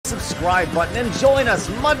subscribe button and join us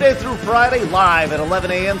Monday through Friday live at 11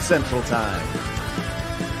 a.m. Central Time.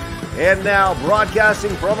 And now,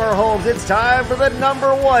 broadcasting from our homes, it's time for the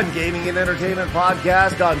 #1 gaming and entertainment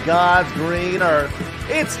podcast on God's green earth.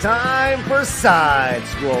 It's time for Side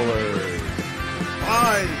Scrollers.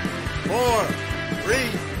 5, 4, 3,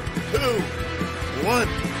 2, 1.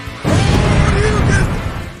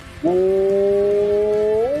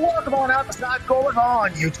 Welcome on out to Side Scrollers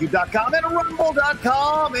on YouTube.com and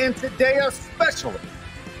Rumble.com. And today, especially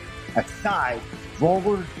at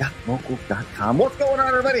SideScrollers.locals.com. What's going on,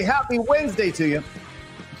 everybody? Happy Wednesday to you.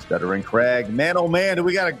 Stuttering Craig. Man, oh man, do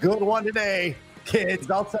we got a good one today.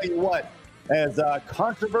 Kids, I'll tell you what. As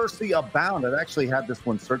controversy abound, I've actually had this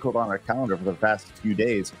one circled on our calendar for the past few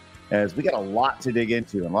days, as we got a lot to dig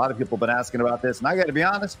into. And a lot of people have been asking about this. And I got to be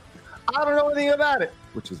honest, I don't know anything about it,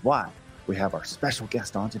 which is why we have our special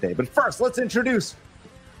guest on today. But first, let's introduce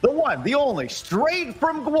the one, the only, straight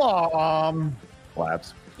from Guam,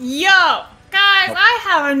 Labs. Yo, guys, I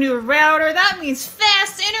have a new router. That means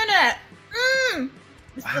fast internet.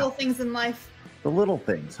 These little things in life. The little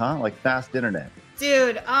things, huh? Like fast internet.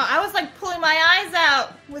 Dude, I was like pulling my eyes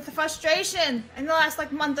out with the frustration in the last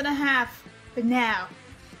like month and a half. But now,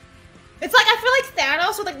 it's like I feel like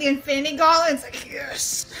Thanos with like the Infinity Gauntlet. It's like,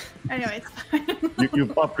 yes. Anyway, it's fine. You've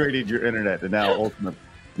upgraded your internet, and now ultimate.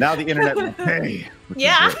 Now the internet will pay.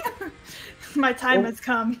 Yeah, my time has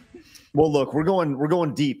come. Well, look, we're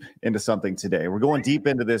going deep into something today. We're going deep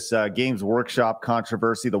into this Games Workshop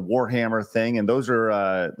controversy, the Warhammer thing, and those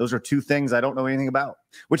are two things I don't know anything about.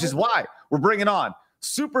 Which is why we're bringing on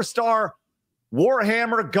superstar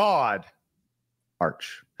Warhammer god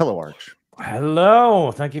Arch. Hello, Arch.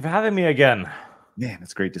 Hello. Thank you for having me again. Man,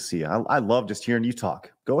 it's great to see you. I love just hearing you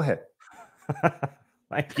talk. Go ahead.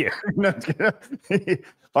 Thank you.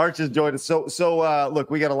 Arch has joined us. So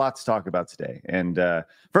look, we got a lot to talk about today. And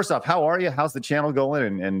first off, how are you? How's the channel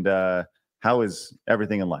going? And how is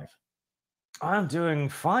everything in life? I'm doing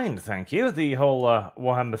fine, thank you. The whole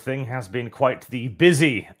Warhammer thing has been quite the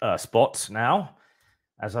busy spot now,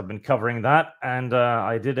 as I've been covering that. And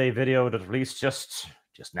I did a video that released just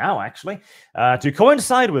now, actually, to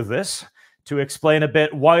coincide with this, to explain a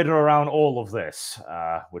bit wider around all of this,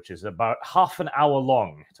 which is about half an hour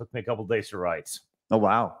long. It took me a couple of days to write. Oh,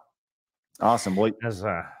 wow. Awesome. Well,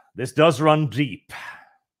 this does run deep.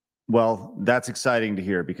 Well, that's exciting to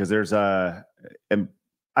hear, because there's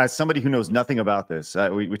as somebody who knows nothing about this,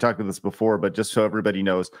 we talked about this before, but just so everybody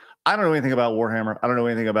knows, I don't know anything about Warhammer. I don't know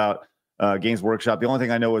anything about Games Workshop. The only thing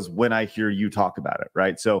I know is when I hear you talk about it,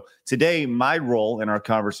 right? So today, my role in our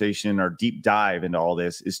conversation, our deep dive into all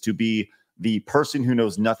this, is to be the person who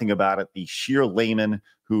knows nothing about it, the sheer layman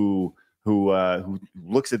who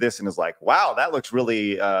looks at this and is like, wow, that looks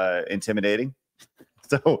really intimidating.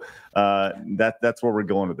 So that's where we're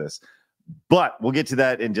going with this. But we'll get to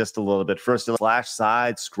that in just a little bit. First,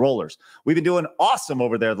 /Side Scrollers. We've been doing awesome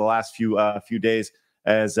over there the last few days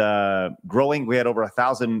as growing. We had over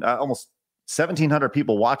 1,000, almost 1,700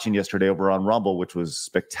 people watching yesterday over on Rumble, which was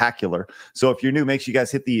spectacular. So if you're new, make sure you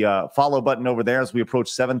guys hit the follow button over there as we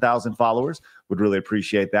approach 7,000 followers. Would really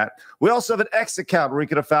appreciate that. We also have an X account where you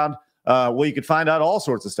could have found you could find out all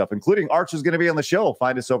sorts of stuff, including Arch is going to be on the show.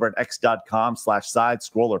 Find us over at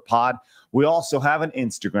x.com/sidescrollerpod. We also have an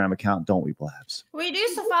Instagram account, don't we, Blabs? We do,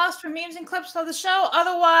 so follow us for memes and clips of the show.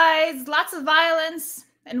 Otherwise, lots of violence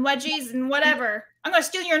and wedgies and whatever. I'm going to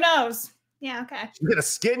steal your nose. Yeah, okay. You're going to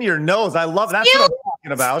skin your nose. I love that. That's what I'm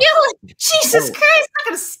talking about. Steal it. Jesus Christ, I'm not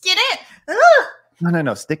going to skin it. Ugh.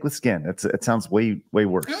 No. Stick with skin. It sounds way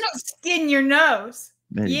worse. I'm going to skin your nose.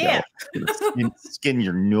 There you go. Skin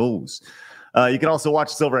your nose. You can also watch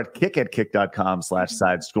us over at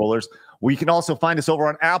kick.com/sidescrollers. We can also find us over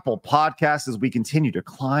on Apple Podcasts as we continue to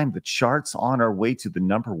climb the charts on our way to the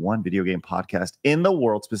 #1 video game podcast in the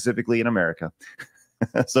world, specifically in America.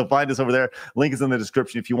 So find us over there. Link is in the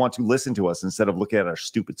description if you want to listen to us instead of looking at our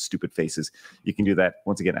stupid faces. You can do that.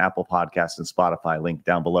 Once again, Apple Podcasts and Spotify, link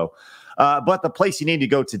down below. But the place you need to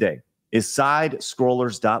go today is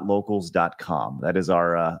sidescrollers.locals.com. That is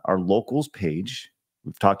our locals page.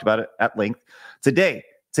 We've talked about it at length. Today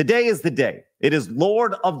is the day. It is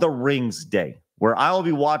Lord of the Rings Day, where I will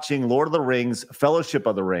be watching Lord of the Rings, Fellowship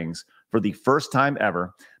of the Rings for the first time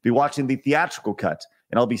ever. Be watching the theatrical cut,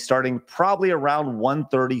 and I'll be starting probably around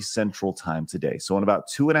 1:30 Central Time today. So in about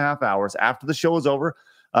 2.5 hours after the show is over,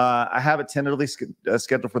 I have it tentatively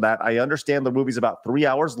scheduled for that. I understand the movie's about 3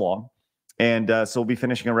 hours long, and so we'll be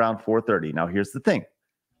finishing around 4:30. Now, here's the thing.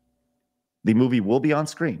 The movie will be on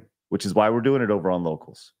screen, which is why we're doing it over on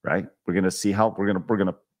Locals, right? We're going to see how we're going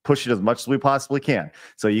to push it as much as we possibly can.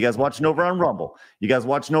 So you guys watching over on Rumble, you guys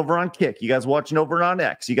watching over on Kick, you guys watching over on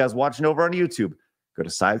X, you guys watching over on YouTube, go to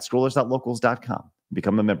sidescrollers.locals.com.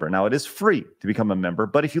 Become a member. Now, it is free to become a member,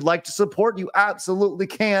 but if you'd like to support, you absolutely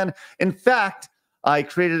can. In fact, I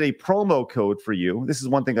created a promo code for you. This is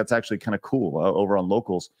one thing that's actually kind of cool over on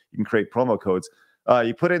Locals. You can create promo codes.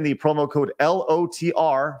 You put in the promo code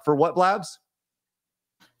LOTR for what, Blabs?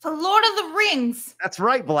 For Lord of the Rings. That's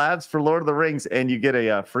right, Blabs, for Lord of the Rings, and you get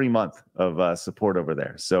a free month of support over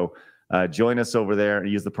there. So join us over there and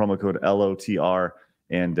use the promo code LOTR,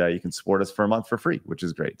 and you can support us for a month for free, which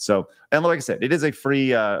is great. So, and like I said, it is a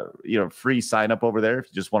free, free sign up over there if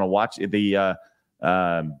you just want to watch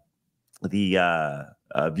the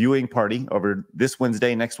viewing party over this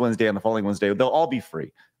Wednesday, next Wednesday, and the following Wednesday. They'll all be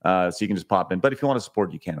free, so you can just pop in. But if you want to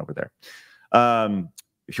support, you can over there.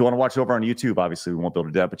 If you want to watch over on YouTube, obviously we won't be able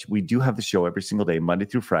to do that, but we do have the show every single day, Monday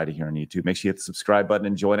through Friday here on YouTube. Make sure you hit the subscribe button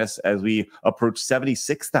and join us as we approach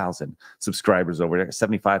 76,000 subscribers over there,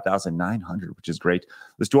 75,900, which is great.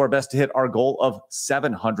 Let's do our best to hit our goal of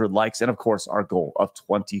 700 likes and, of course, our goal of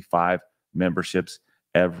 25 memberships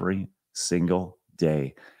every single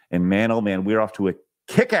day. And man, oh man, we're off to a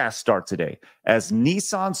kick-ass start today as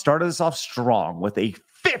Nissan started us off strong with a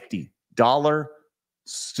 $50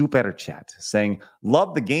 super chat saying,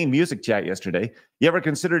 love the game music chat yesterday. You ever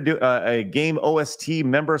consider a game OST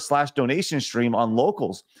member / donation stream on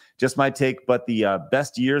Locals? Just my take, but the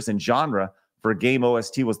best years in genre for game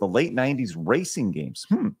OST was the late 90s racing games.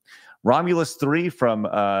 Romulus 3 from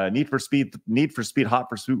Need for Speed Hot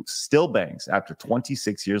Pursuit still bangs after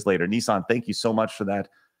 26 years later. Nissan, thank you so much for that.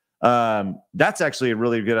 That's actually a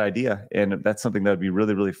really good idea, and that's something that would be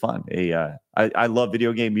really, really fun. I love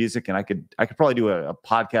video game music, and I could probably do a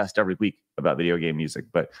podcast every week about video game music.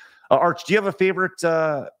 But Arch, do you have a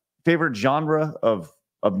favorite genre of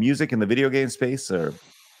music in the video game space or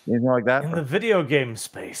anything like that? In the video game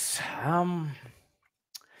space, I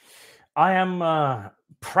am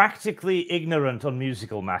practically ignorant on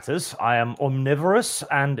musical matters. I am omnivorous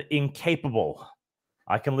and incapable.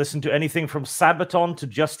 I can listen to anything from Sabaton to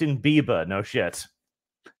Justin Bieber. No shit.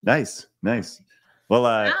 Nice.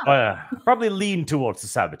 Well, probably lean towards the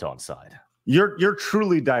Sabaton side. You're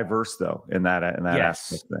truly diverse, though, in that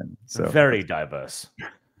yes. aspect. Then, so very diverse.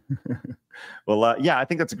 Well, yeah, I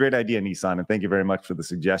think that's a great idea, Nissan, and thank you very much for the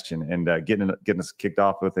suggestion and getting us kicked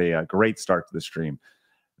off with a great start to the stream.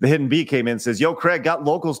 The Hidden Bee came in and says, "Yo, Craig, got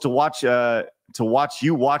Locals to watch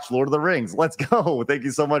you watch Lord of the Rings. Let's go." Thank you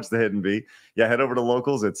so much, The Hidden Bee. Yeah, head over to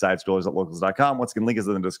Locals at sidescrollers.locals.com. Once again, link is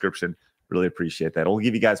in the description. Really appreciate that. We'll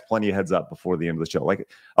give you guys plenty of heads up before the end of the show. Like,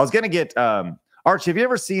 I was going to get, Arch, have you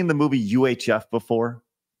ever seen the movie UHF before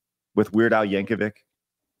with Weird Al Yankovic?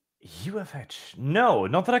 UFH? No,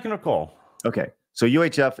 not that I can recall. Okay. So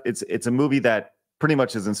UHF, it's a movie that pretty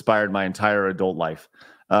much has inspired my entire adult life.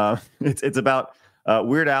 It's about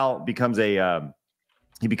Weird Al becomes the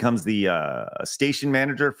station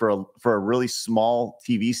manager for a really small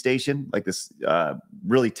TV station, like this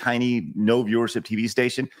really tiny, no viewership TV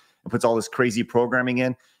station, and puts all this crazy programming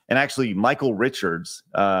in. And actually, Michael Richards,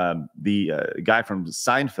 the guy from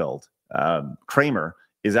Seinfeld, Kramer,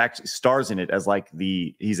 is actually stars in it as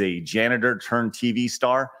he's a janitor turned TV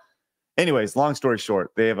star. Anyways, long story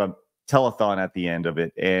short, they have a telethon at the end of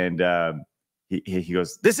it, and he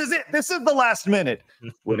goes, "This is it. This is the last minute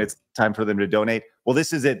when it's time for them to donate." Well,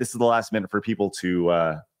 this is it. This is the last minute for people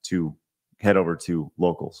to head over to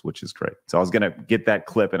Locals, which is great. So I was gonna get that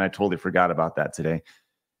clip, and I totally forgot about that today.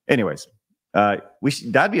 Anyways,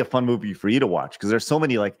 that'd be a fun movie for you to watch because there's so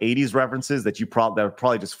many 80s references that that would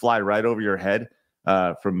probably just fly right over your head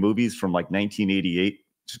from movies from 1988.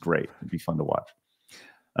 It's great. It'd be fun to watch.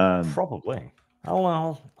 Probably.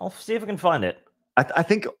 I'll see if I can find it. I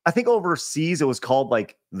think overseas it was called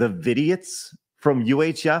the Vidiots from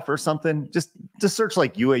UHF or something. Just search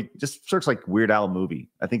search Weird Al movie.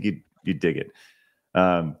 I think you'd dig it.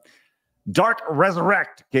 Dark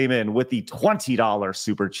Resurrect came in with the $20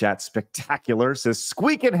 super chat. Spectacular. Says,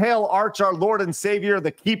 "Squeak and hail Arch, our Lord and Savior,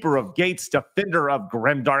 the keeper of gates, defender of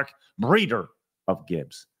Grimdark, breeder of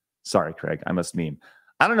Gibbs." Sorry, Craig, I must meme.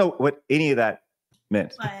 I don't know what any of that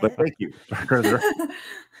meant, but thank you.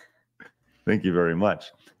 Thank you very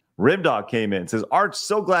much. Ribdog came in and says, "Arch,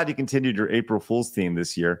 so glad you continued your April Fool's theme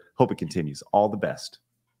this year. Hope it continues. All the best."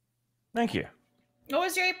 Thank you. What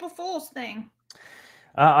was your April Fool's thing?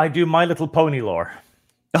 I do My Little Pony lore.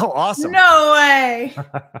 Oh, awesome. No way.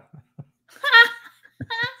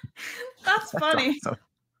 That's funny. Awesome.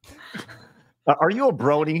 Are you a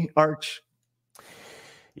brony, Arch?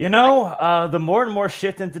 You know, the more and more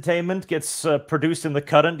shit entertainment gets produced in the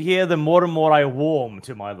current year, the more and more I warm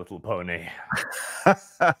to My Little Pony.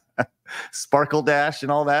 Sparkle Dash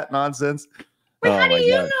and all that nonsense. Wait, how do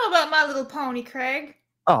you know about My Little Pony, Craig?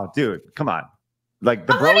 Oh, dude, come on. Like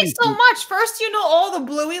the I'm learning so much. First, you know all the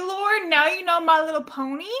Bluey lore. Now you know My Little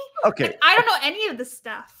Pony. Okay. Like, I don't know any of this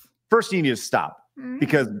stuff. First, you need to stop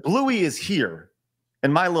because Bluey is here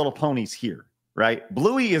and My Little Pony's here, right?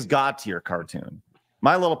 Bluey is God tier cartoon.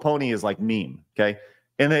 My Little Pony is like meme, okay?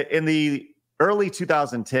 In the early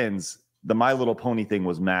 2010s, the My Little Pony thing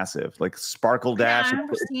was massive. Like Sparkle Dash. I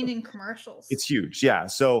remember seeing in commercials. It's huge, yeah.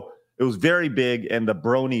 So it was very big, and the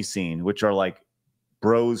brony scene, which are like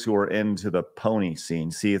bros who are into the pony scene.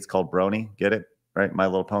 See, it's called brony. Get it? Right? My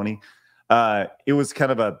Little Pony. It was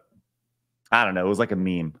kind of I don't know. It was like a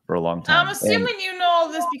meme for a long time. I'm assuming you know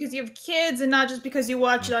all this because you have kids and not just because you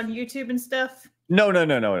watch it on YouTube and stuff. No.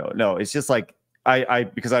 It's just like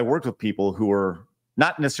because I worked with people who were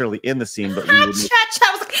not necessarily in the scene, but I was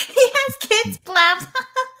like, he has kids, blabs.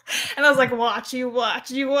 And I was like, watch.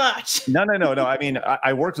 No. I mean,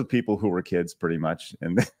 I worked with people who were kids pretty much,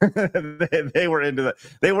 and they were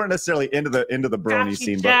they weren't necessarily into the brony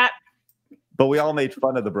scene, but we all made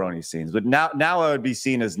fun of the brony scenes. But now I would be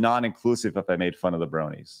seen as non-inclusive if I made fun of the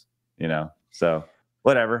bronies, you know? So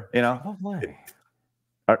whatever, you know. No way.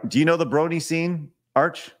 Do you know the brony scene,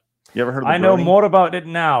 Arch? You ever heard of the I know more about it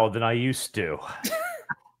now than I used to.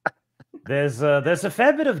 There's a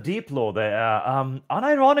fair bit of deep lore there.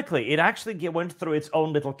 Unironically, it actually went through its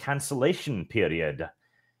own little cancellation period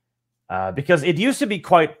because it used to be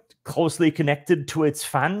quite closely connected to its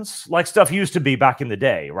fans, like stuff used to be back in the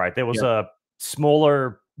day, right? There was a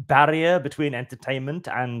smaller barrier between entertainment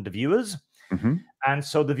and viewers. And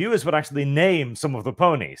so the viewers would actually name some of the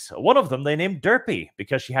ponies. One of them they named Derpy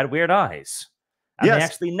because she had weird eyes. And they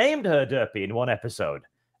actually named her Derpy in one episode.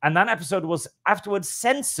 And that episode was afterwards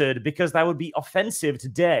censored because that would be offensive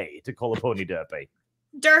today to call a pony Derpy.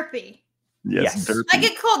 Derpy. Yes. Derpy. I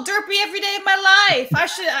get called Derpy every day of my life.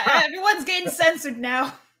 Everyone's getting censored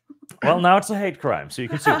now. Well, now it's a hate crime, so you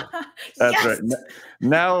can sue them. That's right.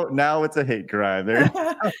 Now it's a hate crime.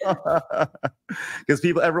 Because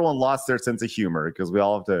everyone lost their sense of humor because we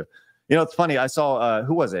all have to. You know, it's funny. I saw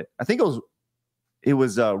who was it? I think it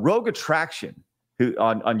was Rogue Attraction who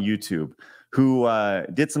on YouTube who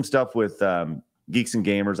did some stuff with Geeks and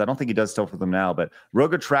Gamers. I don't think he does stuff with them now, but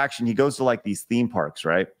Rogue Attraction. He goes to like these theme parks,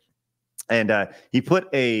 right? And he put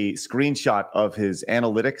a screenshot of his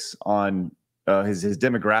analytics on. His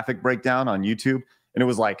demographic breakdown on YouTube, and it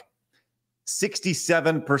was like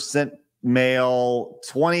 67% male,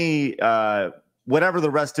 20 whatever the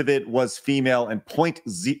rest of it was female, and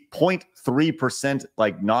 0.3%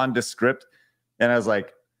 like nondescript. And I was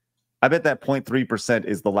like, I bet that 0.3%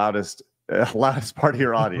 is the loudest part of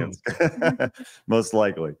your audience, most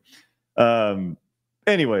likely.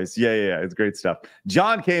 Anyways, yeah, it's great stuff.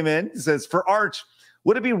 John came in, says, for Arch,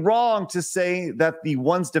 would it be wrong to say that the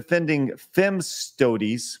ones defending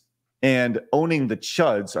Femstodies and owning the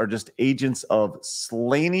Chuds are just agents of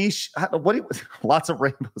Slaanesh? Lots of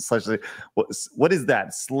rainbow slash. What is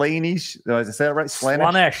that? Slaanesh? Did I say that right?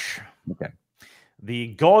 Slaanesh. Okay.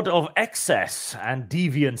 The god of excess and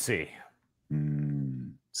deviancy.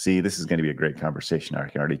 See, this is going to be a great conversation. I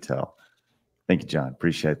can already tell. Thank you, John.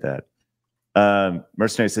 Appreciate that.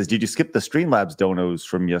 Mercenary says, did you skip the Streamlabs donos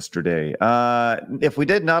from yesterday? If we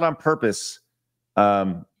did, not on purpose.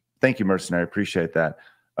 Thank you, Mercenary. Appreciate that.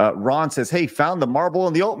 Ron says, hey, found the marble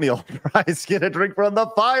and the oatmeal prize. Get a drink from the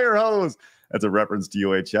fire hose. That's a reference to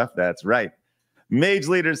UHF. That's right. Mage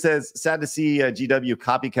Leader says, sad to see GW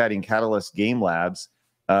copycatting Catalyst Game Labs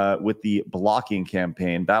with the blocking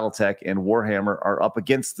campaign. Battletech and Warhammer are up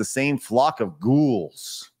against the same flock of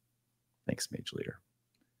ghouls. Thanks, Mage Leader.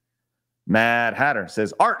 Mad Hatter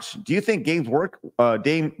says, Arch, do you think Games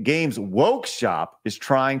Woke Shop is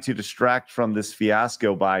trying to distract from this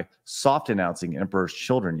fiasco by soft announcing Emperor's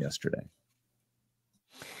Children yesterday?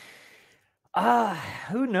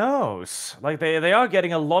 Who knows? Like they are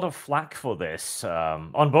getting a lot of flack for this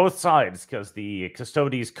on both sides because the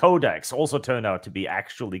Custodes Codex also turned out to be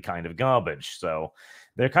actually kind of garbage. So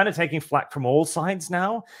they're kind of taking flack from all sides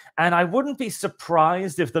now. And I wouldn't be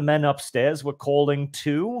surprised if the men upstairs were calling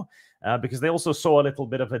too. Because they also saw a little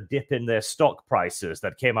bit of a dip in their stock prices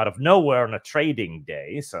that came out of nowhere on a trading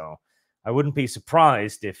day. So I wouldn't be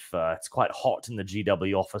surprised if it's quite hot in the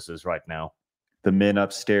GW offices right now. The men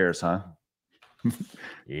upstairs, huh?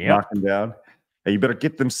 Yeah. Knocking down. Hey, you better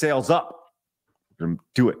get them sales up.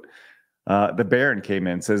 Do it. The Baron came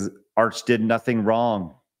in, says, Arch did nothing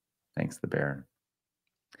wrong. Thanks, the Baron.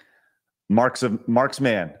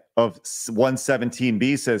 Marksman, of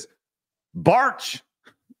 117B says, Barch,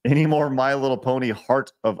 any more My Little Pony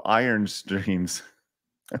Heart of Iron streams?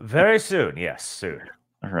 Very soon. Yes, soon.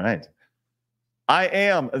 All right. I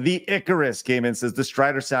am the Icarus came in, says the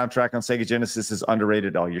Strider soundtrack on Sega Genesis is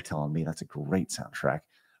underrated. Oh, you're telling me that's a great soundtrack.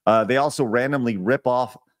 They also randomly rip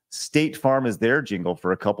off State Farm as their jingle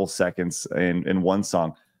for a couple seconds in one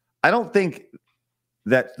song. I don't think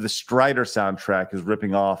that the Strider soundtrack is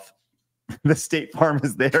ripping off the State Farm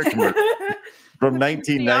is their from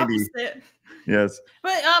 1990. Yes.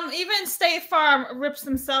 But even State Farm rips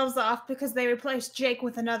themselves off because they replaced Jake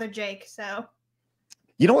with another Jake. So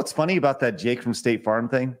you know what's funny about that Jake from State Farm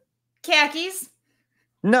thing? Khakis.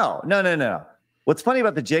 No. What's funny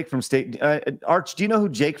about the Jake from State Arch, do you know who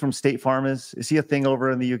Jake from State Farm is? Is he a thing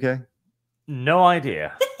over in the UK? No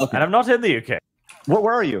idea. Okay. And I'm not in the UK.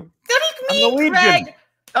 Where are you? What do you mean, Greg?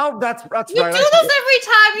 Oh, that's You right. do this every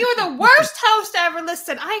time. You're the worst host ever.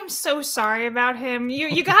 Listen, I am so sorry about him.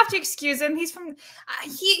 You have to excuse him. He's from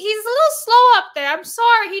he's a little slow up there. I'm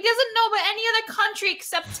sorry. He doesn't know about any other country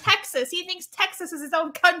except Texas. He thinks Texas is his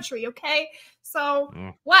own country. Okay, so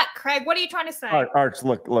what, Craig? What are you trying to say? Arch,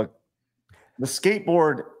 look. The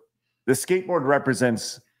skateboard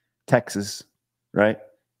represents Texas, right?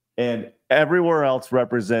 And everywhere else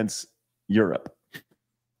represents Europe.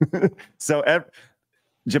 So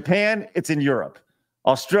Japan, it's in Europe.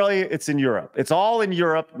 Australia, it's in Europe. It's all in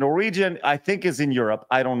Europe. Norwegian, I think, is in Europe.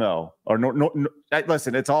 I don't know. Or no,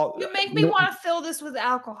 listen, it's all. You make me want to fill this with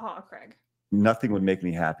alcohol, Craig. Nothing would make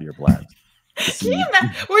me happier, Blab. Can you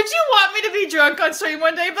imagine? Would you want me to be drunk on stream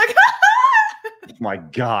one day? Like, oh my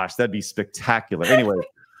gosh, that'd be spectacular. Anyway,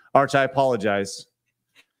 Arch, I apologize.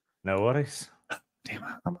 No worries. Damn,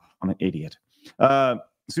 I'm an idiot.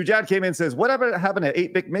 Sujad came in and says, whatever happened to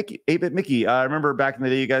 8-Bit Mickey? 8-Bit Mickey. I remember back in the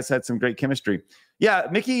day, you guys had some great chemistry. Yeah,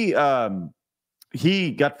 Mickey,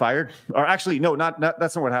 he got fired. Or actually, no, not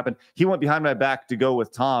that's not what happened. He went behind my back to go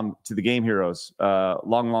with Tom to the Game Heroes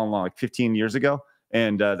long, like 15 years ago.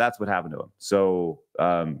 And that's what happened to him. So,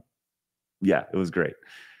 yeah, it was great.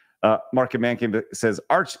 Market Man came says,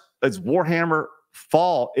 Arch, is Warhammer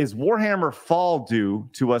fall due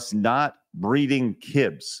to us not breeding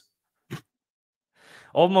kibs?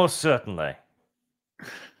 Almost certainly.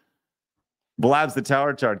 Blabs the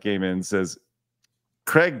Tower Chart came in and says,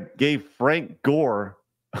 Craig gave Frank Gore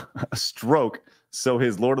a stroke so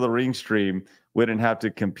his Lord of the Rings stream wouldn't have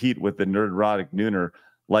to compete with the Nerdrotic Nooner.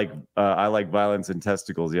 Like, I like violence and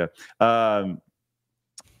testicles. Yeah.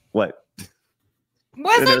 What?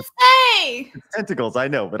 What does it say? It's tentacles, I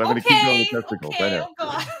know, but I'm going to keep going with testicles. Okay, I know.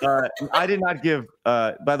 oh God. I did not give.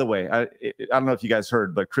 By the way, I don't know if you guys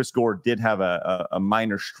heard, but Chris Gore did have a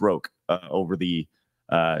minor stroke over the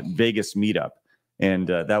Vegas meetup, and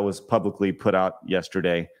that was publicly put out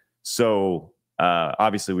yesterday. So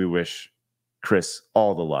obviously, we wish Chris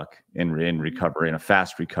all the luck in recovery, in a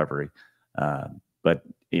fast recovery. But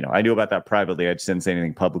I knew about that privately. I just didn't say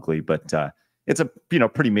anything publicly, but. It's a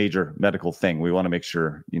pretty major medical thing. We want to make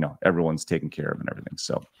sure everyone's taken care of and everything.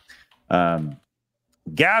 So,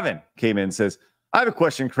 Gavin came in and says, "I have a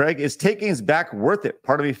question, Craig. Is Take Games Back worth it?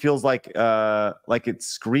 Part of me feels like it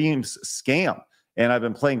screams scam. And I've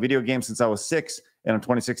been playing video games since I was 6, and I'm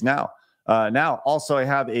 26 now. Also, I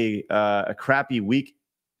have a crappy week.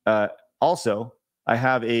 I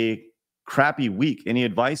have a crappy week. Any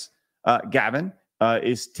advice, Gavin?"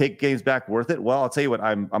 Is Take Games Back worth it? Well, I'll tell you what,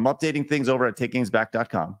 I'm updating things over at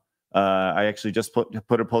takegamesback.com. I actually just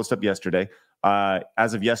put a post up yesterday.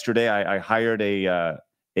 As of yesterday, I hired a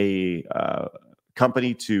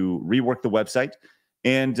company to rework the website.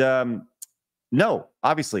 And no,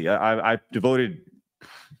 obviously, I devoted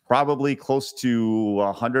probably close to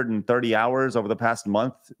 130 hours over the past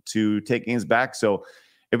month to Take Games Back. So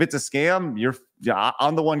if it's a scam,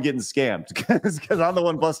 I'm the one getting scammed because I'm the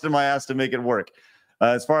one busting my ass to make it work.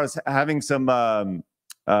 As far as having some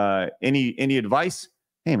any advice,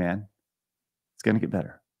 hey man, it's gonna get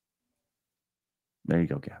better. There you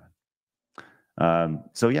go, Gavin.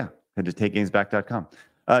 So yeah, head to takegamesback.com.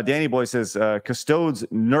 Danny Boy says Custodes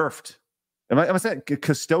nerfed. Am I saying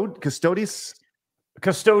Custodes?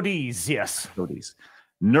 Custodes, yes. Custodes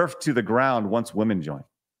nerfed to the ground once women join.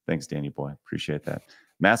 Thanks, Danny Boy. Appreciate that.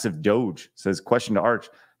 Massive Doge says, question to Arch.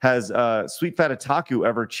 Has Sweet Fat Otaku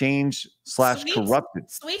ever changed / corrupted?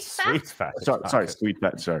 Sweet Fat? Sorry, Sweet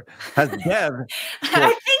Fat. Sorry. Has Dev...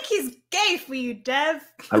 I think he's gay for you, Dev.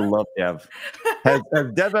 I love Dev. Has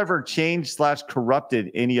Dev ever changed / corrupted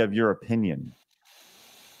any of your opinion?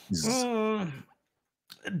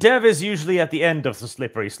 Dev is usually at the end of the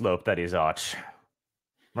slippery slope that is Arch,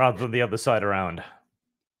 rather than the other side around.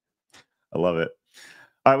 I love it.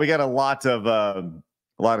 All right, we got a lot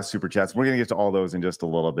A lot of super chats. We're gonna get to all those in just a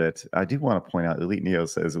little bit. I do want to point out, Elite Neo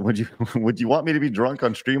says, "Would you want me to be drunk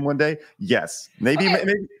on stream one day?" Yes, maybe,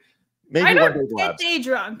 Okay. maybe I one don't day. get day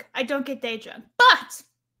drunk. I don't get day drunk, but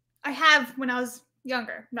I have when I was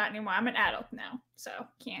younger. Not anymore. I'm an adult now, so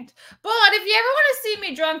can't. But if you ever want to see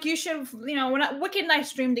me drunk, you should. You know, when Wicked and I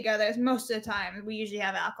stream together, most of the time we usually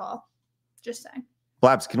have alcohol. Just saying.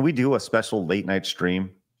 Blabs, can we do a special late night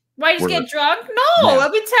stream? Why just get drunk? No, Yeah.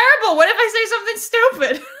 that'd be terrible. What if I say something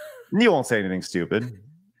stupid? You won't say anything stupid.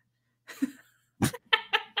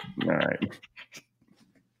 All right.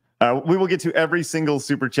 We will get to every single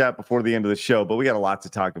super chat before the end of the show, but we got a lot to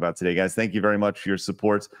talk about today, guys. Thank you very much for your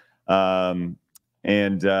support. Let's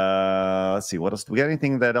see, what else? Do we got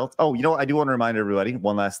anything that else? Oh, you know what? I do want to remind everybody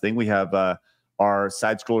one last thing. We have our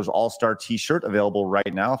Side Scrollers All-Star t-shirt available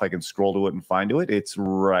right now. If I can scroll to it and find it, it's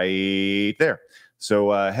right there.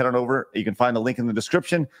 So head on over. You can find the link in the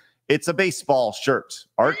description. It's a baseball shirt.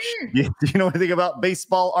 Arch, do you know anything about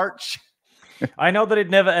baseball, Arch? I know that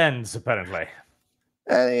it never ends, apparently.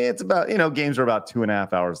 It's about, games are about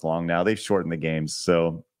 2.5 hours long now. They've shortened the games.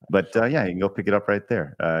 So, but yeah, you can go pick it up right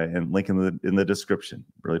there and link in the description.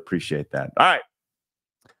 Really appreciate that. All right.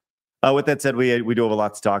 With that said, we do have a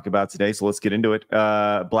lot to talk about today. So let's get into it.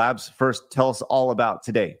 Blabs, first, tell us all about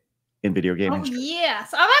today in video game history. Yeah,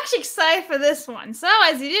 so I'm actually excited for this one. So,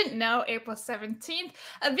 as you didn't know, April 17th,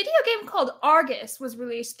 a video game called Argus was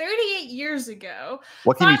released 38 years ago.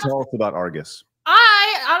 What can you tell us about Argus?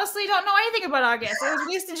 I honestly don't know anything about Argus. It was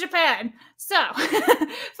released in Japan. So,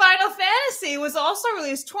 Final Fantasy was also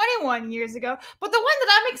released 21 years ago. But the one that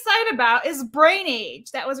I'm excited about is Brain Age.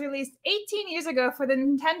 That was released 18 years ago for the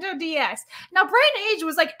Nintendo DS. Now, Brain Age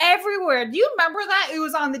was like everywhere. Do you remember that? It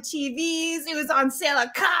was on the TVs. It was on sale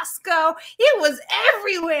at Costco. It was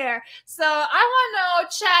everywhere. So, I want to know,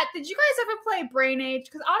 chat, did you guys ever play Brain Age?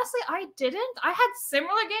 Because honestly, I didn't. I had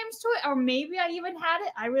similar games to it, or maybe I even had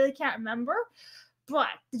it. I really can't remember. But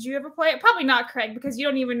did you ever play it? Probably not, Craig, because you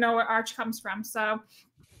don't even know where Arch comes from. So,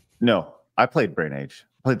 no, I played Brain Age.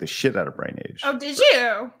 I played the shit out of Brain Age. Oh, did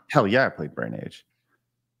you? Hell yeah, I played Brain Age.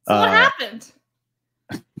 So what happened?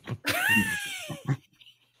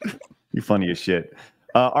 You funny as shit.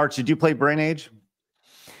 Arch, did you play Brain Age?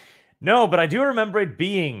 No, but I do remember it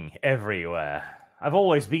being everywhere. I've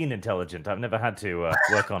always been intelligent. I've never had to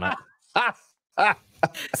work on it.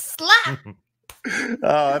 Slap. Oh,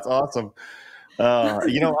 that's awesome. I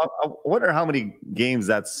wonder how many games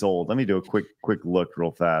that sold. Let me do a quick look real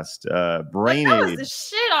fast. Brain that Age. Was the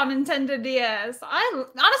shit on Nintendo DS.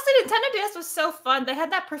 Honestly, Nintendo DS was so fun. They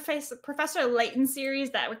had that Professor Layton series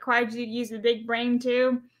that required you to use the big brain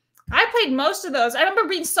too. I played most of those. I remember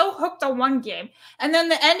being so hooked on one game, and then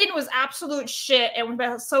the ending was absolute shit. It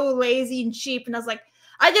was so lazy and cheap, and I was like,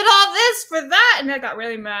 I did all this for that, and I got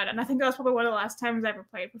really mad. And I think that was probably one of the last times I ever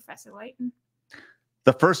played Professor Layton.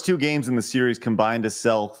 The first two games in the series combined to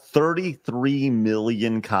sell 33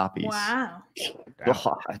 million copies. Wow.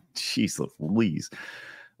 Oh, jeez Louise.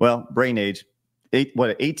 Well, Brain Age,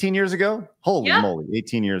 18 years ago? Holy moly,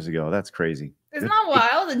 18 years ago. That's crazy. Isn't that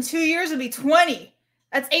wild? In 2 years, it'd be 20.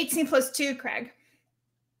 That's 18 plus 2, Craig.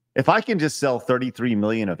 If I can just sell 33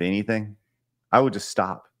 million of anything, I would just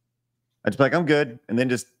stop. I'd just be like, I'm good. And then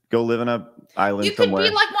just go live on an island somewhere. You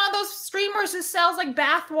could be like one of those streamers who sells like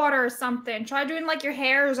bathwater or something. Try doing like your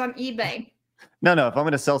hairs on eBay. No. If I'm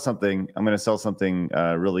going to sell something, I'm going to sell something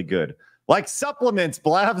really good. Like supplements,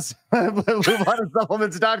 Blabs.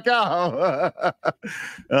 supplements.com.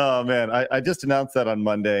 Oh, man. I just announced that on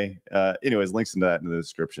Monday. Anyways, links to that in the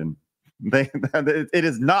description. It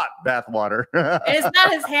is not bathwater. It's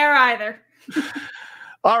not his hair either.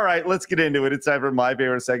 All right, let's get into it. It's time for my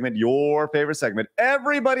favorite segment, your favorite segment,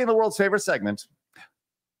 everybody in the world's favorite segment.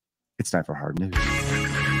 It's time for Hard News.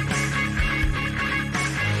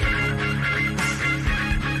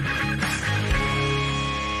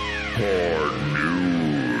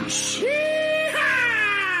 Hard News.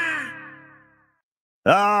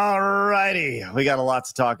 All righty. We got a lot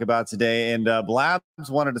to talk about today, and Blabs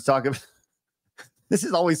wanted to talk about... This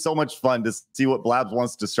is always so much fun to see what Blabs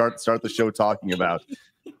wants to start the show talking about.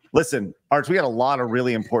 Listen, Arch, we got a lot of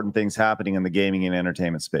really important things happening in the gaming and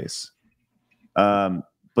entertainment space.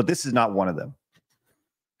 But this is not one of them.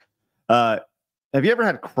 Have you ever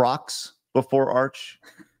had Crocs before, Arch?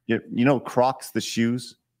 You know Crocs, the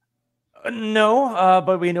shoes? No,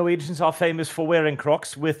 but we know Asians are famous for wearing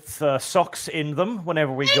Crocs with socks in them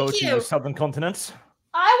whenever we go to the southern continents.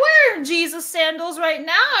 I wear Jesus sandals right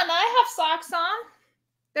now, and I have socks on.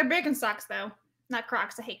 They're big socks, though. Not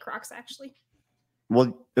Crocs. I hate Crocs, actually.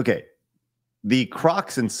 Well, okay. The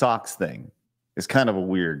Crocs and socks thing is kind of a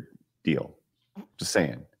weird deal. Just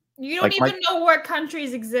saying. You don't even know where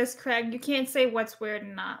countries exist, Craig. You can't say what's weird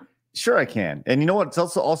and not. Sure, I can. And you know what's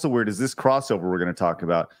also weird is this crossover we're going to talk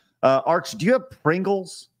about. Arch, do you have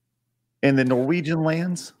Pringles in the Norwegian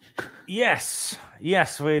lands? Yes,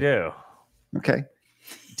 we do. Okay.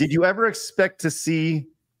 Did you ever expect to see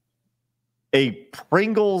a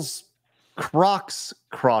Pringles Crocs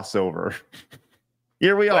crossover?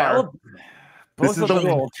 Here we are. Both of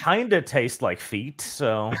them kind of taste like feet,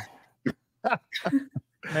 so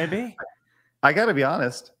maybe. I got to be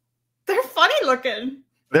honest. They're funny looking.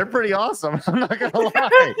 They're pretty awesome. I'm not gonna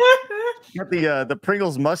lie. You got the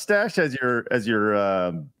Pringles mustache as your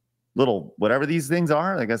little whatever these things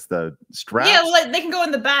are. I guess the straps. Yeah, well, they can go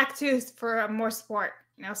in the back too for more support.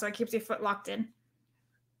 So it keeps your foot locked in.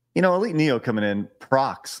 Elite Neo coming in.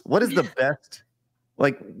 Procs. What is the best?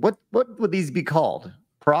 Like, what would these be called?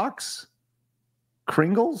 Procs?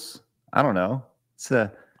 Kringles? I don't know. It's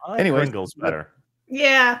anyway. Kringles better.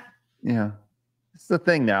 Yeah. Yeah. It's the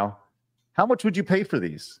thing now. How much would you pay for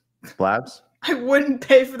these, Blabs? I wouldn't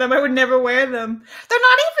pay for them. I would never wear them. They're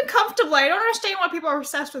not even comfortable. I don't understand why people are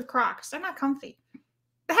obsessed with Crocs. They're not comfy.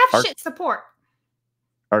 They have shit support.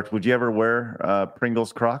 Art, would you ever wear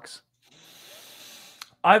Pringles Crocs?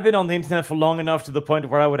 I've been on the internet for long enough to the point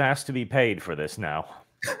where I would ask to be paid for this now.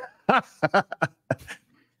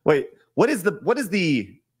 Wait, what is the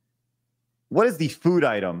food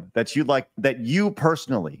item that you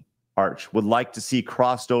personally, Arch, would like to see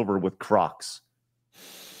crossed over with Crocs?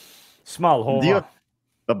 Smallhova. Do you have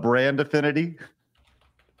a brand affinity?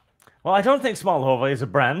 Well, I don't think Smallhova is a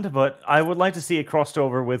brand, but I would like to see it crossed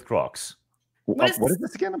over with Crocs. What is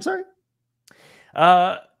this again? I'm sorry.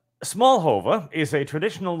 Smallhova is a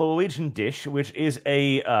traditional Norwegian dish, which is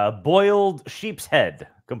a boiled sheep's head,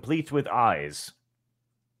 complete with eyes.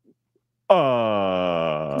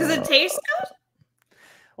 Does it taste good?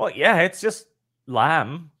 Well, yeah, it's just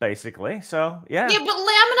lamb, basically. So, yeah. Yeah, but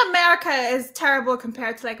lamb in America is terrible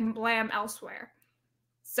compared to like lamb elsewhere.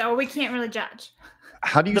 So we can't really judge.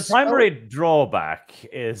 How do you? The primary drawback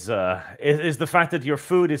is the fact that your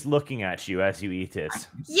food is looking at you as you eat it.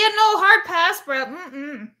 Yeah, no, hard pass, bro.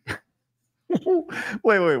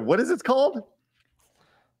 Wait, what is it called?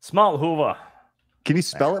 Smallhova. Can you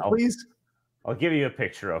spell it, please? I'll give you a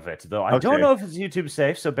picture of it, though. I don't know if it's YouTube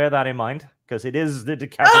safe, so bear that in mind, because it is the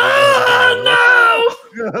decapitated. Oh no!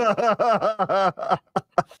 I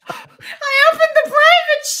opened the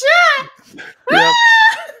private chat. Yep.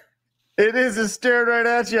 It is just staring right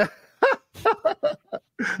at you.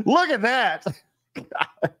 Look at that.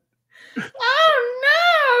 Oh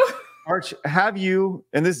no! Arch, have you?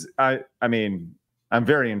 And this, I mean, I'm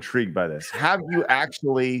very intrigued by this. Have you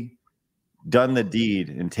actually done the deed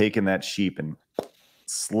and taken that sheep and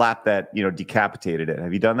slapped that, decapitated it?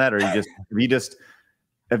 Have you done that, or do you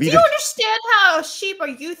understand how sheep are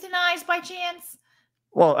euthanized by chance?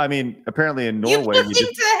 Well, I mean, apparently in Norway, you put things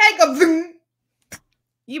to the head, go boom.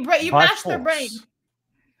 You mash their brain.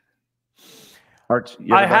 Arch,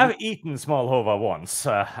 I have eaten Smallhova once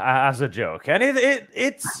as a joke, and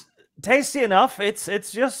it's tasty enough.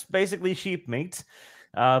 It's just basically sheep meat,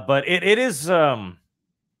 but it is an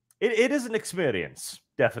experience,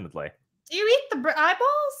 definitely. Do you eat the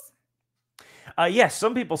eyeballs? Yes,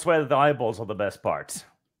 some people swear that the eyeballs are the best part.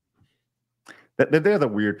 They're the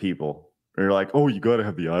weird people. They're like, oh, you got to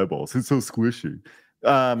have the eyeballs. It's so squishy.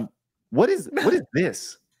 What is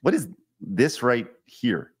this? What is this right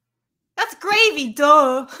here? That's gravy,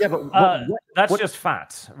 duh. Yeah, but that's just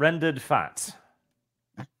fat, rendered fat.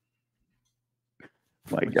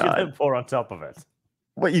 My God! You then pour on top of it.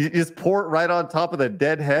 What, you just pour it right on top of the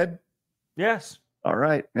dead head? Yes. All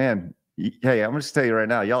right, man. Hey, I'm gonna just tell you right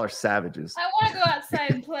now, y'all are savages. I want to go outside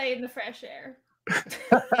and play in the fresh air.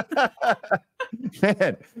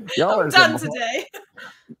 Man, y'all are done today.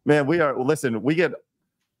 Man, we are. Listen, we get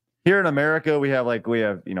here in America. We have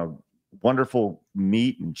wonderful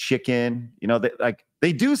meat and chicken.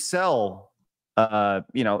 They do sell,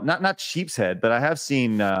 not sheep's head, but I have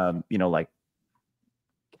seen, like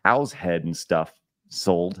cow's head and stuff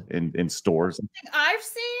sold in stores. I've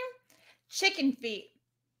seen chicken feet.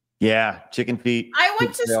 Yeah, chicken feet. I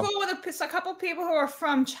went to school with a couple people who are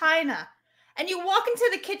from China, and you walk into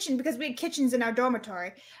the kitchen because we had kitchens in our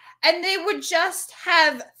dormitory, and they would just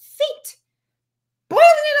have feet boiling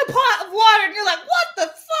in a pot of water, and you're like, what the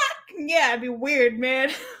fuck? Yeah, it'd be weird,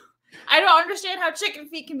 man. I don't understand how chicken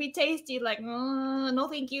feet can be tasty. Like, no,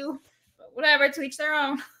 thank you. But whatever, to each their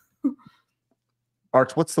own.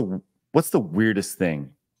 Arch, what's the weirdest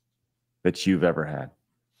thing that you've ever had?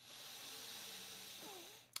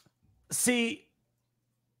 See,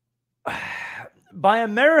 by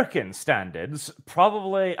American standards,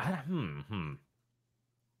 probably.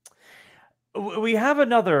 We have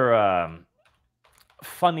another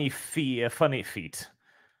funny feat.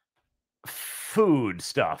 Food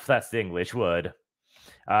stuff. That's the English word.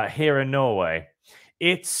 Here in Norway,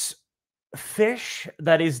 it's fish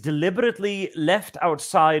that is deliberately left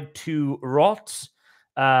outside to rot,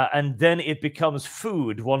 and then it becomes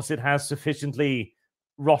food once it has sufficiently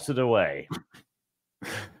rotted away.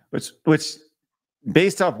 Which,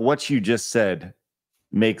 based off what you just said,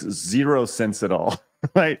 makes zero sense at all,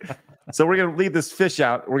 right? So we're going to leave this fish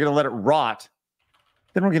out. We're going to let it rot.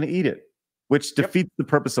 Then we're going to eat it, which defeats the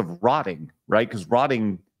purpose of rotting, right? Because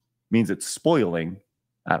rotting means it's spoiling.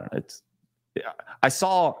 I don't know. I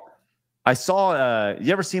saw.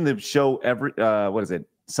 You ever seen the show? What is it?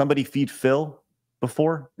 Somebody Feed Phil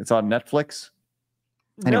before? It's on Netflix.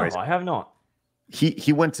 Anyways, No, I have not.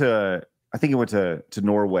 He went to. I think he went to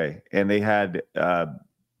Norway, and they had.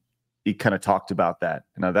 He kind of talked about that.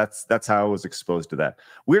 Now that's how I was exposed to that.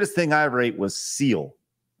 Weirdest thing I ever ate was seal.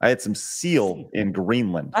 I had some seal in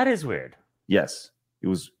Greenland. That is weird. Yes, it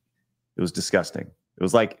was disgusting. It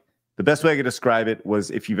was like the best way I could describe it was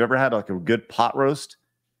if you've ever had like a good pot roast.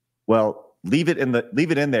 Well, leave it in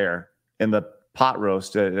there in the pot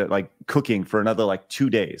roast, like cooking for another like 2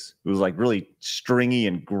 days. It was like really stringy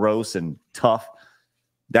and gross and tough.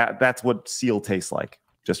 That's what seal tastes like.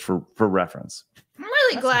 Just for reference. I'm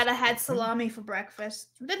really glad I had salami for breakfast.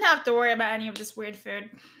 Didn't have to worry about any of this weird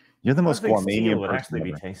food. You're the most Guamanian would person actually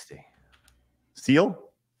be ever. tasty. Seal?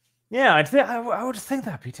 Yeah, I would think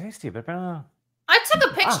that'd be tasty, but I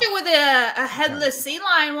took a picture with a headless sea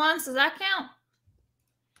lion once. Does that count?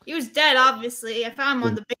 He was dead, obviously. I found him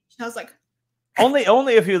on the beach, and I was like,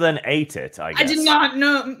 only if you then ate it. I guess. I did not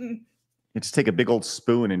know. You just take a big old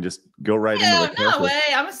spoon and just go right into No, the no carcass. way.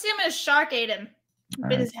 I'm assuming a shark ate him.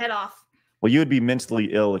 Bit his head off. Well, you would be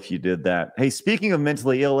mentally ill if you did that. Hey, speaking of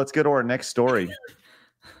mentally ill, let's go to our next story.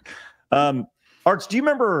 Arch, do you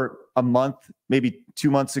remember a month, maybe 2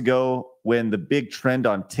 months ago, when the big trend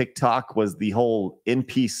on TikTok was the whole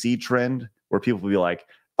NPC trend, where people would be like,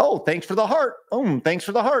 "Oh, thanks for the heart. Oh, thanks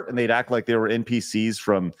for the heart," and they'd act like they were NPCs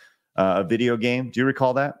from a video game. Do you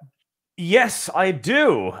recall that? Yes, I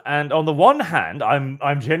do. And on the one hand,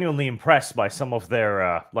 I'm genuinely impressed by some of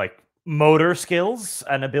their motor skills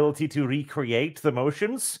and ability to recreate the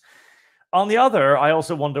motions. On the other, I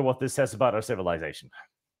also wonder what this says about our civilization.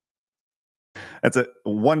 That's a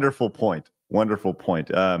wonderful point. Wonderful point.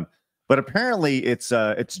 But apparently it's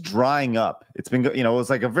drying up. It's been, it was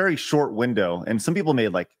like a very short window, and some people made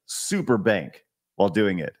like super bank while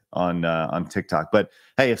doing it on TikTok. But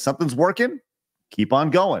hey, if something's working, keep on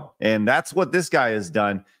going. And that's what this guy has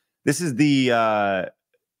done. This is the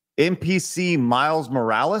NPC Miles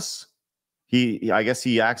Morales. I guess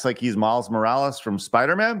he acts like he's Miles Morales from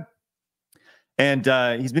Spider-Man. And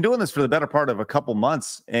he's been doing this for the better part of a couple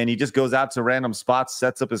months. And he just goes out to random spots,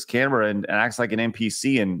 sets up his camera, and acts like an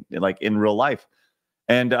NPC in real life.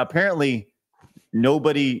 And apparently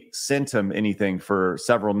nobody sent him anything for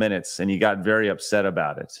several minutes, and he got very upset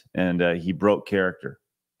about it. And he broke character.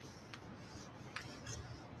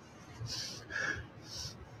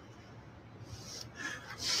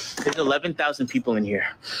 There's 11,000 people in here.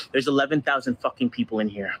 There's 11,000 fucking people in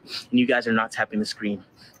here. And you guys are not tapping the screen.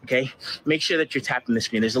 Okay? Make sure that you're tapping the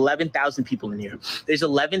screen. There's 11,000 people in here. There's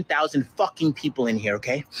 11,000 fucking people in here,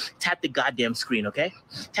 okay? Tap the goddamn screen, okay?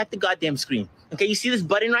 Tap the goddamn screen. Okay? You see this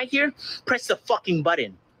button right here? Press the fucking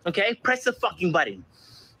button. Okay? Press the fucking button.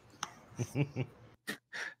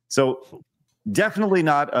 So definitely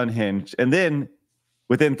not unhinged. And then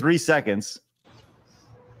within 3 seconds,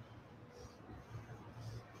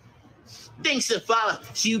 thanks for follow.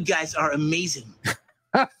 So you guys are amazing.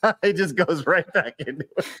 it just goes right back into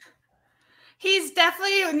it. He's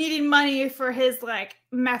definitely needing money for his like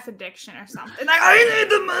meth addiction or something. Like, I need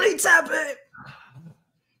the money, tap it.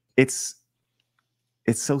 It's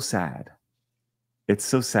so sad. It's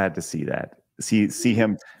so sad to see that. See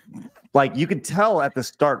him, like you could tell at the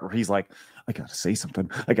start where he's like, I gotta say something.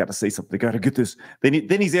 I gotta get this. Then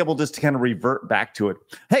he's able just to kind of revert back to it.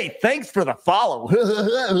 Hey, thanks for the follow. You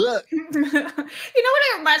know what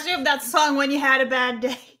it reminds me of? That song, When You Had a Bad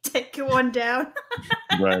Day, Take One Down.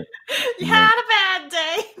 Right. You had a bad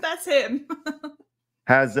day. That's him.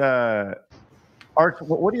 Has Arch,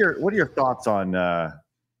 what are your thoughts on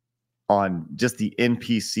just the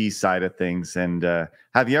NPC side of things? And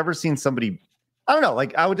have you ever seen somebody? I don't know.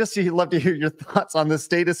 Like, I would just love to hear your thoughts on the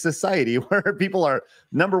state of society where people are,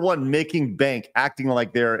 number one, making bank, acting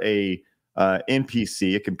like they're a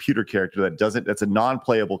NPC, a computer character that's a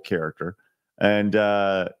non-playable character, and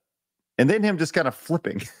then him just kind of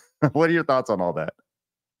flipping. What are your thoughts on all that?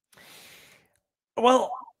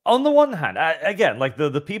 Well, on the one hand, again, like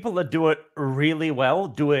the people that do it really well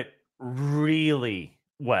do it really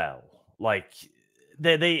well. Like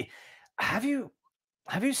they have you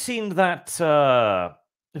seen that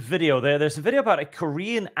video there? There's a video about a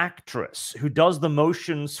Korean actress who does the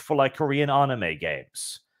motions for like Korean anime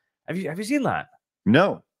games. Have you seen that?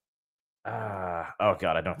 No. Oh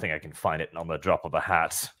god, I don't think I can find it on the drop of a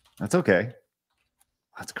hat. That's okay.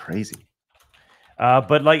 That's crazy.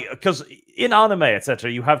 But like, because in anime,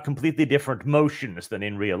 etc., you have completely different motions than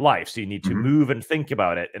in real life, so you need to move and think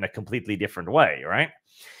about it in a completely different way, right?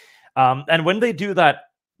 And when they do that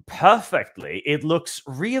perfectly, it looks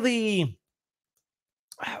really,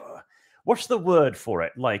 what's the word for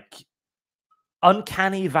it? Like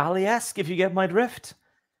uncanny valley-esque, if you get my drift.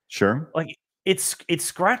 Sure. Like it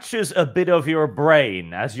scratches a bit of your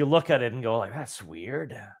brain as you look at it and go like, that's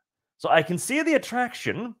weird. So I can see the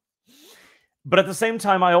attraction, but at the same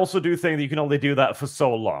time, I also do think that you can only do that for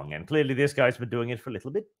so long. And clearly this guy's been doing it for a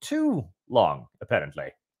little bit too long, apparently.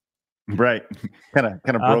 Right. kind of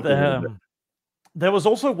broke a little bit. There was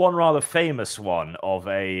also one rather famous one of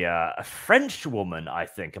a French woman, I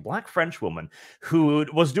think, a black French woman, who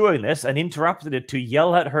was doing this and interrupted it to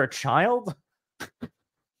yell at her child.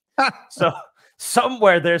 So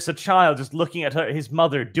somewhere there's a child just looking at his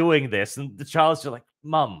mother doing this, and the child's just like,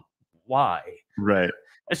 Mom, why? Right.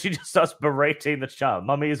 And she just starts berating the child.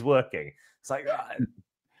 Mummy is working. It's like,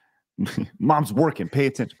 Mom's working. Pay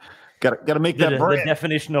attention. Got to make that bread. The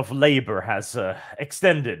definition of labor has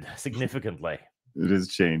extended significantly. It has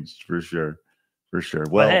changed for sure. For sure.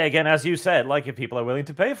 Well, but hey, again, as you said, like if people are willing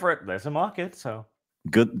to pay for it, there's a market. So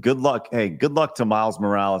good luck. Hey, good luck to Miles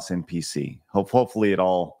Morales NPC. Hopefully it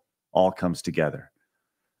all comes together.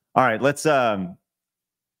 All right, let's go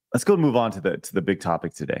move on to the big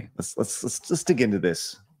topic today. Let's dig into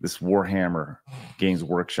this Warhammer Games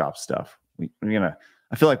Workshop stuff.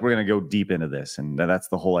 I feel like we're gonna go deep into this, and that's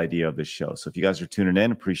the whole idea of this show. So if you guys are tuning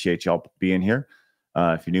in, appreciate y'all being here.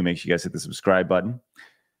 If you're new, make sure you guys hit the subscribe button.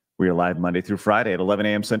 We are live Monday through Friday at 11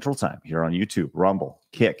 a.m. Central Time here on YouTube, Rumble,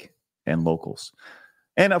 Kick, and Locals,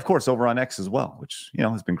 and of course over on X as well, which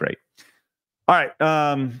has been great. All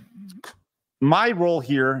right. My role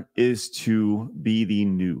here is to be the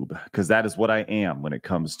noob, because that is what I am when it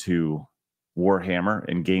comes to Warhammer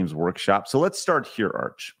and Games Workshop. So let's start here,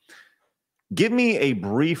 Arch. Give me a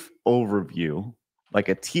brief overview, like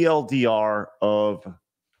a TLDR of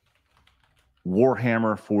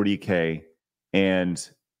Warhammer 40K and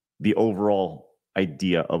the overall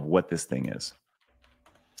idea of what this thing is.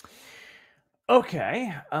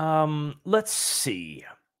 Okay. Let's see.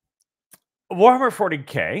 Warhammer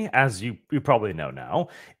 40K, as you probably know now,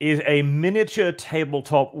 is a miniature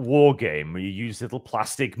tabletop war game where you use little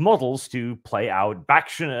plastic models to play out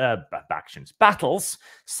battles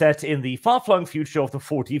set in the far-flung future of the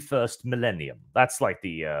 41st millennium. That's like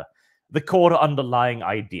the core underlying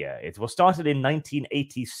idea. It was started in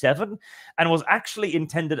 1987 and was actually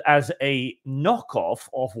intended as a knockoff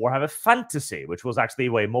of Warhammer Fantasy, which was actually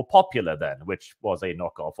way more popular then, which was a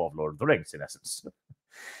knockoff of Lord of the Rings, in essence.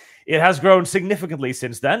 It has grown significantly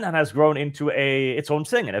since then and has grown into its own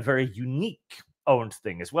thing, and a very unique owned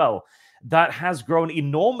thing as well. That has grown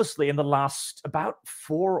enormously in the last about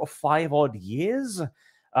 4 or 5 odd years.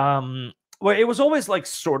 Where it was always like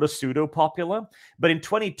sort of pseudo popular, but in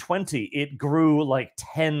 2020 it grew like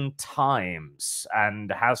 10 times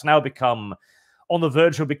and has now become on the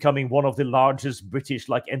verge of becoming one of the largest British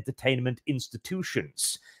like entertainment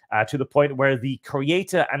institutions. To the point where the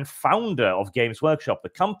creator and founder of Games Workshop, the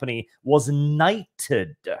company, was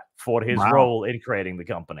knighted for his role in creating the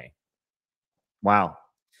company. Wow!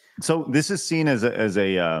 So this is seen as a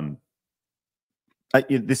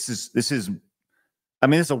this is. I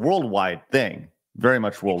mean, it's a worldwide thing, very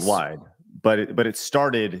much worldwide. But it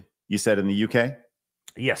started, you said, in the UK.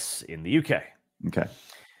 Yes, in the UK. Okay.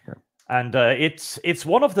 And it's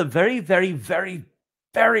one of the very, very, very,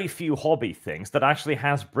 very few hobby things that actually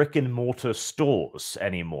has brick and mortar stores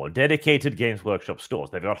anymore, dedicated Games Workshop stores.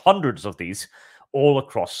 They've got hundreds of these all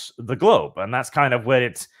across the globe. And that's kind of where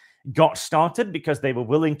it got started, because they were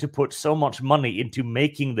willing to put so much money into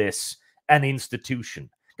making this an institution.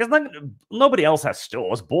 Because nobody else has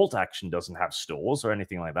stores. Bolt Action doesn't have stores or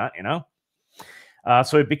anything like that,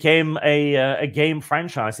 So it became a game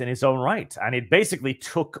franchise in its own right. And it basically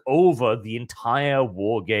took over the entire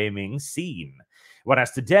wargaming scene.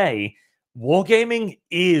 Whereas today, wargaming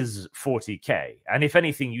is 40K. And if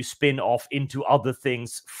anything, you spin off into other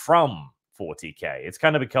things from 40K. It's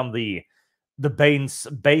kind of become the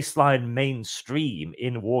baseline mainstream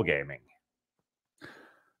in wargaming.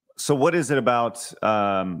 So what is it about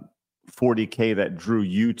 40K that drew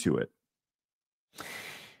you to it?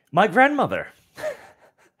 My grandmother,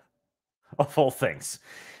 of all things.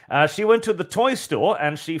 She went to the toy store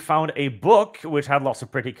and she found a book which had lots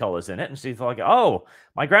of pretty colors in it. And she thought, oh,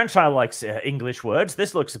 my grandchild likes English words.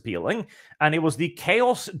 This looks appealing. And it was the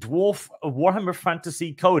Chaos Dwarf Warhammer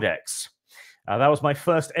Fantasy Codex. That was my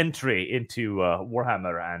first entry into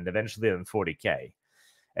Warhammer and eventually in 40k.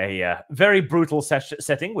 A very brutal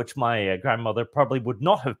setting, which my grandmother probably would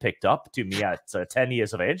not have picked up to me at 10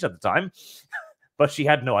 years of age at the time. But she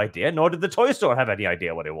had no idea, nor did the toy store have any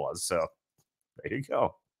idea what it was. So there you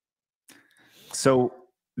go. So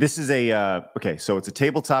this is a okay. So it's a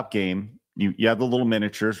tabletop game. You have the little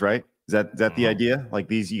miniatures, right? Is that the idea? Like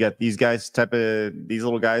these, you got these guys these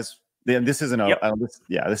little guys. This isn't a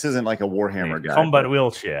this isn't like a Warhammer guy. Combat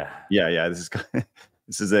wheelchair. Yeah. This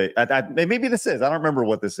is maybe this is. I don't remember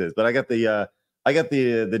what this is, but I got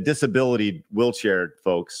the disability wheelchair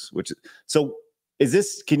folks. So is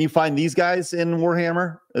this? Can you find these guys in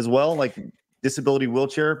Warhammer as well? Like disability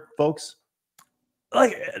wheelchair folks?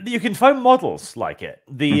 Like you can find models like it.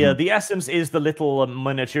 The essence is the little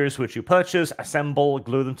miniatures which you purchase, assemble,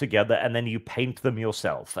 glue them together, and then you paint them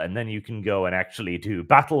yourself. And then you can go and actually do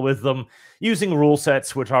battle with them using rule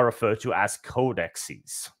sets which are referred to as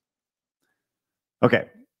codexes. Okay,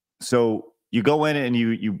 so you go in and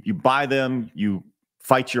you buy them. You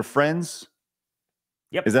fight your friends.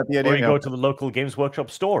 Yep. Is that the idea? Or you go to the local Games Workshop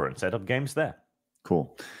store and set up games there.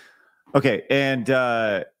 Cool. Okay, and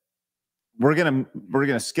we're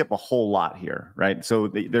gonna skip a whole lot here, right? So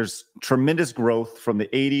there's tremendous growth from the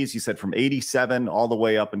 80s. You said from 87 all the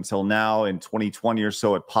way up until now in 2020 or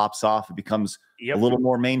so, it pops off. It becomes a little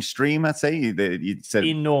more mainstream, I'd say. You said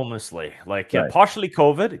enormously. Like right. Partially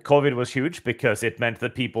COVID. COVID was huge because it meant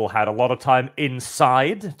that people had a lot of time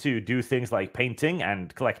inside to do things like painting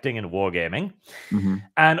and collecting and wargaming.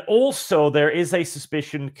 And also there is a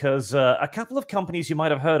suspicion because a couple of companies you might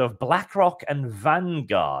have heard of, Blackrock and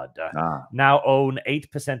Vanguard, now own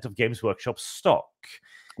 8% of Games Workshop stock.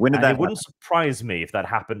 When did that happen? It wouldn't surprise me if that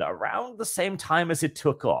happened around the same time as it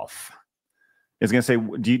took off. I was going to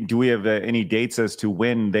say, do we have any dates as to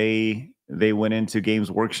when they went into Games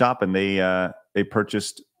Workshop and they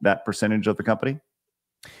purchased that percentage of the company?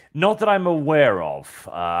 Not that I'm aware of.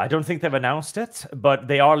 I don't think they've announced it, but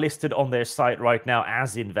they are listed on their site right now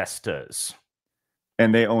as investors.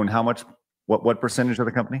 And they own how much? What percentage of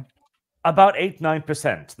the company? About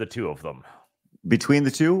 8-9%, the two of them. Between the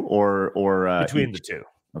two, or between each? the two.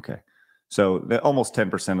 Okay, so almost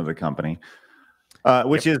 10% of the company,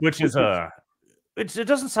 which it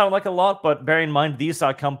doesn't sound like a lot, but bear in mind these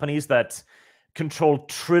are companies that control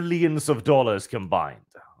trillions of dollars combined.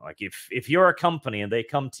 Like if you're a company and they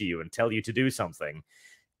come to you and tell you to do something,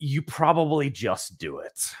 you probably just do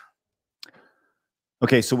it.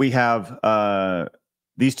 Okay, so we have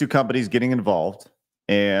these two companies getting involved,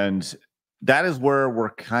 and that is where we're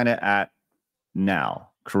kind of at now,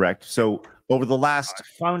 correct? So over the last... I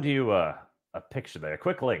found you a picture there, a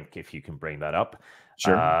quick link if you can bring that up.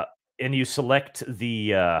 Sure. And you select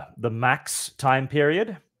the max time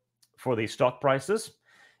period for the stock prices.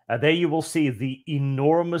 There you will see the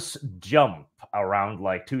enormous jump around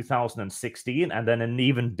like 2016, and then an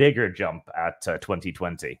even bigger jump at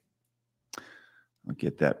 2020. I'll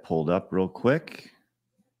get that pulled up real quick.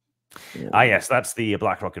 Yes, that's the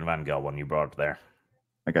Blackrock and Vanguard one you brought up there.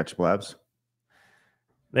 I got you, Blabs.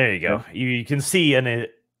 There you go. You can see a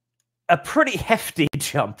pretty hefty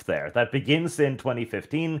jump there that begins in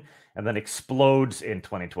 2015 and then explodes in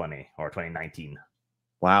 2020 or 2019.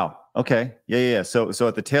 Wow. Okay. Yeah. So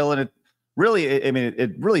at the tail end, it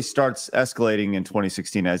really starts escalating in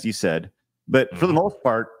 2016, as you said. But for the most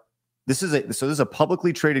part, this is a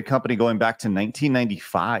publicly traded company going back to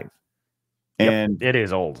 1995, and it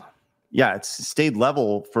is old. Yeah, it's stayed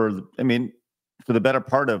level for the better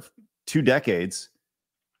part of 2 decades.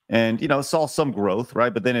 And saw some growth,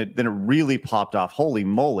 right? But then it really popped off. Holy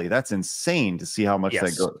moly, that's insane to see how much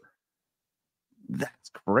that goes. That's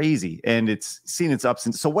crazy, and it's seen its ups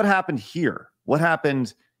and. So what happened here? What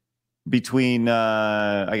happened between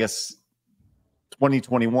I guess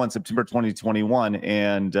 2021, September 2021,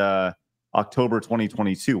 and October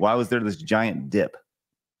 2022? Why was there this giant dip?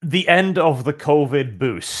 The end of the COVID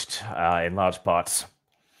boost, in large parts.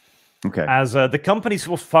 Okay. As the company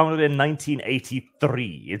was founded in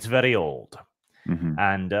 1983. It's very old.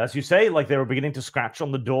 And as you say, like they were beginning to scratch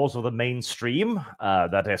on the doors of the mainstream,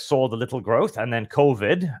 that they saw the little growth. And then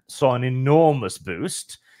COVID saw an enormous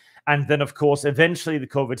boost. And then, of course, eventually the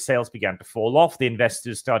COVID sales began to fall off. The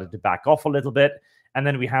investors started to back off a little bit. And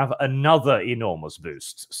then we have another enormous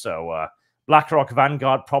boost. So Blackrock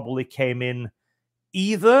Vanguard probably came in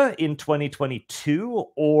either in 2022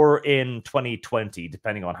 or in 2020,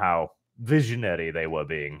 depending on how visionary they were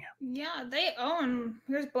being. Yeah, they own,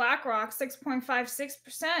 here's Blackrock,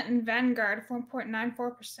 6.56%, and Vanguard,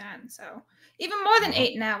 4.94%. So even more than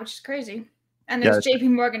 8 now, which is crazy. And there's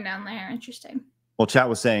JP Morgan down there. Interesting. Well, chat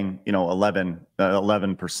was saying,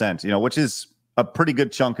 11%, which is a pretty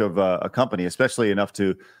good chunk of a company, especially enough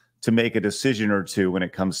to make a decision or two when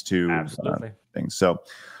it comes to things. So,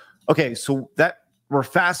 okay, so that we're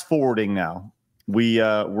fast forwarding now.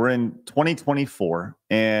 We're in 2024,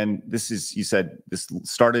 and this is, you said this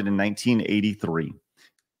started in 1983.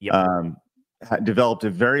 Yep. Developed a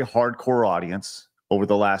very hardcore audience over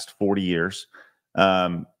the last 40 years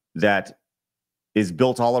that is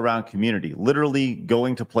built all around community, literally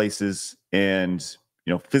going to places and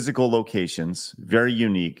physical locations, very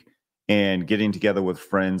unique, and getting together with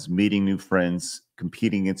friends, meeting new friends,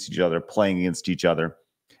 competing against each other, playing against each other,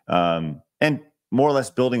 and more or less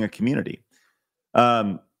building a community.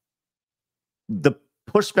 The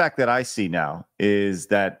pushback that I see now is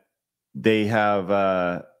that they have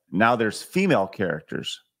now there's female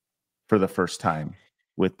characters for the first time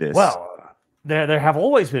with this. Well, there have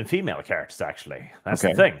always been female characters, actually. That's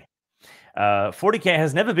the thing. 40K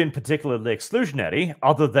has never been particularly exclusionary,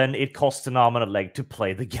 other than it costs an arm and a leg to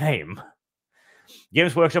play the game.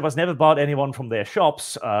 Games Workshop has never bought anyone from their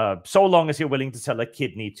shops, so long as you're willing to sell a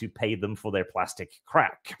kidney to pay them for their plastic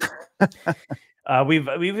crack. We've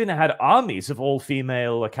even had armies of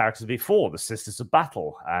all-female characters before, the Sisters of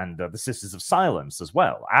Battle and the Sisters of Silence as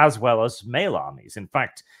well as male armies. In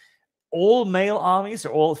fact, all male armies or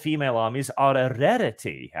all female armies are a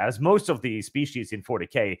rarity, as most of the species in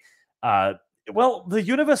 40K, well, the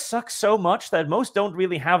universe sucks so much that most don't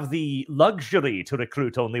really have the luxury to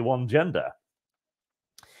recruit only one gender.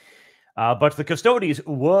 But the Custodes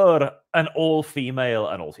were an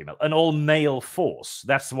all-male force.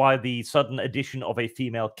 That's why the sudden addition of a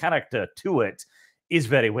female character to it is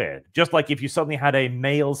very weird. Just like if you suddenly had a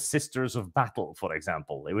male Sisters of Battle, for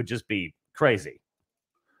example, it would just be crazy.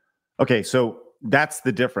 Okay, so that's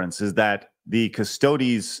the difference, is that the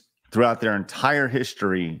Custodes throughout their entire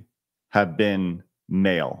history have been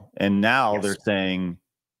male, and now they're saying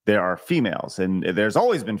there are females, and there's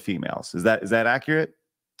always been females. Is that accurate?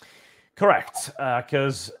 Correct,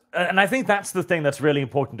 and I think that's the thing that's really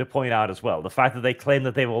important to point out as well, the fact that they claim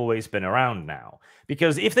that they've always been around now.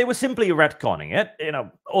 Because if they were simply retconning it,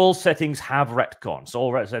 all settings have retcons,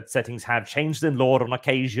 all settings have changed in lore on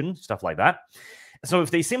occasion, stuff like that. So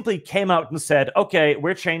if they simply came out and said, okay,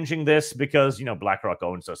 we're changing this because, BlackRock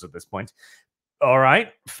owns us at this point, all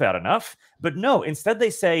right, fair enough. But no, instead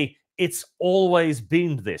they say, it's always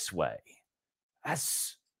been this way.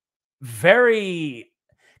 That's very...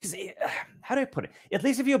 How do I put it? At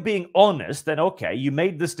least if you're being honest, then okay, you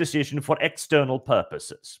made this decision for external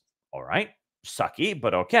purposes. All right, sucky,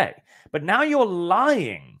 but okay. But now you're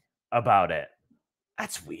lying about it.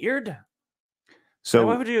 That's weird. So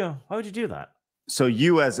why would you do that? So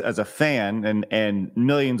you as a fan and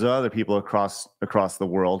millions of other people across the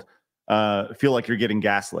world feel like you're getting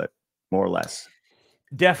gaslit, more or less.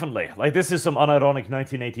 Definitely. Like, this is some unironic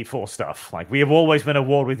 1984 stuff. Like, we have always been at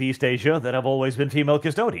war with East Asia. There have always been female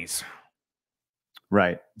Custodes.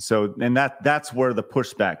 Right. So, and that's where the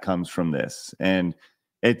pushback comes from this. And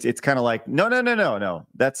it's kind of like, no.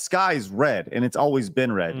 That sky's red, and it's always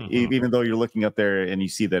been red, even though you're looking up there and you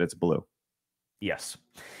see that it's blue. Yes.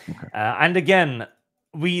 Okay. And again,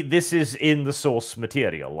 this is in the source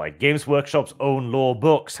material. Like, Games Workshop's own lore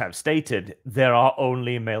books have stated there are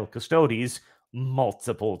only male Custodes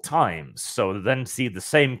multiple times. So then see the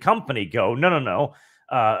same company go, no,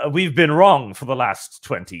 we've been wrong for the last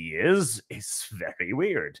 20 years. It's very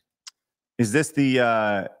weird. Is this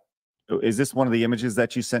is this one of the images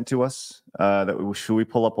that you sent to us? Should we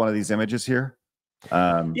pull up one of these images here?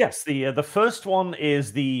 Yes, the first one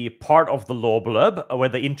is the part of the lore blurb where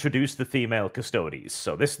they introduce the female Custodes.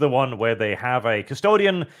 So this is the one where they have a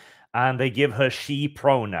custodian and they give her she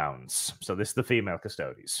pronouns. So this is the female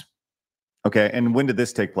Custodes. Okay, and when did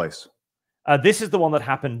this take place? This is the one that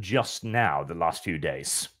happened just now, the last few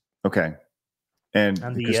days. Okay. And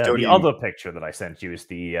the other picture that I sent you is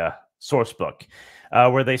the source book,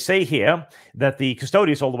 where they say here that the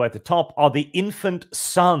Custodes all the way at the top are the infant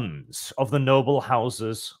sons of the noble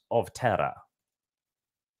houses of Terra.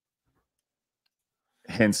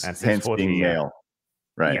 Hence being male.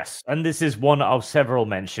 Right. Yes, and this is one of several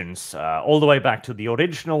mentions, all the way back to the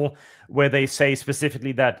original, where they say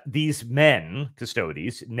specifically that these men,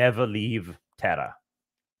 Custodes, never leave Terra.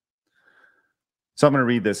 So I'm going to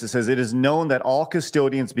read this. It says, it is known that all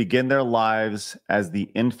custodians begin their lives as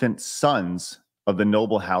the infant sons of the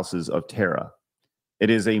noble houses of Terra. It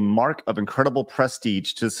is a mark of incredible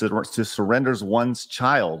prestige to surrender one's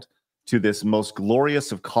child to this most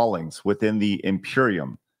glorious of callings within the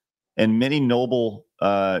Imperium, and many notable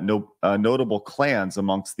clans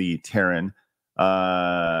amongst the Terran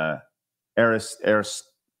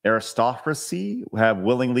aristocracy have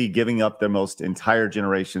willingly giving up their most entire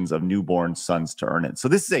generations of newborn sons to earn it. So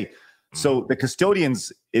this is the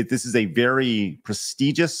custodians. This is a very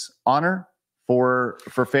prestigious honor for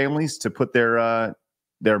families to put their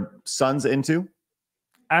sons into.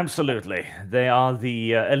 Absolutely. They are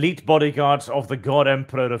the elite bodyguards of the God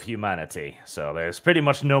Emperor of humanity. So there's pretty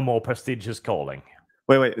much no more prestigious calling.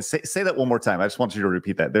 Wait. Say that one more time. I just want you to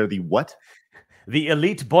repeat that. They're the what? The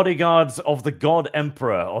elite bodyguards of the God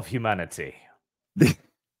Emperor of humanity. The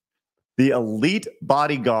elite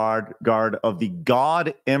bodyguard of the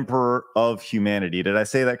God Emperor of humanity. Did I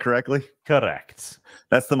say that correctly? Correct.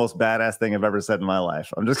 That's the most badass thing I've ever said in my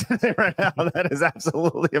life. I'm just going to say right now, that is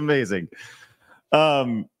absolutely amazing.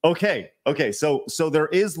 Okay. So there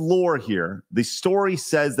is lore here. The story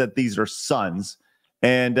says that these are sons.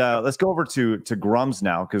 And let's go over to Grummz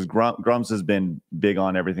now, because Grummz has been big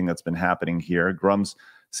on everything that's been happening here. Grummz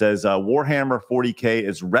says Warhammer 40K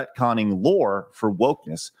is retconning lore for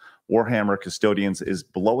wokeness. Warhammer Custodians is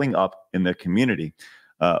blowing up in the community.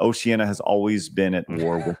 Oceania has always been at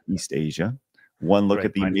war with East Asia. One look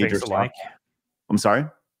at the major alike. I'm sorry?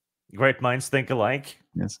 Great minds think alike.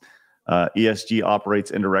 Yes. ESG operates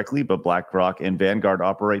indirectly, but Blackrock and Vanguard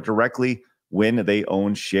operate directly when they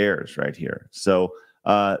own shares right here. So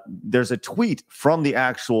there's a tweet from the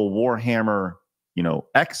actual Warhammer,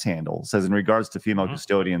 X handle. It says, in regards to female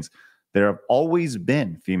custodians, there have always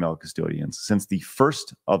been female custodians since the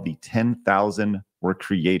first of the 10,000 were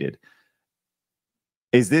created.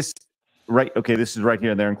 Is this right? Okay, this is right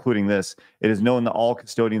here. They're including this. It is known that all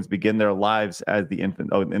custodians begin their lives as the infant.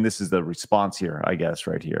 Oh, and this is the response here, I guess,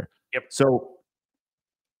 right here. Yep. So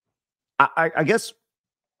I guess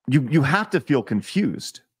you have to feel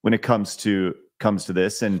confused when it comes to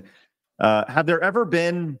this. And have there ever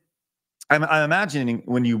been? I'm imagining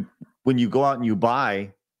when you go out and you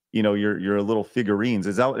buy, your little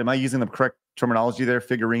figurines. Am I using the correct terminology there?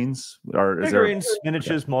 Figurines or figurines,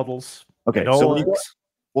 miniatures, models. Okay, so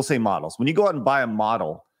we'll say models. When you go out and buy a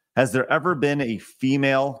model, has there ever been a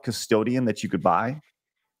female custodian that you could buy?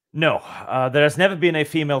 No, there has never been a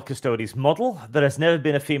female Custodes model. There has never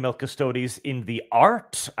been a female Custodes in the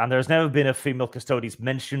art, and there's never been a female Custodes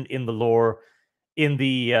mentioned in the lore in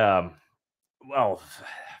the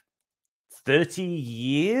 30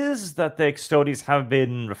 years that the Custodes have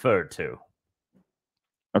been referred to.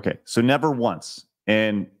 Okay, so never once.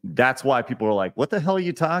 And that's why people are like, what the hell are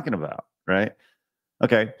you talking about? Right?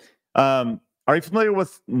 Okay. Are you familiar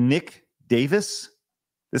with Nick Davis?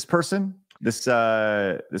 This person? This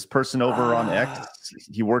person over on X,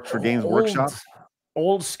 he worked for Games Workshop.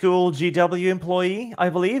 Old school GW employee, I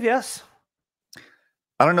believe, yes.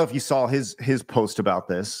 I don't know if you saw his post about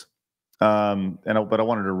this, but I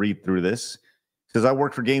wanted to read through this. It says, I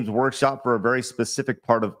worked for Games Workshop for a very specific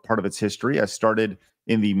part of its history. I started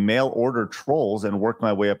in the mail order trolls and worked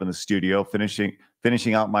my way up in the studio,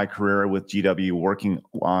 finishing out my career with GW, working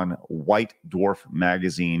on White Dwarf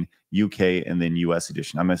magazine, UK, and then US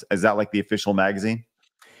edition. Is that like the official magazine?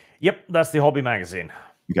 Yep, that's the hobby magazine.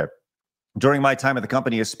 Okay. During my time at the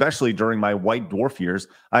company, especially during my White Dwarf years,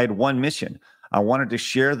 I had one mission. I wanted to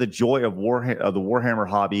share the joy of the Warhammer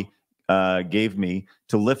hobby gave me,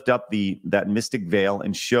 to lift up that mystic veil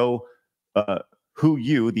and show who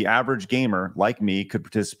you, the average gamer like me, could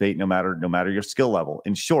participate no matter your skill level.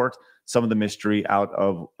 In short, some of the mystery out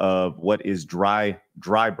of what is dry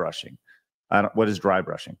brushing. What is dry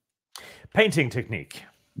brushing? Painting technique.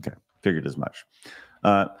 Okay, figured as much.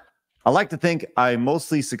 I like to think I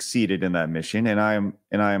mostly succeeded in that mission, and I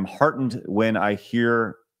am heartened when I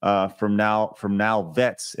hear from now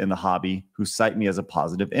vets in the hobby who cite me as a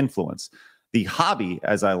positive influence. The hobby,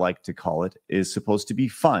 as I like to call it, is supposed to be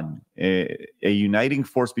fun, a uniting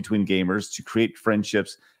force between gamers to create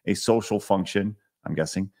friendships, a social function, I'm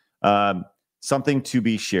guessing, something to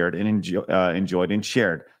be shared and enjoyed and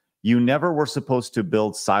shared. You never were supposed to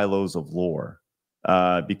build silos of lore,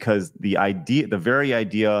 because the very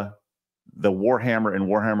idea, the Warhammer and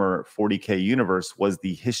Warhammer 40K universe was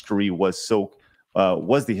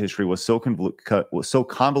so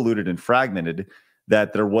convoluted and fragmented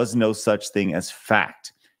that there was no such thing as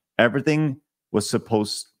fact. Everything was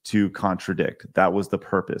supposed to contradict. That was the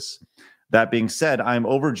purpose. That being said, I'm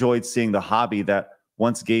overjoyed seeing the hobby that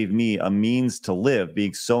once gave me a means to live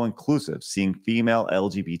being so inclusive, seeing female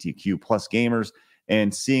LGBTQ plus gamers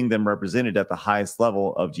and seeing them represented at the highest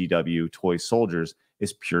level of GW toy soldiers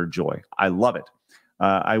is pure joy. I love it.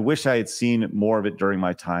 I wish I had seen more of it during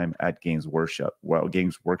my time at Games Workshop.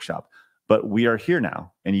 But we are here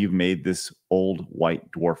now, and you've made this old white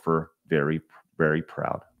dwarfer very, very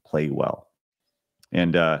proud. Play well.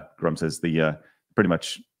 And Grummz says pretty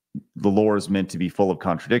much the lore is meant to be full of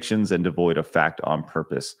contradictions and devoid of fact on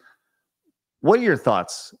purpose. What are your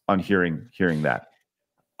thoughts on hearing that?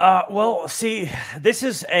 Well, see, this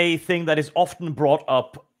is a thing that is often brought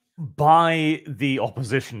up by the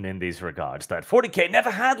opposition in these regards, that 40k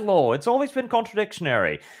never had law. It's always been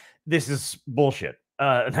contradictionary. This is bullshit.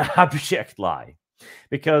 An abject lie.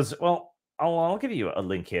 Because, well, I'll give you a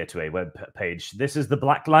link here to a web page. This is the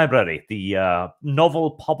Black Library, the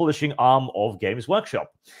novel publishing arm of Games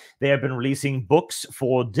Workshop. They have been releasing books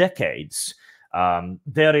for decades.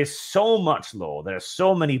 There is so much lore. There are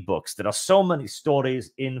so many books. There are so many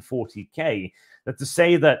stories in 40k that to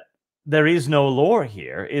say that there is no lore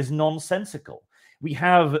here is nonsensical. We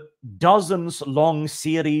have dozens long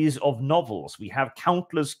series of novels. We have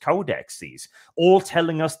countless codexes, all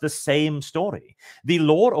telling us the same story. The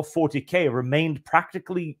lore of 40k remained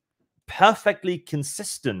practically perfectly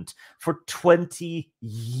consistent for 20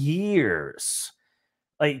 years.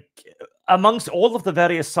 Like, amongst all of the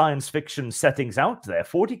various science fiction settings out there,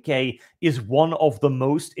 40k is one of the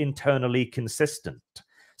most internally consistent.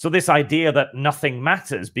 So this idea that nothing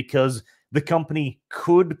matters because the company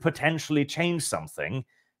could potentially change something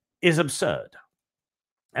is absurd.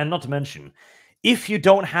 And not to mention, if you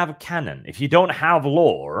don't have canon, if you don't have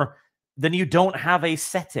lore, then you don't have a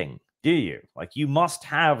setting, do you? Like, you must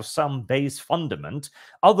have some base fundament.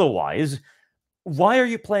 Otherwise, why are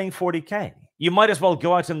you playing 40k? You might as well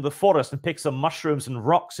go out in the forest and pick some mushrooms and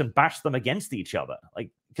rocks and bash them against each other. Like,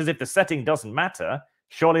 because if the setting doesn't matter,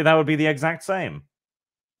 surely that would be the exact same.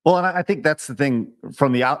 Well, and I think that's the thing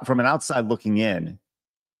from an outside looking in.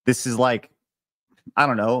 This is like, I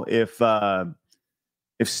don't know, if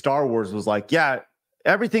Star Wars was like, yeah,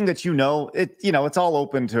 everything that it's all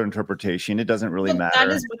open to interpretation. It doesn't really matter. That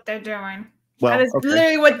is what they're doing. Well, that is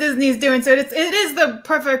literally what Disney's doing. So it is the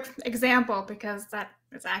perfect example because that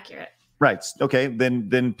is accurate. Right. Okay.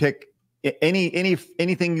 Then pick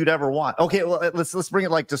anything you'd ever want. Okay. Well, let's bring it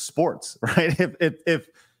like to sports, right?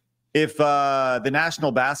 If the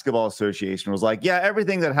National Basketball Association was like, yeah,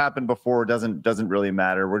 everything that happened before doesn't really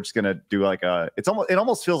matter. We're just gonna do like it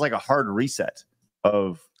almost feels like a hard reset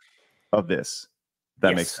of this.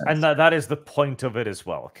 That makes sense. And that is the point of it as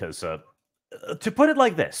well. Because to put it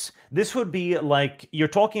like this would be like you're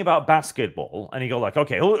talking about basketball, and you go like,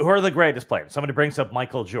 okay, who are the greatest players? Somebody brings up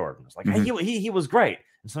Michael Jordan. It's like, hey, he was great,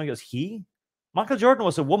 and somebody goes, Michael Jordan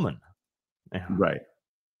was a woman. Yeah.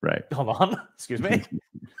 Right. Hold on. Excuse me.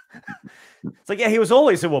 It's like, yeah, he was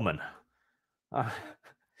always a woman.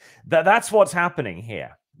 That's what's happening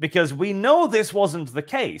here. Because we know this wasn't the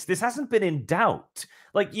case. This hasn't been in doubt.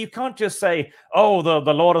 Like, you can't just say, oh,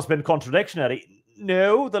 the Lord has been contradictionary.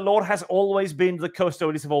 No, the Lord has always been, the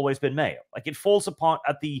Custodes have always been male. Like, it falls apart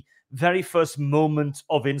at the very first moment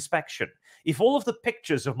of inspection. If all of the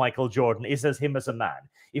pictures of Michael Jordan is as him as a man,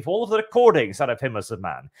 if all of the recordings are of him as a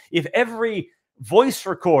man, if every voice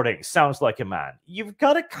recording sounds like a man, you've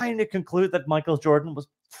got to kind of conclude that Michael Jordan was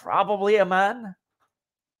probably a man.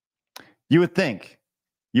 You would think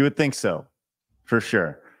so, for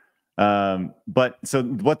sure. But so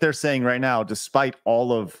what they're saying right now, despite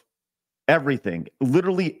all of everything,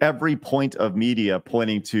 literally every point of media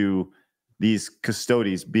pointing to these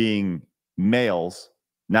Custodes being males,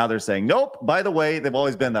 now they're saying, nope, by the way, they've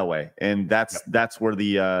always been that way. And that's where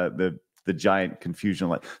the giant confusion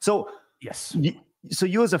lies. So yes. So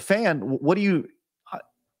you as a fan, what do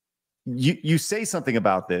you say something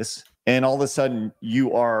about this, and all of a sudden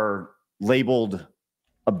you are labeled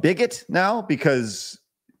a bigot now because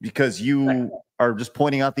you are just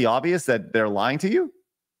pointing out the obvious that they're lying to you?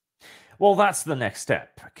 Well, that's the next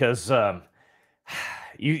step, because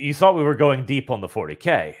you thought we were going deep on the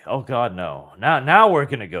 40k. Oh God, no. Now we're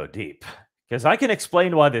gonna go deep, because I can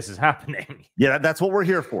explain why this is happening. Yeah, that's what we're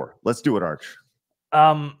here for. Let's do it, Arch.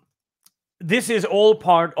 This is all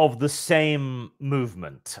part of the same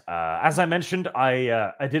movement. As I mentioned,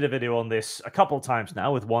 I did a video on this a couple times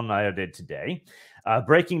now, with one I did today,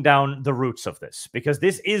 breaking down the roots of this, because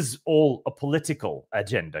this is all a political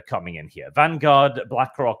agenda coming in here. Vanguard,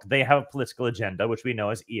 Blackrock, they have a political agenda, which we know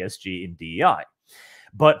as ESG and DEI.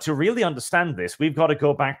 But to really understand this, we've got to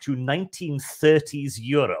go back to 1930s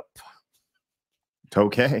Europe.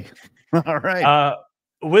 Okay. All right.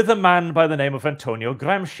 With a man by the name of Antonio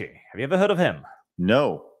Gramsci. Have you ever heard of him?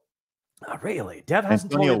 No. Oh, really? Dev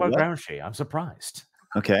hasn't told me about Gramsci. I'm surprised.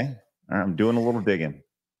 Okay. All right, I'm doing a little digging.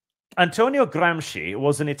 Antonio Gramsci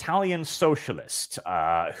was an Italian socialist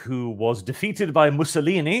who was defeated by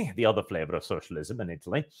Mussolini, the other flavor of socialism in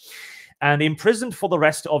Italy, and imprisoned for the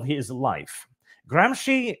rest of his life.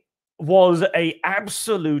 Gramsci was an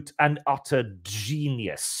absolute and utter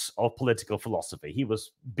genius of political philosophy. He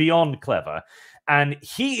was beyond clever. And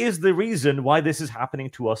he is the reason why this is happening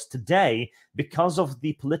to us today, because of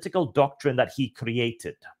the political doctrine that he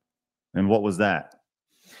created. And what was that?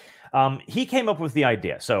 He came up with the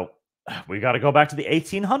idea. So we got to go back to the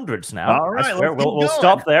 1800s now. All right, we'll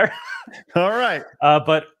stop there. All right.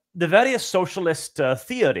 But the various socialist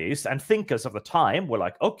theories and thinkers of the time were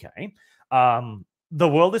like, okay, the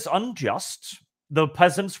world is unjust. The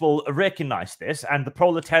peasants will recognize this, and the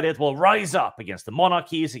proletariat will rise up against the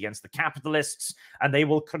monarchies, against the capitalists, and they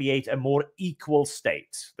will create a more equal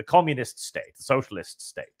state, the communist state, the socialist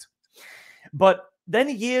state. But then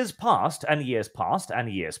years passed, and years passed, and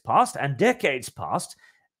years passed, and decades passed,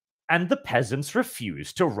 and the peasants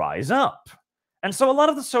refused to rise up. And so a lot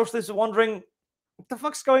of the socialists are wondering, what the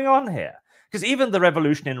fuck's going on here? Because even the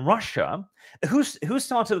revolution in Russia, who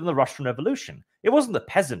started in the Russian Revolution? It wasn't the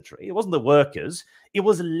peasantry, it wasn't the workers, it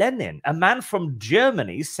was Lenin, a man from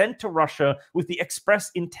Germany sent to Russia with the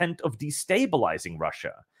express intent of destabilizing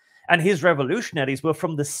Russia. And his revolutionaries were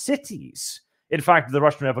from the cities. In fact, the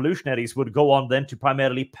Russian revolutionaries would go on then to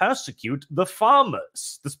primarily persecute the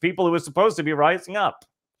farmers, the people who were supposed to be rising up.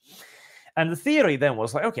 And the theory then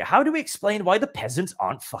was like, okay, how do we explain why the peasants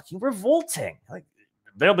aren't fucking revolting? Like,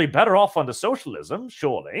 they'll be better off under socialism,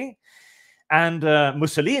 surely. And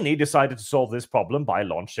Mussolini decided to solve this problem by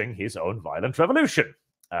launching his own violent revolution.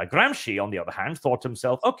 Gramsci, on the other hand, thought to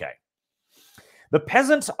himself, okay, the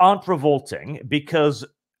peasants aren't revolting because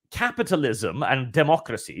capitalism and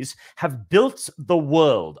democracies have built the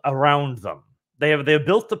world around them. They've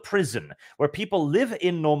built the prison where people live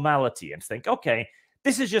in normality and think, okay,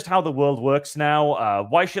 this is just how the world works now.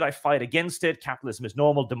 Why should I fight against it? Capitalism is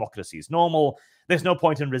normal. Democracy is normal. There's no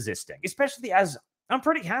point in resisting, especially as I'm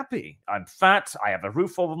pretty happy. I'm fat. I have a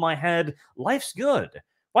roof over my head. Life's good.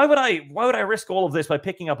 Why would I risk all of this by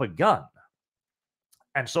picking up a gun?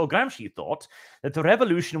 And so Gramsci thought that the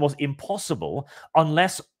revolution was impossible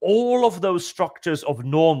unless all of those structures of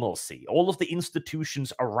normalcy, all of the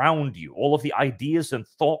institutions around you, all of the ideas and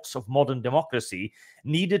thoughts of modern democracy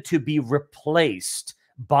needed to be replaced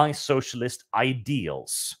by socialist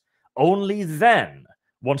ideals. Only then,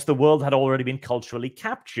 once the world had already been culturally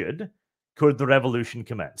captured, could the revolution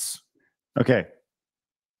commence. Okay.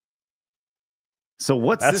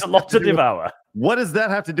 So that's a lot to devour. What does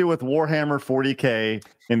that have to do with Warhammer 40K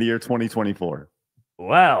in the year 2024?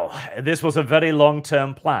 Well, this was a very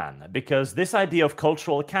long-term plan, because this idea of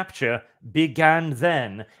cultural capture began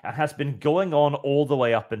then and has been going on all the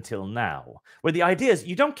way up until now, where the idea is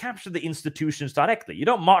you don't capture the institutions directly. You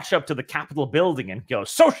don't march up to the Capitol building and go,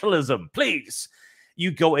 socialism, please.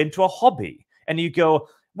 You go into a hobby and you go,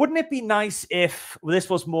 wouldn't it be nice if this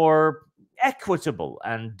was more equitable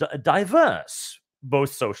and diverse?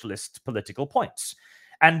 Both socialist political points.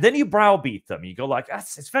 And then you browbeat them. You go like,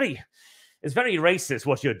 it's very racist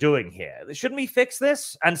what you're doing here. Shouldn't we fix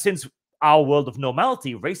this? And since our world of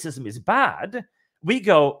normality, racism is bad, we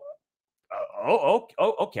go,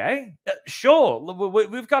 okay, sure.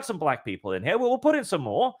 We've got some black people in here. We'll put in some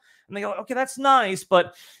more. And they go, okay, that's nice,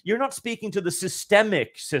 but you're not speaking to the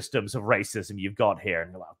systemic systems of racism you've got here.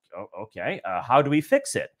 And you're like, okay, how do we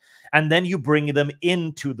fix it? And then you bring them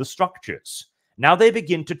into the structures. Now they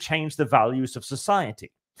begin to change the values of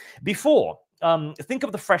society. Before, think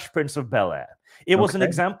of the Fresh Prince of Bel-Air. It was an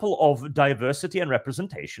example of diversity and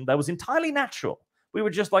representation that was entirely natural. We were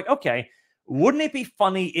just like, okay, wouldn't it be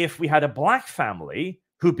funny if we had a black family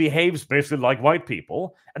who behaves basically like white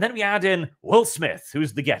people, and then we add in Will Smith,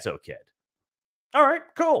 who's the ghetto kid? All right,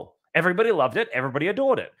 cool. Everybody loved it. Everybody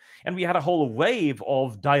adored it. And we had a whole wave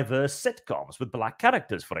of diverse sitcoms with black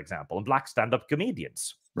characters, for example, and black stand-up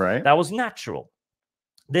comedians. Right. That was natural.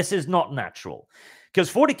 This is not natural. Because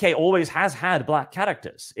 40K always has had black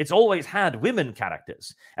characters. It's always had women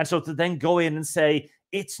characters. And so to then go in and say,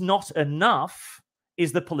 it's not enough,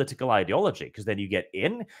 is the political ideology. Because then you get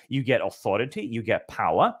in, you get authority, you get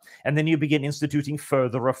power, and then you begin instituting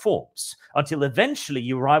further reforms. Until eventually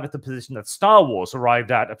you arrive at the position that Star Wars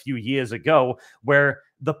arrived at a few years ago, where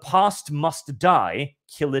the past must die,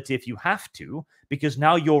 kill it if you have to, because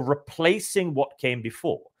now you're replacing what came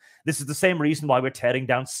before. This is the same reason why we're tearing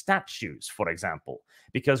down statues, for example,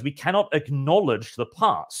 because we cannot acknowledge the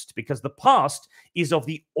past, because the past is of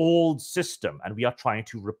the old system, and we are trying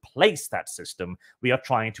to replace that system. We are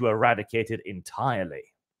trying to eradicate it entirely.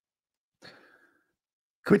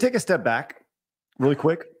 Can we take a step back really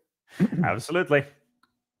quick? Absolutely.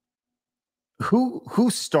 who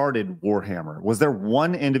started Warhammer? Was there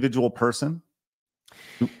one individual person?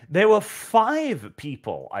 There were 5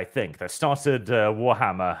 people, I think, that started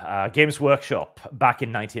Warhammer Games Workshop back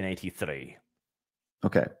in 1983.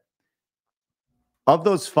 Okay. Of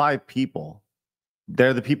those 5 people,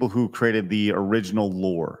 they're the people who created the original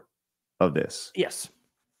lore of this. Yes.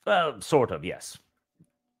 Sort of, yes.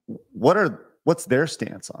 What's their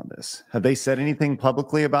stance on this? Have they said anything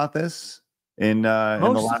publicly about this in the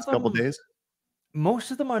last couple of days?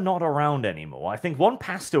 Most of them are not around anymore. I think one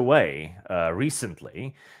passed away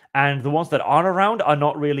recently, and the ones that are around are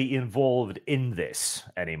not really involved in this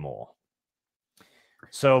anymore.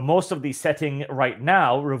 So most of the setting right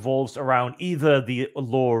now revolves around either the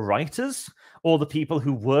lore writers or the people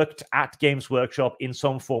who worked at Games Workshop in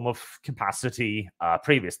some form of capacity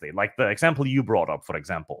previously. Like the example you brought up, for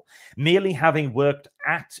example. Merely having worked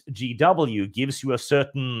at GW gives you a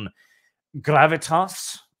certain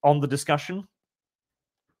gravitas on the discussion.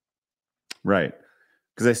 Right.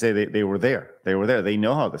 Because they say they were there. They were there. They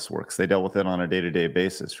know how this works. They dealt with it on a day-to-day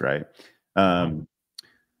basis, right?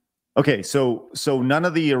 Okay, so none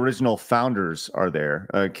of the original founders are there.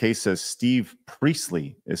 Case says Steve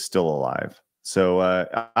Priestley is still alive. So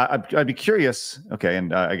I'd be curious. Okay,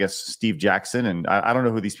 and I guess Steve Jackson, and I don't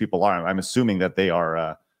know who these people are. I'm assuming that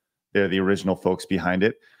they're the original folks behind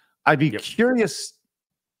it. I'd be curious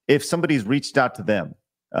if somebody's reached out to them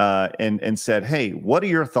and said, "Hey, what are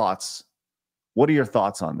your thoughts? What are your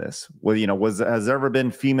thoughts on this? Well, has there ever been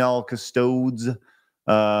female custodes,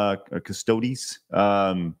 or custodes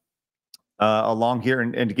along here,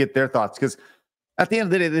 and to get their thoughts? Because at the end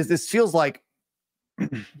of the day, this feels like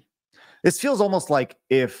this feels almost like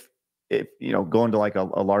if going to like a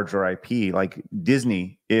larger IP like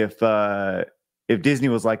Disney, if Disney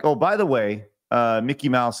was like, oh, by the way, Mickey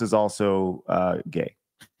Mouse is also gay,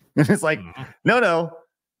 and it's like, no.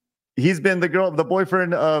 He's been the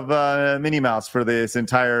boyfriend of Minnie Mouse for this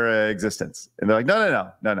entire existence. And they're like,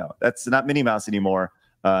 no. That's not Minnie Mouse anymore.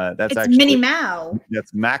 It's actually Minnie Mouse.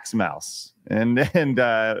 That's Max Mouse. And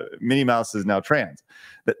Minnie Mouse is now trans.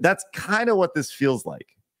 That's kind of what this feels like.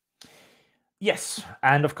 Yes.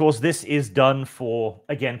 And of course, this is done for,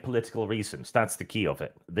 again, political reasons. That's the key of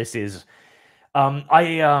it. This is,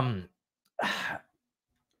 I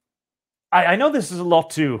know this is a lot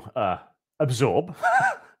to absorb.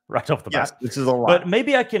 Right off the bat. This is a lot. But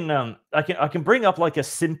maybe I can bring up like a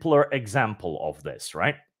simpler example of this,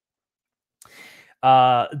 right?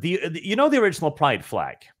 The original Pride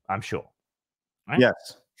flag, I'm sure. Right?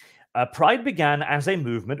 Yes. Pride began as a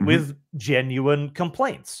movement with genuine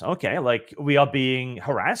complaints. Okay, like we are being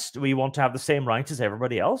harassed. We want to have the same rights as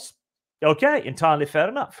everybody else. Okay, entirely fair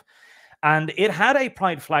enough. And it had a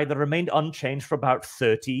pride flag that remained unchanged for about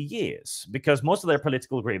 30 years because most of their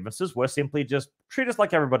political grievances were simply just treat us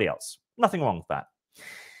like everybody else. Nothing wrong with that.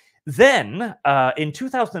 Then, in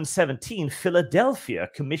 2017, Philadelphia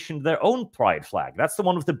commissioned their own pride flag. That's the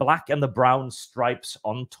one with the black and the brown stripes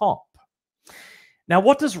on top. Now,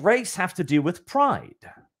 what does race have to do with pride?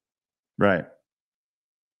 Right.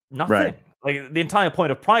 Nothing. Right. Like, the entire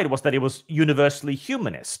point of pride was that it was universally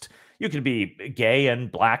humanist. You could be gay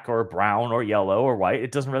and black or brown or yellow or white.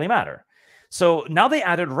 It doesn't really matter. So now they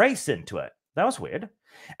added race into it. That was weird.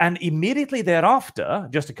 And immediately thereafter,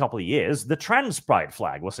 just a couple of years, the trans pride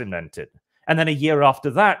flag was invented. And then a year after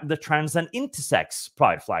that, the trans and intersex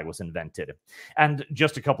pride flag was invented. And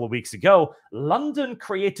just a couple of weeks ago, London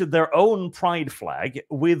created their own pride flag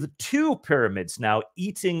with 2 pyramids now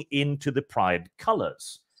eating into the pride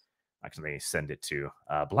colors. Actually, send it to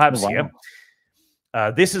Blabs here.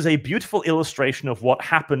 This is a beautiful illustration of what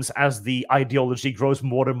happens as the ideology grows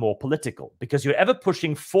more and more political, because you're ever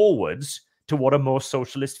pushing forwards toward a more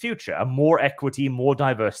socialist future, a more equity, more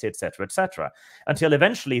diversity, etc., until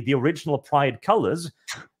eventually the original pride colors,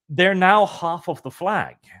 they're now half of the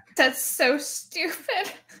flag. That's so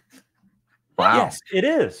stupid. Wow. Yes, it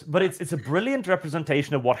is. But it's a brilliant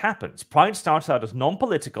representation of what happens. Pride starts out as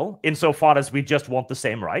non-political, insofar as we just want the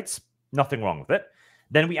same rights. Nothing wrong with it.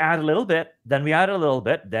 Then we add a little bit, then we add a little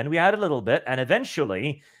bit, then we add a little bit, and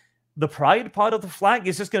eventually the pride part of the flag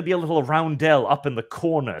is just going to be a little roundel up in the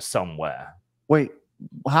corner somewhere. Wait,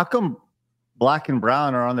 how come black and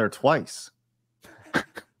brown are on there twice?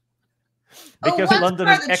 Because London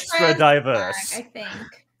is extra diverse. Flag, I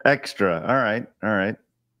think. Extra. All right.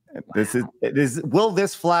 Will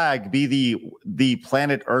this flag be the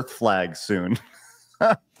planet Earth flag soon?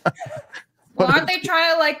 Well, aren't they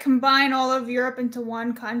trying to like combine all of Europe into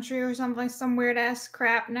one country or something? Some weird ass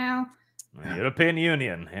crap now. European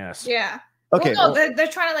Union, yes. Yeah. Okay. Well, no, they're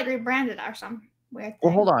trying to like rebrand it or some weird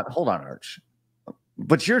thing. Well, hold on, Arch.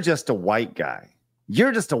 But you're just a white guy.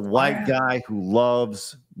 You're just a white guy who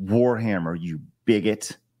loves Warhammer, you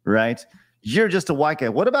bigot, right? You're just a white guy.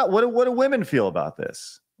 What do women feel about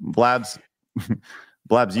this? Blabs,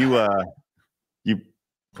 Blabs, you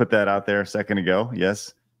put that out there a second ago,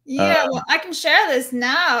 yes? Yeah, well, I can share this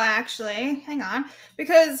now, actually. Hang on.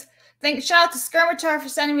 Because shout out to Skirmitar for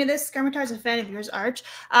sending me this. Skirmitar's a fan of yours, Arch.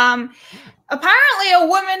 Apparently a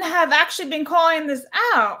woman have actually been calling this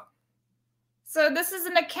out. So this is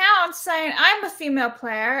an account saying, I'm a female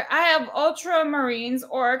player. I have Ultramarines,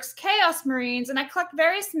 Orcs, Chaos Marines, and I collect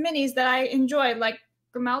various minis that I enjoy, like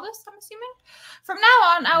Grimaldus, I'm assuming. From now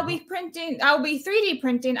on, I'll be 3D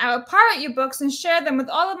printing. I will pirate your books and share them with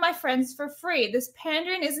all of my friends for free. This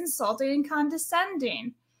pandering is insulting and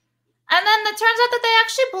condescending. And then it turns out that they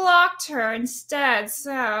actually blocked her instead.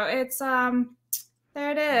 So it's,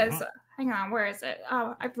 there it is. Hang on, where is it?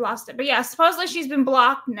 Oh, I've lost it. But yeah, supposedly she's been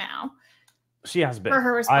blocked now. She has been. For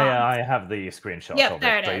her response. I have the screenshot Yep, of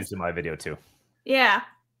there it. it I is. used in my video too. Yeah.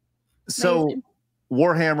 So Amazing.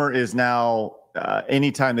 Warhammer is now,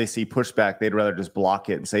 anytime they see pushback, they'd rather just block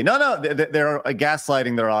it and say, no, they're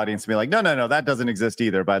gaslighting their audience and be like, no, that doesn't exist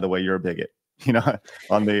either. By the way, you're a bigot, you know,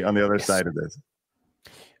 on the other side of this.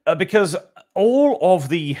 Because all of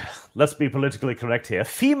the, let's be politically correct here,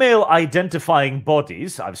 female identifying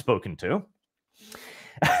bodies I've spoken to,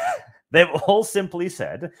 they've all simply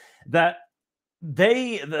said that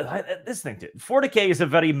this thing, 40K is a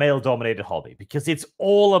very male-dominated hobby because it's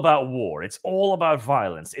all about war, it's all about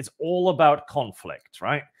violence, it's all about conflict,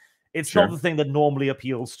 right? It's not the thing that normally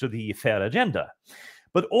appeals to the fair agenda.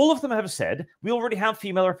 But all of them have said, we already have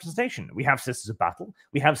female representation. We have Sisters of Battle,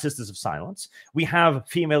 we have Sisters of Silence, we have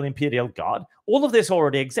female Imperial Guard. All of this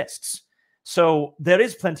already exists. So there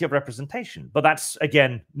is plenty of representation, but that's,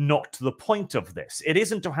 again, not the point of this. It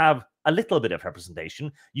isn't to have a little bit of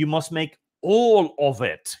representation. You must make all of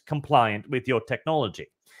it compliant with your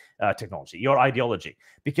your ideology.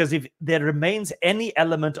 Because if there remains any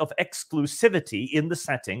element of exclusivity in the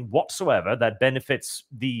setting whatsoever that benefits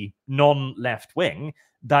the non-left wing,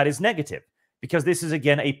 that is negative. Because this is,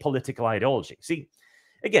 again, a political ideology. See,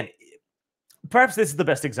 again, perhaps this is the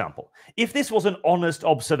best example. If this was an honest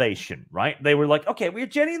observation, right? They were like, okay, we're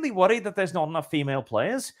genuinely worried that there's not enough female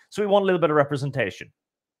players, so we want a little bit of representation.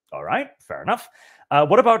 All right, fair enough.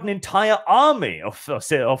 What about an entire army of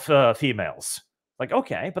females? Like,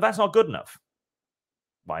 okay, but that's not good enough.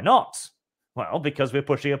 Why not? Well, because we're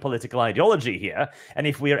pushing a political ideology here, and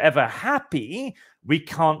if we're ever happy, we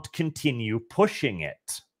can't continue pushing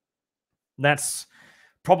it. That's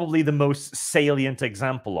probably the most salient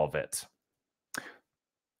example of it.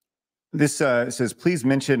 This says, please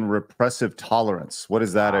mention repressive tolerance. What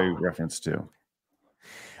is that a reference to?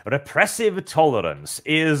 Repressive tolerance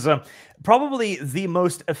is probably the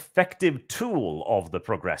most effective tool of the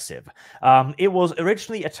progressive. It was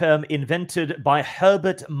originally a term invented by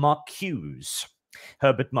Herbert Marcuse.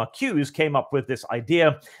 Herbert Marcuse came up with this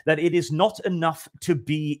idea that it is not enough to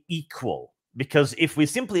be equal, because if we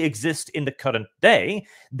simply exist in the current day,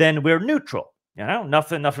 then we're neutral. You know,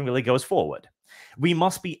 nothing really goes forward. We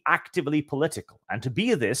must be actively political. And to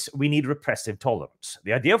be this, we need repressive tolerance.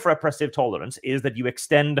 The idea of repressive tolerance is that you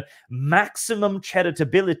extend maximum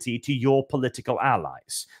charitability to your political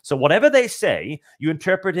allies. So whatever they say, you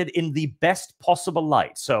interpret it in the best possible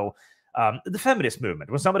light. So the feminist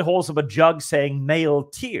movement, when somebody holds up a jug saying male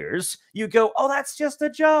tears, you go, oh, that's just a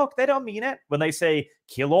joke. They don't mean it. When they say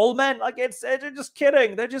kill all men, like they're just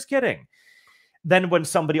kidding. They're just kidding. Then when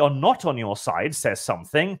somebody not on your side says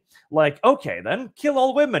something like, okay, then kill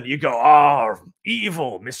all women, you go, oh,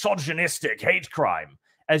 evil, misogynistic, hate crime,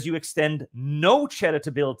 as you extend no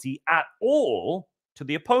charitability at all to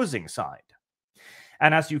the opposing side.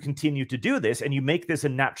 And as you continue to do this and you make this a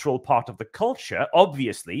natural part of the culture,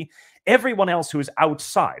 obviously, everyone else who is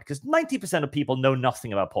outside, because 90% of people know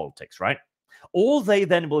nothing about politics, right? All they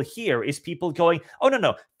then will hear is people going, oh,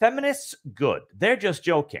 no, feminists, good. They're just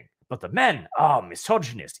joking. But the men,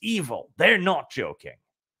 misogynist, evil, they're not joking.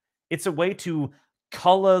 It's a way to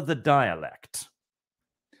color the dialect.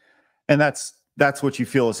 And that's what you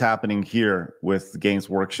feel is happening here with Games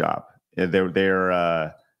Workshop.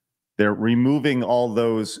 They're removing all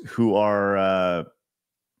those who are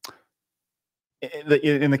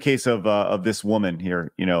in the case of this woman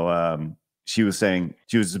here, you know, she was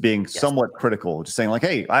being somewhat critical, just saying like,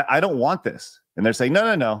 hey, I don't want this. And they're saying,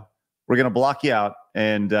 no, we're going to block you out.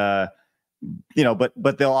 And, you know,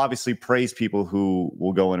 but they'll obviously praise people who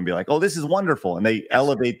will go in and be like, oh, this is wonderful. And they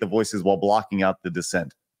elevate the voices while blocking out the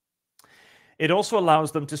dissent. It also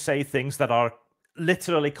allows them to say things that are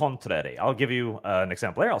literally contrary. I'll give you an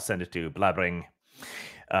example here. I'll send it to Blabbering.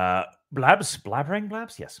 Blabbering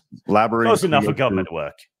blabs? Yes. Blabbering. Close enough for government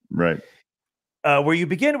work. Right. Where you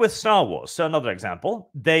begin with Star Wars. So another example,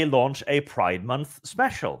 they launch a Pride Month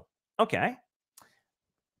special. Okay.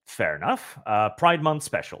 Fair enough. Pride Month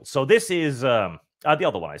special. So this is the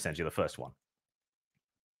other one I sent you, the first one.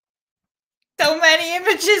 So many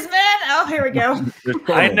images, man. Oh, here we go.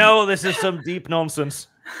 I know this is some deep nonsense.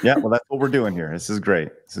 Yeah, well, that's what we're doing here. This is great.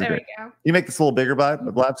 This is There great. we go. You make this a little bigger,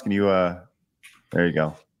 Blabs? Can you, there you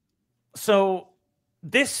go. So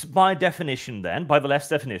this, by definition then, by the left's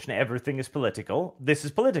definition, everything is political. This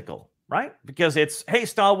is political, right? Because it's, hey,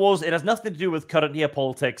 Star Wars, it has nothing to do with current year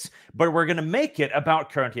politics, but we're going to make it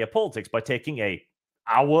about current year politics by taking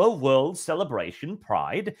our world celebration,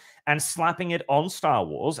 Pride, and slapping it on Star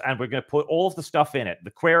Wars, and we're going to put all of the stuff in it,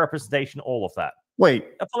 the queer representation, all of that. Wait.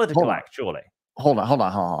 A political act, surely. Hold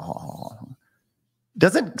on.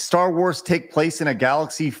 Doesn't Star Wars take place in a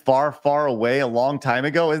galaxy far, far away a long time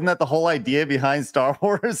ago? Isn't that the whole idea behind Star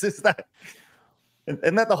Wars? Isn't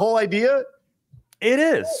that the whole idea? It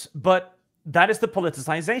is, but that is the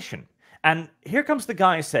politicization. And here comes the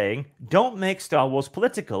guy saying, don't make Star Wars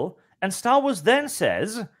political. And Star Wars then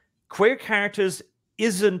says, queer characters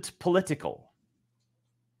isn't political.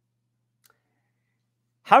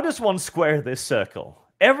 How does one square this circle?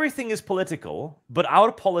 Everything is political, but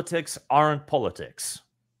our politics aren't politics.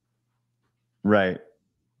 Right.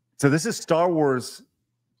 So this is Star Wars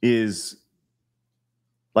is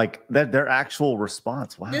like their actual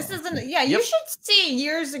response. Wow. This isn't, yeah, you should see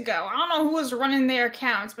years ago. I don't know who was running their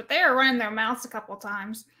accounts, but they were running their mouths a couple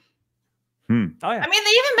times. Oh, yeah. I mean,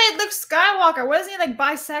 they even made Luke Skywalker. What is he, like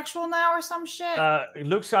bisexual now or some shit?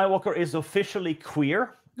 Luke Skywalker is officially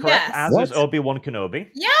queer, correct? Yes. As is Obi-Wan Kenobi.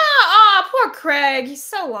 Yeah, oh, poor Craig. He's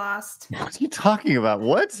so lost. What are you talking about?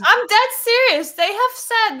 What? I'm dead serious. They have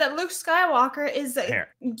said that Luke Skywalker is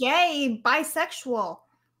gay, bisexual.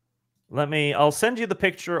 I'll send you the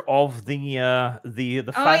picture of the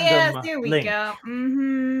fandom yes, here we link. go.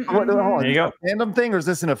 There you go. Fandom thing, or is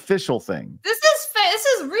this an official thing? This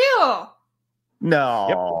is real.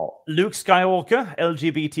 No. Yep. Luke Skywalker,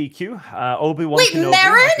 LGBTQ, Obi-Wan Wait, Kenobi.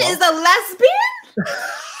 Marin is a lesbian?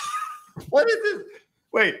 What is this?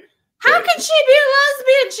 Wait. How can she be a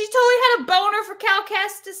lesbian? She totally had a boner for Cal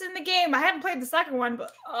Kestis in the game. I hadn't played the second one,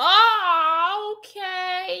 but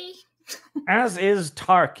okay. As is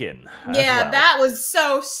Tarkin. Yeah, that was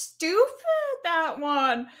so stupid, that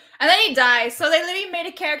one. And then he dies, so they literally made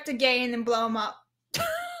a character gay and then blow him up.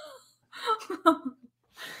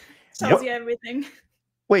 Tells you everything.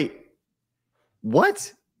 Wait.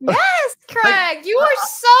 What? Yes, Craig, you are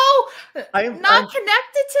so I'm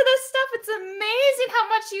connected to this stuff. It's amazing how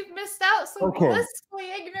much you've missed out. So blissfully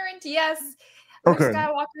ignorant. Yes, Luke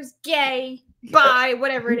Skywalker's gay, bi,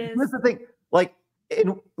 whatever it is. Here's the thing. Like,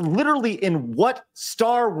 literally in what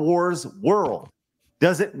Star Wars world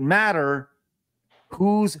does it matter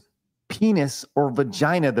whose penis or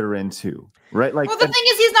vagina they're into? Right? Like, well, the thing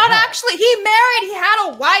is, he's not actually. He married. He had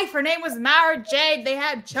a wife. Her name was Mara Jade. They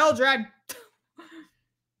had children.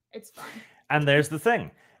 It's fine. And there's the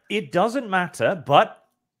thing. It doesn't matter, but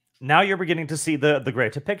now you're beginning to see the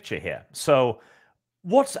greater picture here. So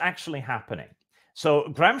what's actually happening? So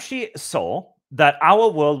Gramsci saw that our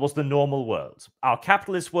world was the normal world. Our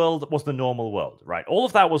capitalist world was the normal world, right? All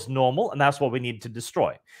of that was normal, and that's what we need to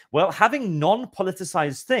destroy. Well, having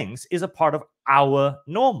non-politicized things is a part of our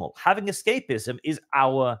normal. Having escapism is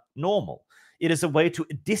our normal. It is a way to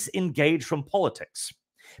disengage from politics.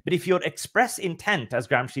 But if your express intent, as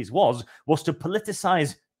Gramsci's was to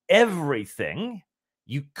politicize everything,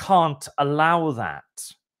 you can't allow that.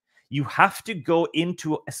 You have to go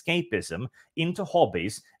into escapism, into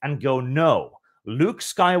hobbies, and go, no, Luke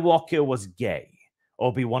Skywalker was gay.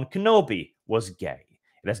 Obi-Wan Kenobi was gay.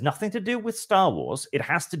 It has nothing to do with Star Wars. It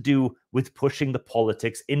has to do with pushing the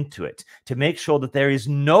politics into it to make sure that there is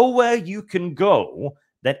nowhere you can go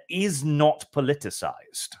that is not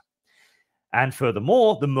politicized. And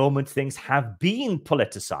furthermore, the moment things have been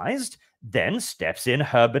politicized, then steps in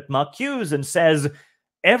Herbert Marcuse and says,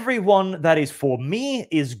 everyone that is for me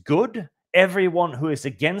is good. Everyone who is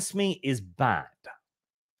against me is bad.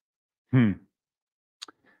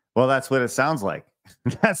 Well, that's what it sounds like.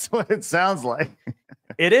 That's what it sounds like.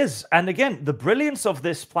 It is. And again, the brilliance of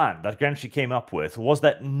this plan that Gramsci came up with was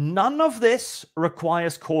that none of this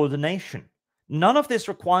requires coordination. None of this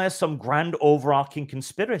requires some grand overarching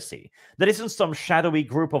conspiracy. There isn't some shadowy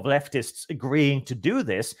group of leftists agreeing to do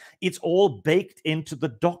this. It's all baked into the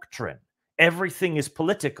doctrine. Everything is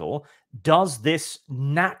political, does this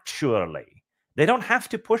naturally. They don't have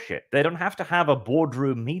to push it. They don't have to have a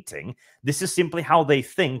boardroom meeting. This is simply how they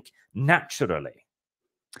think naturally.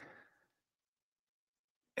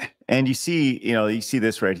 And you see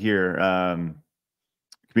this right here.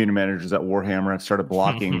 Community managers at Warhammer have started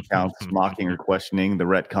blocking accounts mocking or questioning the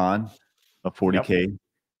retcon of 40K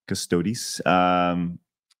Custodes.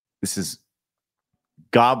 This is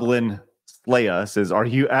Goblin Slaya says, "Are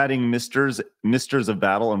you adding Misters of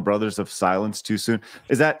Battle and Brothers of Silence too soon?"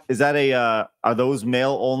 Is that are those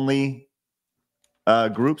male only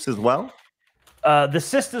groups as well?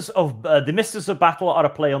 The Misters of Battle are a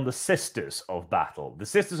play on the Sisters of Battle. The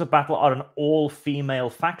Sisters of Battle are an all-female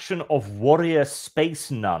faction of warrior space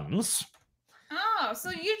nuns. Oh, so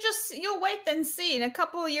you'll wait and see in a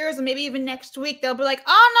couple of years, or maybe even next week, they'll be like,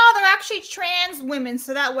 "Oh no, they're actually trans women,"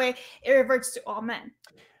 so that way it reverts to all men.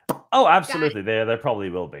 Oh, absolutely. There probably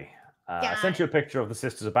will be. I sent you a picture of the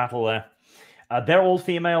Sisters of Battle there. They're all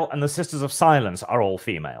female, and the Sisters of Silence are all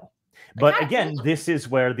female. But again, this is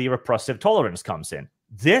where the repressive tolerance comes in.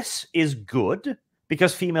 This is good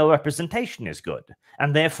because female representation is good.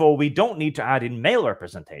 And therefore, we don't need to add in male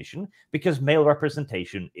representation because male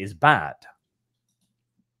representation is bad.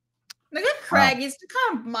 Look at Craig. He's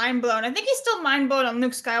kind of mind blown. I think he's still mind blown on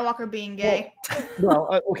Luke Skywalker being gay.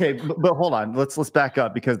 Well, okay, but hold on. Let's back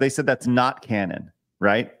up because they said that's not canon,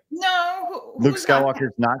 right? No, Luke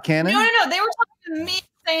Skywalker's not canon. No. They were talking to me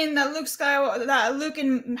saying that Luke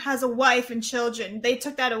has a wife and children. They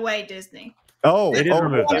took that away, Disney. Oh, they didn't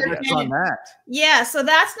remove that. On that. Yeah, so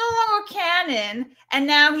that's no longer canon, and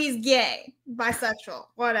now he's gay, bisexual,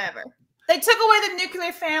 whatever. They took away the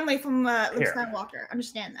nuclear family from Luke Skywalker.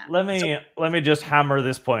 Understand that. Let me just hammer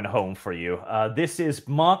this point home for you. This is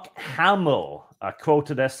Mark Hamill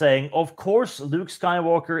quoted as saying, "Of course, Luke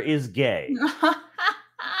Skywalker is gay."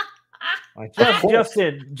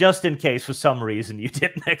 Just in case for some reason you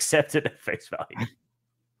didn't accept it at face value.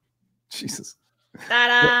 Jesus.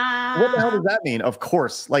 Ta-da! What the hell does that mean? Of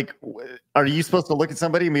course. Like, are you supposed to look at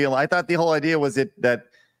somebody and be like, I thought the whole idea was that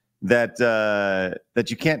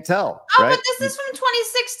you can't tell. Oh, right? but this is from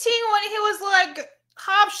 2016 when he was like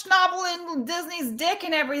hobsnobbling Disney's dick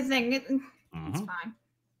and everything. It's fine.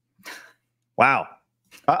 Wow.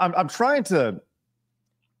 I'm trying to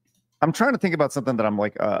think about something that I'm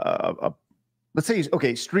like, let's say,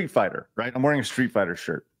 okay, Street Fighter, right? I'm wearing a Street Fighter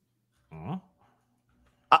shirt.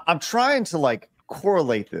 I'm trying to like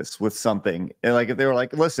correlate this with something. And like if they were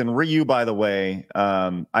like, listen, Ryu, by the way,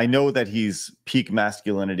 I know that he's peak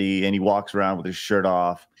masculinity and he walks around with his shirt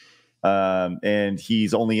off, and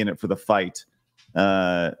he's only in it for the fight.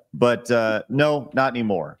 But no, not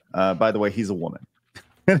anymore. By the way, he's a woman.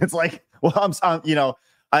 And it's like, well,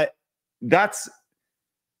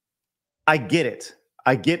 I get it.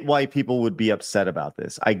 I get why people would be upset about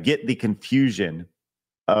this. I get the confusion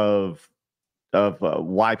of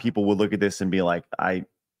why people would look at this and be like,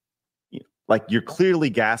 you're clearly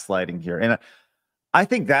gaslighting here. And I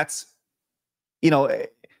think that's, when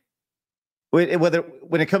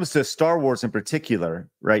it comes to Star Wars in particular,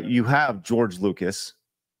 right? You have George Lucas.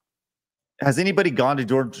 Has anybody gone to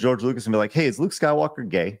George Lucas and be like, hey, is Luke Skywalker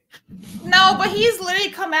gay? No, but he's literally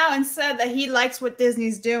come out and said that he likes what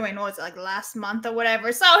Disney's doing. What was it, like last month or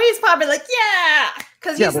whatever? So he's probably like, yeah,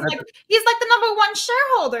 because he's like the #1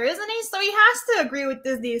 shareholder, isn't he? So he has to agree with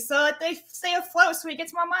Disney so that they stay afloat so he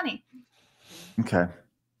gets more money. Okay.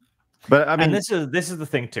 But I mean, and this is the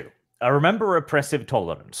thing too. I remember Repressive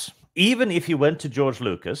Tolerance. Even if you went to George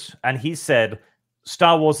Lucas and he said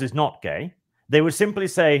Star Wars is not gay, they would simply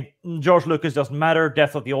say, George Lucas doesn't matter,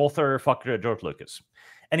 death of the author, fuck George Lucas.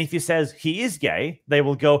 And if he says he is gay, they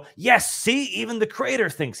will go, yes, see, even the creator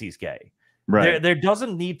thinks he's gay. Right. There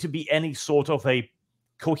doesn't need to be any sort of a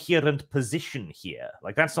coherent position here.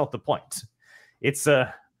 Like, that's not the point. It's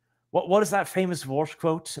what is that famous Walsh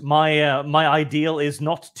quote? My ideal is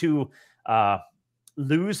not to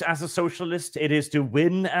lose as a socialist, it is to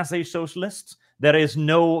win as a socialist. There is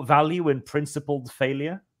no value in principled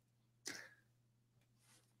failure.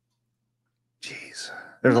 Jeez,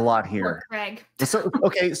 there's a lot here. Craig. So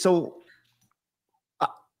I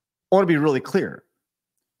want to be really clear.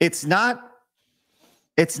 It's not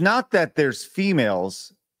that there's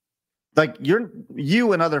females, like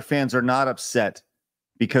you and other fans are not upset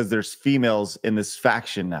because there's females in this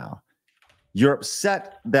faction now. You're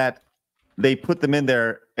upset that they put them in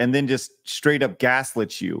there and then just straight up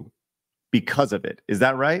gaslit you because of it. Is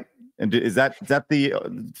that right? And is that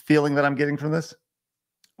the feeling that I'm getting from this?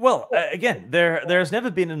 Well, again, there's never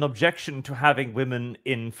been an objection to having women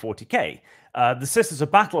in 40K. The Sisters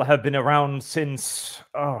of Battle have been around since,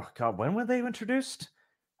 oh god, when were they introduced?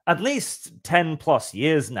 At least 10 plus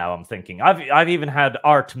years now, I'm thinking. I've even had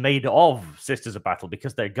art made of Sisters of Battle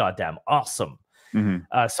because they're goddamn awesome.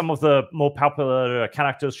 Mm-hmm. Some of the more popular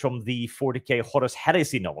characters from the 40K Horus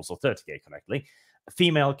Heresy novels, or 30K correctly,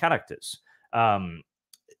 female characters.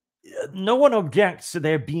 No one objects to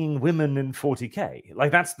there being women in 40k.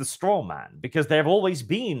 Like, that's the straw man, because there have always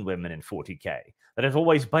been women in 40k. That have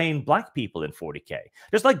always been black people in 40k.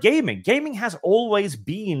 Just like gaming. Gaming has always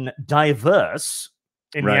been diverse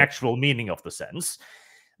in the actual meaning of the sense.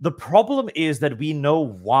 The problem is that we know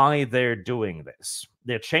why they're doing this.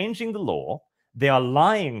 They're changing the law. They are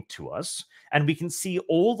lying to us. And we can see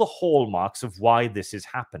all the hallmarks of why this is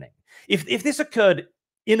happening. If this occurred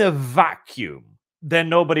in a vacuum, then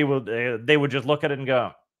nobody will, they would just look at it and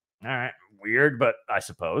go, all right, weird, but I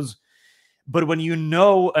suppose. But when you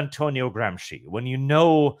know Antonio Gramsci, when you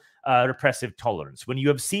know Repressive Tolerance, when you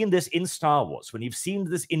have seen this in Star Wars, when you've seen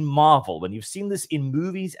this in Marvel, when you've seen this in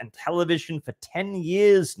movies and television for 10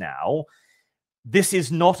 years now, this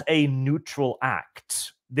is not a neutral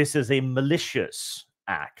act. This is a malicious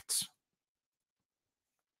act.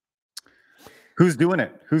 Who's doing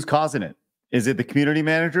it? Who's causing it? Is it the community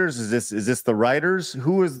managers? Is this the writers?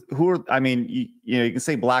 Who are? I mean, you know, you can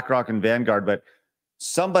say Blackrock and Vanguard, but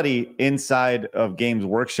somebody inside of Games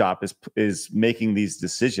Workshop is making these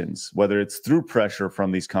decisions, whether it's through pressure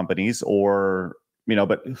from these companies or, you know,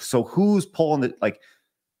 but so who's pulling it? Like,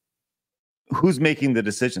 who's making the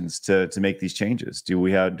decisions to make these changes? Do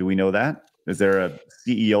we know that? Is there a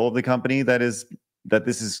CEO of the company that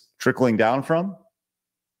this is trickling down from?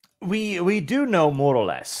 We do know more or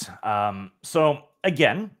less. So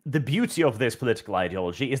again, the beauty of this political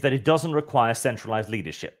ideology is that it doesn't require centralized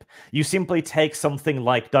leadership. You simply take something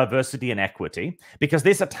like diversity and equity, because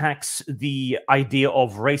this attacks the idea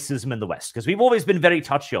of racism in the West, because we've always been very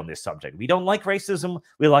touchy on this subject. We don't like racism.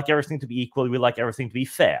 We like everything to be equal. We like everything to be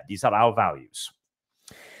fair. These are our values.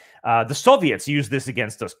 The Soviets use this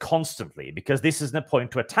against us constantly, because this is a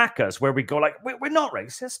point to attack us where we go like, we're not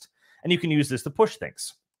racist. And you can use this to push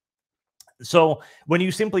things. So when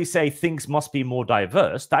you simply say things must be more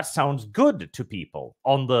diverse, that sounds good to people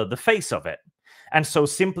on the face of it. And so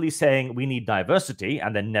simply saying we need diversity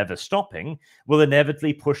and then never stopping will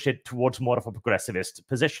inevitably push it towards more of a progressivist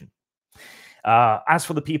position. As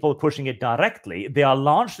for the people pushing it directly, they are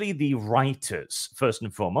largely the writers, first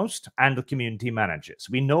and foremost, and the community managers.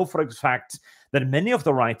 We know for a fact that many of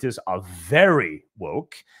the writers are very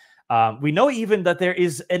woke. We know even that there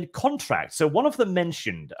is a contract. So one of them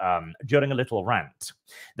mentioned during a little rant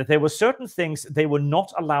that there were certain things they were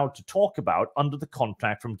not allowed to talk about under the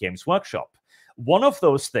contract from Games Workshop. One of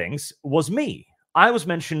those things was me. I was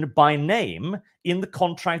mentioned by name in the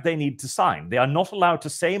contract they need to sign. They are not allowed to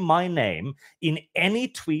say my name in any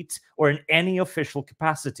tweet or in any official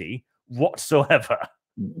capacity whatsoever.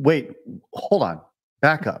 Wait, hold on.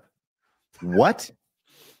 Back up. What?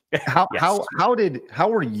 How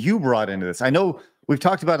were you brought into this? I know we've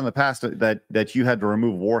talked about in the past that you had to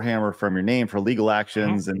remove Warhammer from your name for legal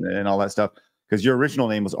actions and all that stuff, because your original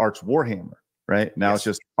name was Arch Warhammer, right? Now it's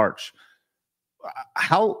just Arch.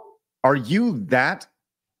 How are you that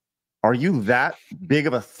big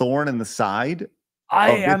of a thorn in the side? I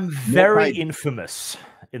am very infamous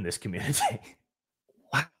in this community.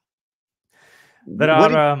 Wow.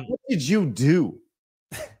 What did you do?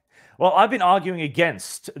 Well, I've been arguing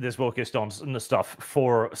against this wokeist and the stuff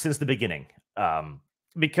since the beginning,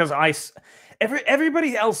 because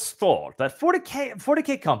everybody else thought that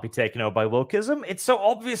 40k can't be taken over by wokeism. It's so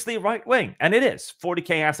obviously right wing, and it is.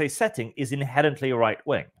 40k as a setting is inherently right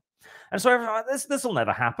wing, and so this will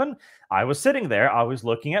never happen. I was sitting there, I was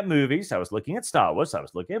looking at movies, I was looking at Star Wars, I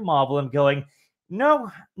was looking at Marvel, and going,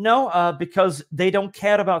 no, because they don't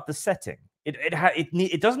care about the setting.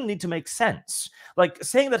 It doesn't need to make sense. Like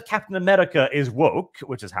saying that Captain America is woke,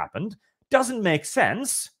 which has happened, doesn't make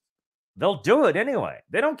sense. They'll do it anyway.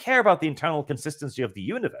 They don't care about the internal consistency of the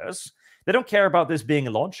universe. They don't care about this being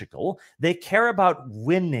logical. They care about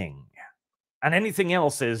winning. And anything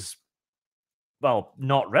else is, well,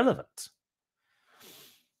 not relevant.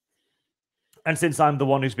 And since I'm the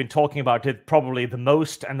one who's been talking about it probably the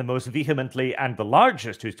most and the most vehemently and the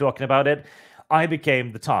largest who's talking about it, I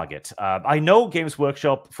became the target. I know Games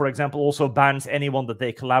Workshop, for example, also bans anyone that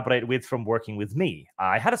they collaborate with from working with me.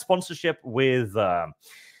 I had a sponsorship with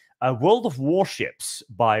World of Warships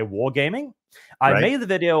by Wargaming. I made the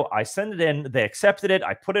video, I sent it in, they accepted it,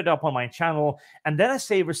 I put it up on my channel, and then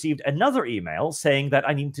I received another email saying that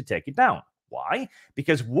I need to take it down. Why?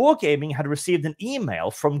 Because Wargaming had received an email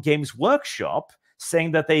from Games Workshop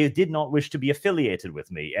saying that they did not wish to be affiliated with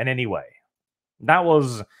me in any way. That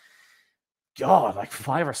was, God, like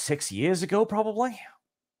 5 or 6 years ago, probably.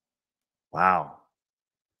 Wow.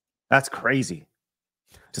 That's crazy,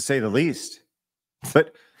 to say the least.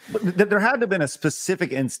 But there had to have been a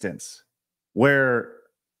specific instance where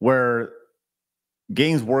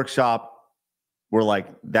Games Workshop were like,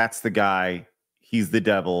 that's the guy, he's the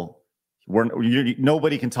devil.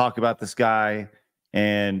 Nobody can talk about this guy.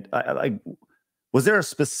 And was there a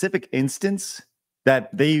specific instance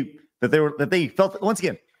that they felt, once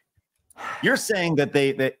again, you're saying that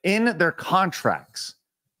that in their contracts,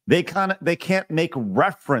 they can't make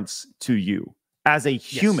reference to you as a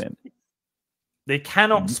human. Yes. They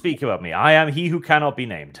cannot speak about me. I am he who cannot be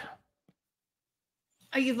named.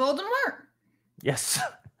 Are you Voldemort? Yes.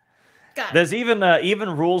 Got it. There's even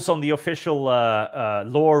rules on the official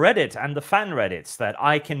lore Reddit and the fan Reddits that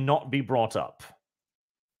I cannot be brought up.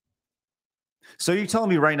 So you're telling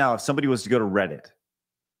me right now, if somebody was to go to Reddit,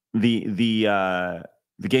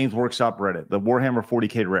 the Games Workshop Reddit, the Warhammer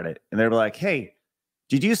 40K Reddit, and they're like, "Hey,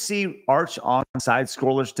 did you see Arch on side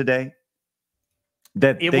scrollers today?"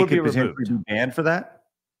 That they could potentially be banned for that?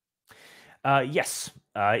 Yes.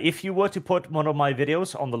 If you were to put one of my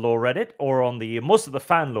videos on the lore Reddit or on most of the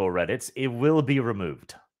fan lore Reddits, it will be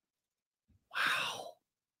removed. Wow.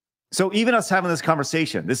 So even us having this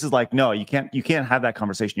conversation, this is like, no, you can't have that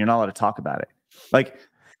conversation. You're not allowed to talk about it. Like,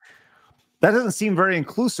 that doesn't seem very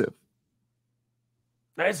inclusive.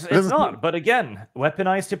 It's not. But again,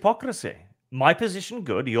 weaponized hypocrisy. My position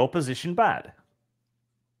good, your position bad.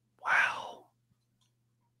 Wow.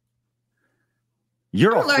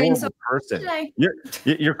 You're a horrible person.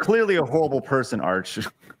 You're clearly a horrible person, Arch.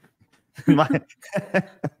 Wow.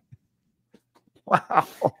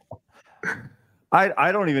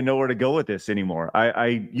 I don't even know where to go with this anymore.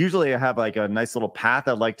 I usually have like a nice little path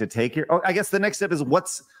I'd like to take here. Oh, I guess the next step is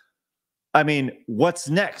what's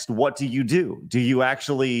next? What do you do? Do you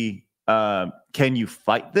actually can you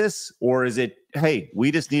fight this? Or is it, hey, we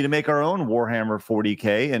just need to make our own Warhammer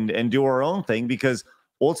 40K and do our own thing because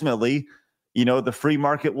ultimately, the free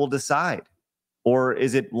market will decide? Or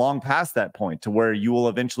is it long past that point to where you will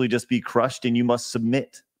eventually just be crushed and you must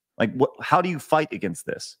submit? Like, how do you fight against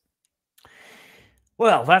this?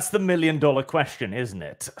 Well, that's the $1 million question, isn't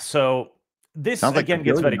it? So this again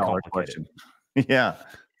gets very complicated. Yeah.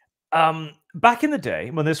 Back in the day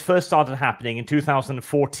when this first started happening in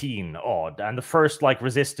 2014 odd, and the first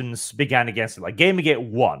resistance began against it, like Gamergate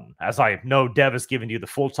 1, as I know Dev has given you the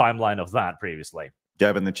full timeline of that previously.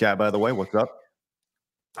 Dev in the chat, by the way, what's up?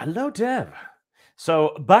 Hello, Dev.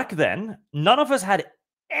 So back then, none of us had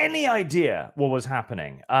any idea what was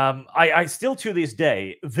happening. I still to this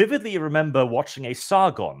day vividly remember watching a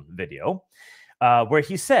Sargon video where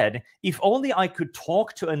he said, if only I could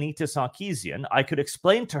talk to Anita Sarkeesian, I could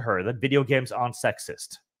explain to her that video games aren't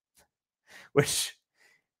sexist. Which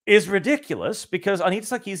is ridiculous because Anita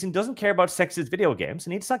Sarkeesian doesn't care about sexist video games.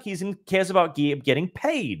 Anita Sarkeesian cares about getting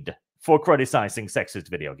paid for criticizing sexist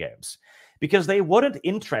video games. Because they weren't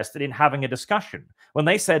interested in having a discussion. When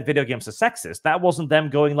they said video games are sexist, that wasn't them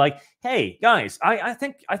going like, hey, guys, I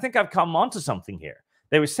think I've come onto something here.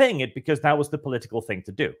 They were saying it because that was the political thing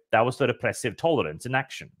to do. That was the repressive tolerance in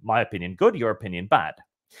action. My opinion good, your opinion bad.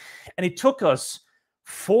 And it took us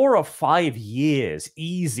 4 or 5 years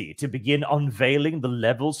easy to begin unveiling the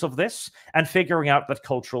levels of this and figuring out that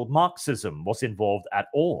cultural Marxism was involved at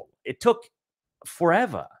all. It took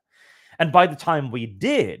forever. And by the time we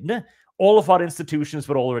did, all of our institutions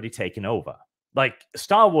were already taken over. Like,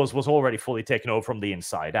 Star Wars was already fully taken over from the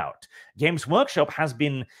inside out. Games Workshop has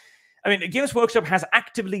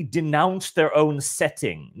actively denounced their own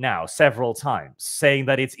setting now several times, saying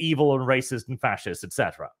that it's evil and racist and fascist,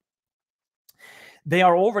 etc. They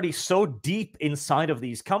are already so deep inside of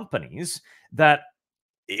these companies that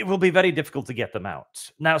it will be very difficult to get them out.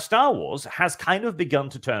 Now, Star Wars has kind of begun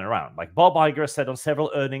to turn around. Like Bob Iger said on several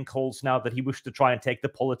earnings calls now that he wished to try and take the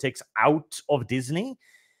politics out of Disney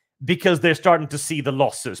because they're starting to see the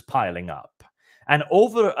losses piling up. And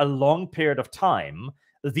over a long period of time,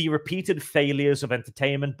 the repeated failures of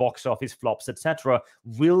entertainment, box office flops, etc.,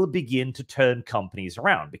 will begin to turn companies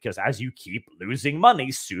around. Because as you keep losing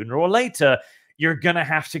money, sooner or later, you're going to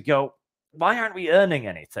have to go, why aren't we earning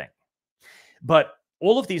anything? But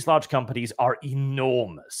all of these large companies are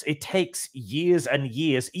enormous. It takes years and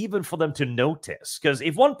years even for them to notice. Because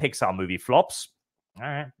if one Pixar movie flops, all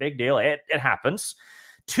right, big deal. It happens.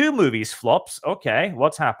 2 movies flops. Okay,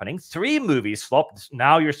 what's happening? 3 movies flop.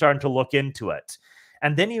 Now you're starting to look into it.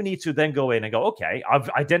 And then you need to then go in and go, okay, I've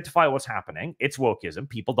identified what's happening. It's wokeism.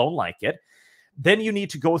 People don't like it. Then you need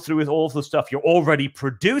to go through with all of the stuff you're already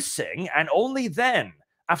producing. And only then,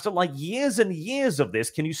 after like years and years of this,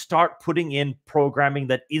 can you start putting in programming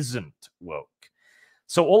that isn't woke.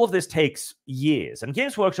 So all of this takes years. And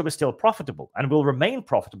Games Workshop is still profitable and will remain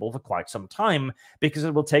profitable for quite some time because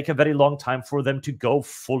it will take a very long time for them to go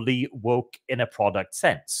fully woke in a product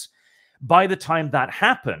sense. By the time that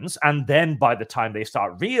happens, and then by the time they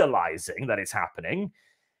start realizing that it's happening,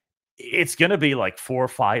 it's going to be like 4,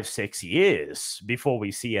 5, 6 years before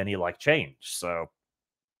we see any like change. So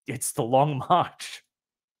it's the long march.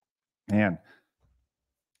 Man.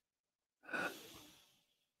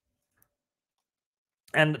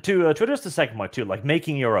 And to address the second point too, like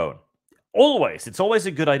making your own. It's always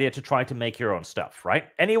a good idea to try to make your own stuff, right?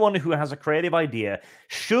 Anyone who has a creative idea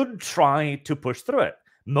should try to push through it.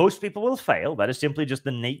 Most people will fail. That is simply just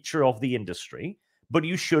the nature of the industry. But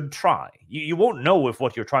you should try. You won't know if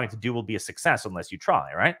what you're trying to do will be a success unless you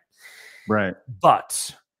try, right? Right.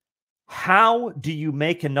 But how do you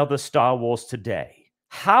make another Star Wars today?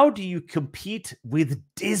 How do you compete with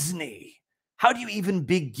Disney? How do you even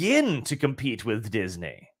begin to compete with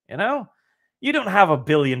Disney? You know? You don't have $1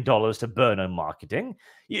 billion to burn on marketing.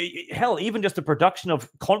 Hell, even just the production of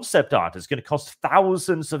concept art is going to cost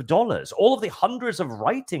thousands of dollars. All of the hundreds of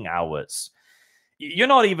writing hours. You're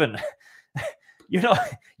not even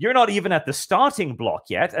at the starting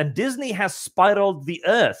block yet, and Disney has spiraled the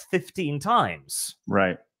earth 15 times.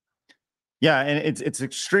 Right. Yeah, and it's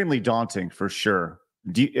extremely daunting for sure.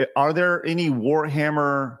 Are there any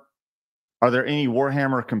Warhammer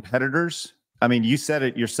competitors? I mean, you said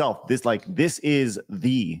it yourself. This is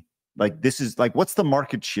what's the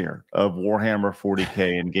market share of Warhammer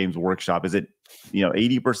 40K and Games Workshop? Is it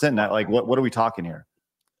 80%? Not like what are we talking here?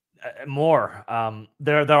 More.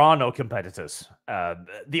 There are no competitors.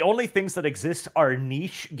 The only things that exist are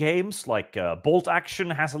niche games, like Bolt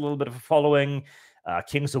Action has a little bit of a following.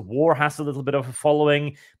 Kings of War has a little bit of a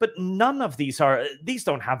following, but none of these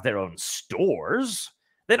don't have their own stores.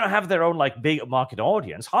 They don't have their own like big market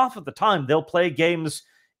audience. Half of the time they'll play games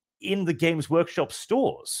in the Games Workshop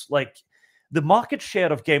stores. Like the market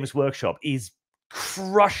share of Games Workshop is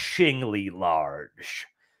crushingly large.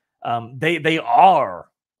 They are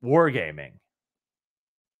wargaming.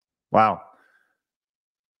 Wow.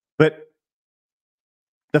 But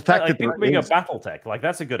the fact that people bring up BattleTech, like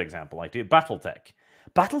that's a good example. Like, dude,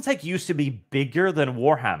 BattleTech used to be bigger than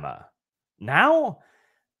Warhammer. Now,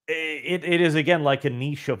 it is again like a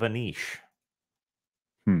niche of a niche.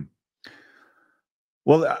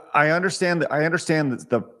 Well, I understand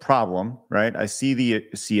the problem, right? I see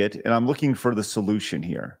it, and I'm looking for the solution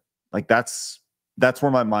here. Like that's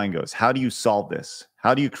where my mind goes. How do you solve this?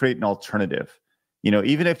 How do you create an alternative?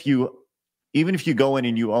 Even if you go in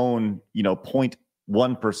and you own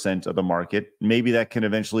 0.1% of the market, maybe that can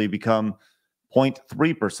eventually become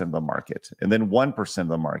 0.3% of the market, and then 1% of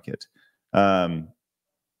the market.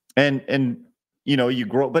 And you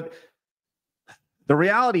grow, but the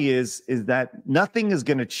reality is that nothing is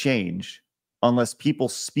going to change unless people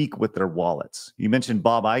speak with their wallets. You mentioned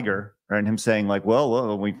Bob Iger, right, and him saying like,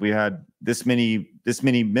 well, we had this many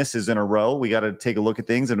misses in a row. We got to take a look at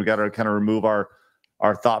things, and we got to kind of remove our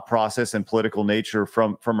thought process and political nature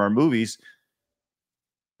from our movies.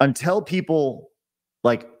 Until people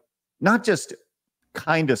like not just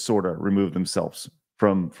kind of sort of remove themselves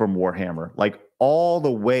from Warhammer, like all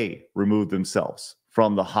the way remove themselves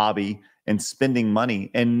from the hobby and spending money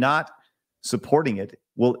and not supporting it,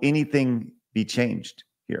 will anything be changed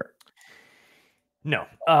here? No,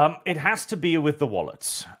 it has to be with the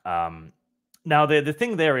wallets. Now, the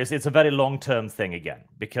thing there is it's a very long-term thing again,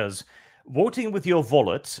 because voting with your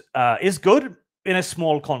wallet is good in a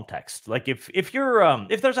small context. Like if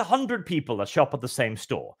there's 100 people that shop at the same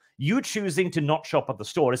store, you choosing to not shop at the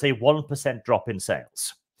store is a 1% drop in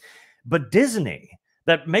sales. But Disney,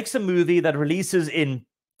 that makes a movie that releases in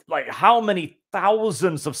like how many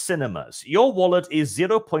thousands of cinemas, your wallet is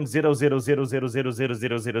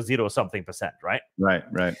 0.000000000 something percent, right?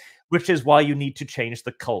 Right. Which is why you need to change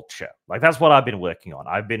the culture. Like that's what I've been working on.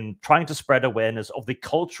 I've been trying to spread awareness of the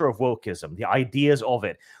culture of wokeism, the ideas of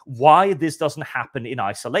it, why this doesn't happen in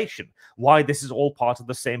isolation, why this is all part of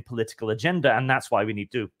the same political agenda, and that's why we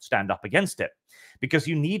need to stand up against it. Because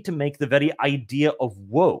you need to make the very idea of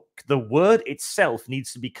woke, the word itself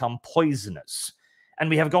needs to become poisonous. And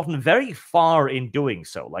we have gotten very far in doing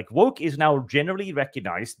so. Like woke is now generally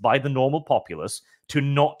recognized by the normal populace to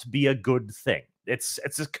not be a good thing. It's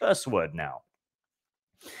a curse word now.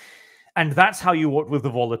 And that's how you work with the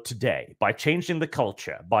wallet today, by changing the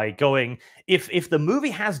culture, by going, if the movie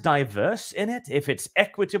has diverse in it, if it's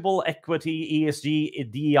equitable, equity,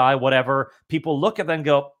 ESG, DEI, whatever, people look at them and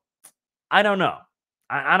go, I don't know.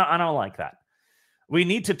 I don't like that. We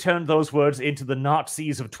need to turn those words into the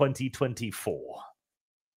Nazis of 2024.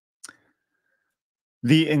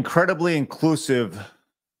 The incredibly inclusive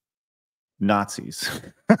Nazis.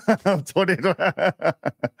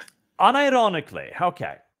 Unironically,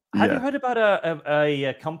 okay. Have you heard about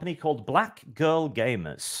a company called Black Girl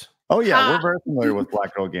Gamers? Oh yeah, we're very familiar with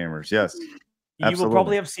Black Girl Gamers. Yes. You will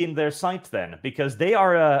probably have seen their site then, because they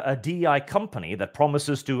are a DEI company that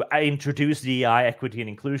promises to introduce DEI equity and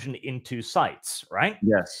inclusion into sites, right?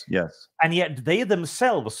 Yes, yes. And yet they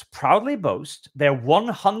themselves proudly boast they're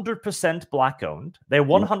 100% Black owned, they're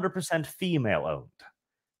 100% female owned.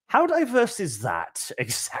 How diverse is that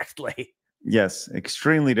exactly? Yes,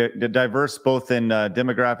 extremely diverse, both in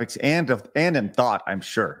demographics and in thought, I'm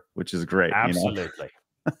sure, which is great. Absolutely. You know?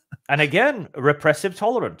 And again, Repressive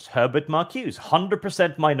Tolerance, Herbert Marcuse,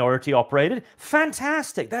 100% minority operated.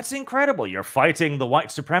 Fantastic. That's incredible. You're fighting the white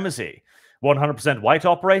supremacy. 100% white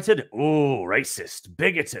operated. Ooh, racist,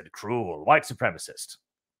 bigoted, cruel, white supremacist.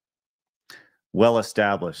 Well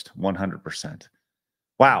established, 100%.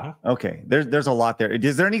 Wow. Okay. There's a lot there.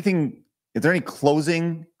 Is there any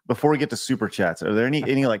closing before we get to super chats? Are there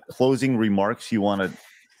any like closing remarks you want to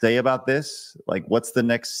say about this? Like, what's the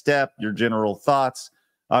next step? Your general thoughts?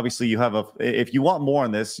 Obviously, you have if you want more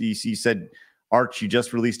on this, you said, Arch, you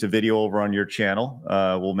just released a video over on your channel.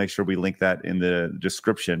 We'll make sure we link that in the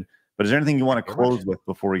description. But is there anything you want to close with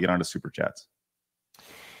before we get on to super chats?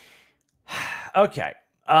 Okay.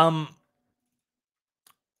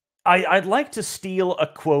 I'd like to steal a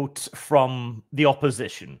quote from the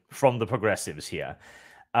opposition, from the progressives here.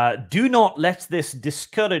 Do not let this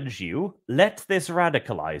discourage you. Let this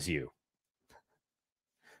radicalize you.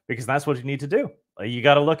 Because that's what you need to do. You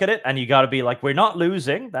got to look at it and you got to be like, we're not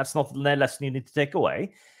losing. That's not the lesson you need to take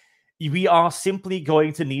away. We are simply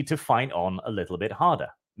going to need to fight on a little bit harder.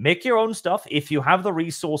 Make your own stuff. If you have the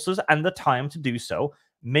resources and the time to do so,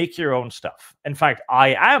 make your own stuff. In fact,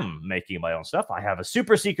 I am making my own stuff. I have a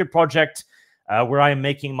super secret project where I am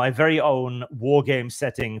making my very own war game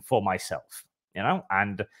setting for myself, you know,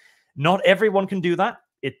 and not everyone can do that.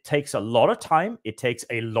 It takes a lot of time. It takes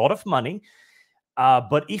a lot of money.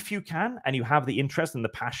 But if you can, and you have the interest and the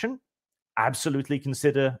passion, absolutely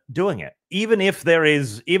consider doing it. Even if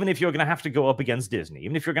you're going to have to go up against Disney,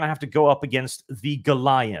 even if you're going to have to go up against the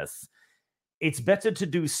Goliath, it's better to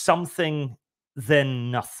do something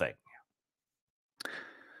than nothing.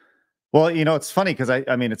 Well, you know, it's funny because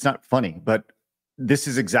I mean, it's not funny, but this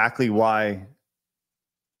is exactly why,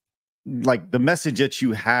 like, the message that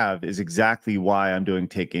you have is exactly why I'm doing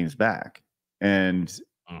Take Games Back. And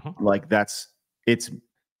like,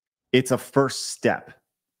 it's a first step,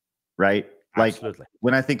 right? Absolutely. Like,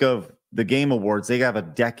 when I think of the Game Awards, they have a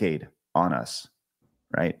decade on us,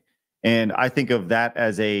 right? And I think of that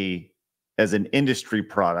as an industry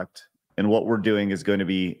product, and what we're doing is going to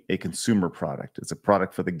be a consumer product. It's a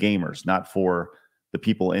product for the gamers, not for the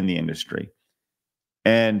people in the industry.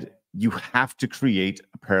 And you have to create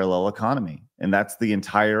a parallel economy, and that's the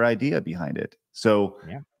entire idea behind it. So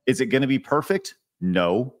is it going to be perfect?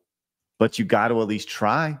 No. But you got to at least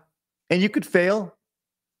try, and you could fail,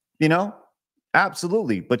 you know,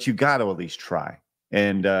 absolutely. But you got to at least try.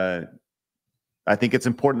 And I think it's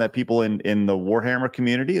important that people in the Warhammer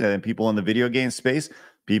community, and people in the video game space,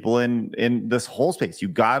 people in this whole space,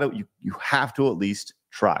 you have to at least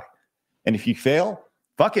try. And if you fail,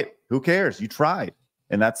 fuck it. Who cares? You tried,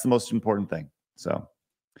 and that's the most important thing. So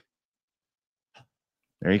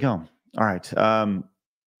there you go. All right. I'd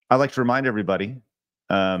like to remind everybody.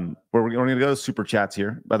 We're going to go to super chats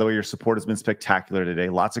here. By the way, your support has been spectacular today.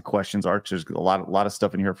 Lots of questions, Arch. There's a lot of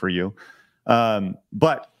stuff in here for you.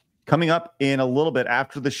 But coming up in a little bit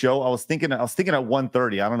after the show, I was thinking at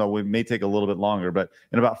 1:30. I don't know. It may take a little bit longer, but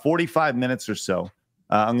in about 45 minutes or so,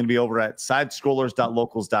 I'm going to be over at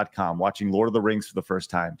sidescrollers.locals.com watching Lord of the Rings for the first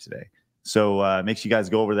time today. So make sure you guys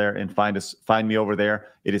go over there and find me over there.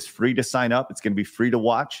 It is free to sign up. It's going to be free to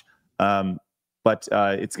watch. But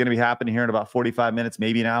it's going to be happening here in about 45 minutes,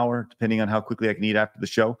 maybe an hour, depending on how quickly I can eat after the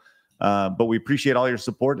show. But we appreciate all your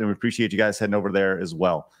support, and we appreciate you guys heading over there as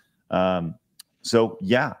well. So,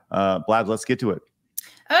 yeah, Blabs, let's get to it.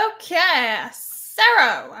 Okay.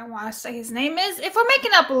 Sarah, I want to say his name is. If we're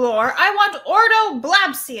making up lore, I want Ordo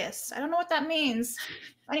Blabsius. I don't know what that means.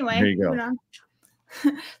 Anyway, there you go.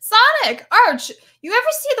 Sonic, Arch, you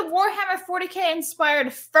ever see the Warhammer 40K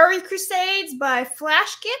inspired Furry Crusades by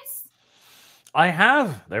Flash Kits? I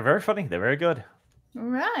have. They're very funny. They're very good. All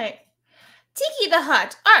right. Tiki the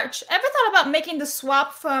Hut, Arch, ever thought about making the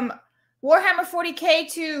swap from Warhammer 40K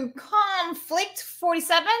to Conflict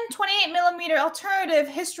 47, 28mm alternative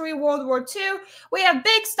history World War II? We have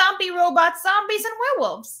big stompy robots, zombies, and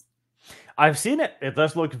werewolves. I've seen it. It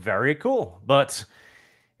does look very cool. But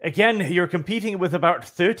again, you're competing with about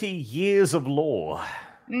 30 years of lore.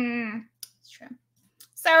 It's true.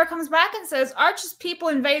 Sarah comes back and says, Arch's people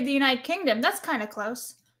invade the United Kingdom. That's kind of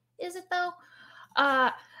close. Is it, though?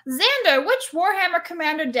 Xander, which Warhammer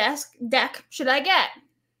Commander deck should I get?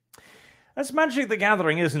 That's Magic the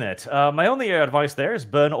Gathering, isn't it? My only advice there is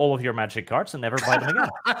burn all of your Magic cards and never buy them again.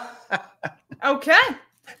 Okay.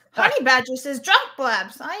 Honey Badger says, drunk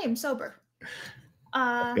blabs. I am sober.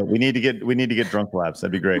 Yeah, we need to get drunk blabs.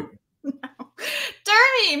 That'd be great. No.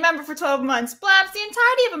 Dermy, member for 12 months. Blabs, the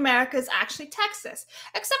entirety of America is actually Texas,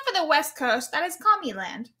 except for the West Coast. That is Commie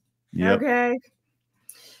Land. Yep. Okay.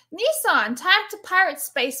 Nissan, time to pirate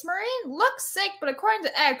Space Marine? Looks sick, but according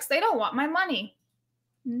to X, they don't want my money.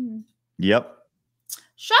 Yep.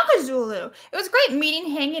 Shaka Zulu, it was great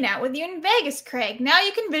meeting, hanging out with you in Vegas, Craig. Now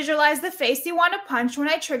you can visualize the face you want to punch when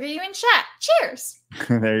I trigger you in chat. Cheers.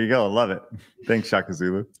 There you go. Love it. Thanks, Shaka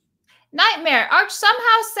Zulu. Nightmare, Arch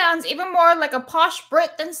somehow sounds even more like a posh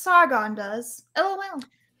Brit than Sargon does. LOL.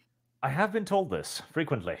 I have been told this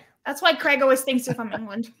frequently. That's why Craig always thinks you're from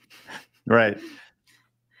England. Right.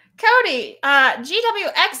 Cody,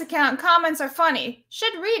 GWX account comments are funny.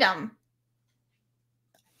 Should read them.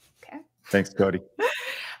 Okay. Thanks, Cody.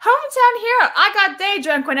 Hometown hero. I got day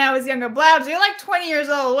drunk when I was younger. Blabs, you're like 20 years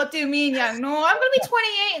old. What do you mean young? No, I'm going to be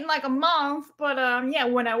 28 in like a month. But yeah,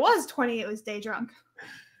 when I was 20, it was day drunk.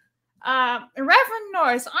 Reverend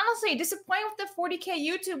Norris, honestly, disappointed with the 40k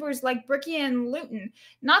YouTubers like Bricky and Luton.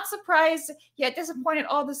 Not surprised, yet disappointed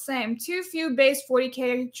all the same. Too few base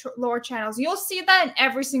 40k lore channels. You'll see that in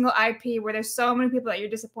every single IP where there's so many people that you're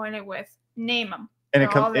disappointed with. Name them.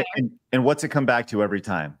 And what's it come back to every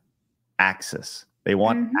time? Access. They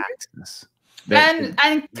want access. And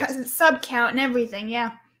sub count and everything,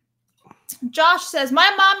 yeah. Josh says,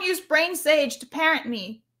 my mom used Brain Sage to parent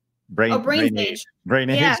me. Brain Sage. Brain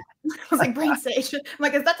yeah. Age. I was like, Brain Sage. I'm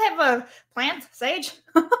like, is that type of plant? Sage?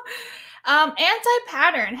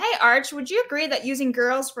 Anti-pattern. Hey, Arch, would you agree that using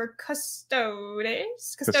girls for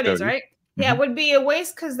Custodes, right? Yeah, would be a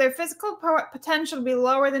waste because their physical potential would be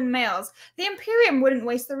lower than males. The Imperium wouldn't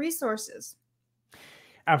waste the resources.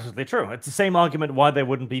 Absolutely true. It's the same argument why there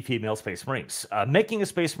wouldn't be female Space Marines. Making a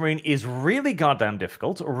Space Marine is really goddamn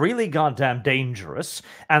difficult, really goddamn dangerous,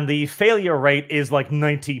 and the failure rate is like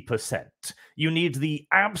 90%. You need the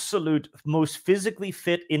absolute most physically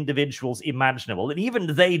fit individuals imaginable, and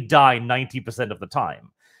even they die 90% of the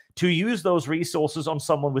time. To use those resources on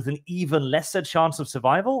someone with an even lesser chance of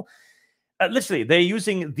survival, literally, they're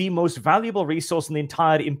using the most valuable resource in the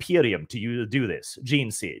entire Imperium to do this,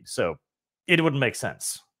 Gene Seed. So it wouldn't make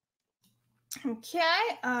sense. Okay,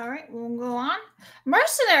 all right, we'll go on.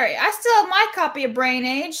 Mercenary, I still have my copy of Brain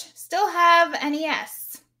Age. Still have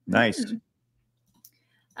NES. Nice.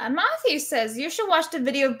 Matthew says, you should watch the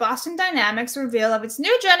video of Boston Dynamics reveal of its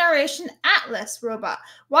new generation Atlas robot.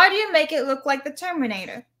 Why do you make it look like the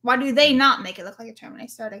Terminator? Why do they not make it look like a Terminator?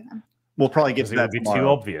 Start again. We'll probably get to that tomorrow. It would be too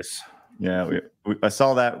obvious. Yeah, I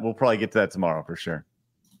saw that. We'll probably get to that tomorrow for sure.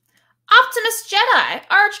 Optimus Jedi.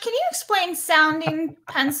 Arch, can you explain sounding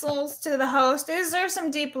pencils to the host? Is there some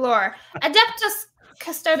deep lore? Adeptus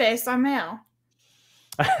Custodes are male.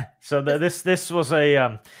 So this was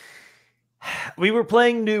a... we were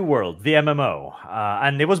playing New World, the MMO,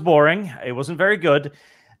 and it was boring. It wasn't very good.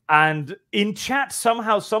 And in chat,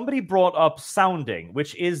 somehow somebody brought up sounding,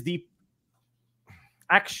 which is the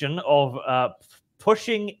action of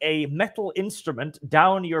pushing a metal instrument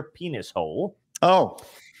down your penis hole. Oh.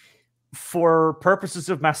 For purposes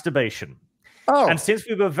of masturbation. Oh. And since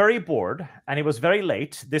we were very bored and it was very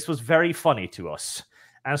late, this was very funny to us.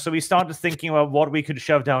 And so we started thinking about what we could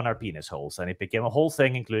shove down our penis holes, and it became a whole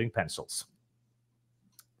thing, including pencils.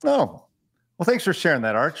 Oh. Well, thanks for sharing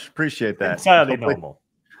that, Arch. Appreciate that. Entirely normal.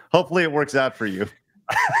 Hopefully it works out for you.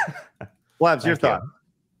 Labs, your thought.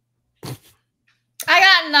 I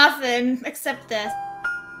got nothing except this.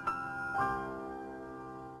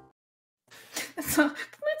 So, put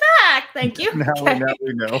me back. Thank you. Now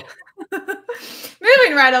we know.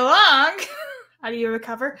 Moving right along. How do you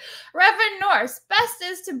recover? Reverend Norse, best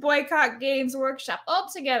is to boycott Games Workshop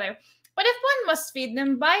altogether. But if one must feed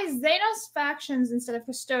them, buy Xenos factions instead of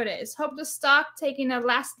Custodes. Hope the stock taking a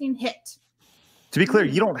lasting hit. To be clear,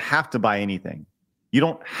 you don't have to buy anything. You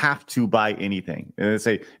don't have to buy anything. And they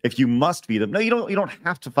say, if you must feed them, no, you don't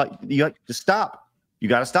have to fight. You have to stop. You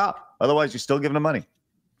got to stop. Otherwise, you're still giving them money.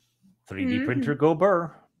 3D printer go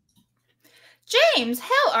burr. James,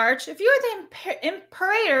 hell Arch, if you were the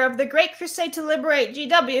imperator of the Great Crusade to liberate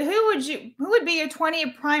GW, who would be your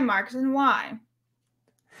 20 Primarchs and why?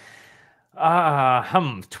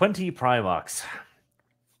 20 Primarchs.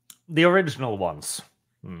 The original ones.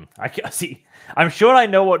 I can't see. I'm sure I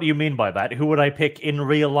know what you mean by that. Who would I pick in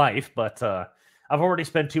real life? But I've already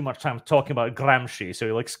spent too much time talking about Gramsci, so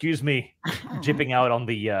you'll excuse me jipping out on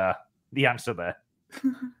the answer there.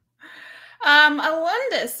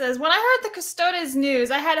 Alunda says, when I heard the Custodes news,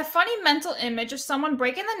 I had a funny mental image of someone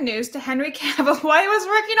breaking the news to Henry Cavill while he was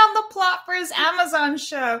working on the plot for his Amazon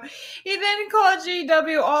show. He then called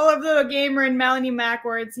GW all of the gamer and Melanie Mac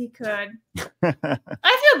words he could.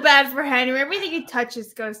 I feel bad for Henry. Everything he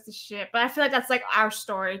touches goes to shit, but I feel like that's like our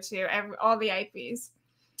story too. All the IPs.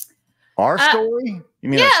 Our story? You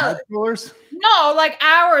mean our side scrollers? No, like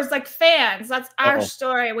ours, like fans. That's our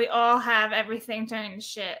story. We all have everything turning to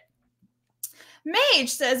shit. Mage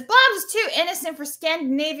says, Blobs is too innocent for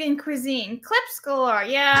Scandinavian cuisine. Clips galore.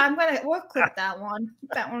 Yeah, we'll clip that one.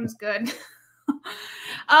 That one's good.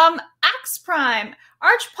 Axe Prime.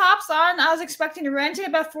 Arch pops on. I was expecting to rent it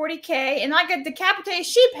about 40K, and I get decapitated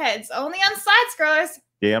sheep heads, only on side scrollers.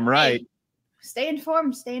 Damn right. Hey, stay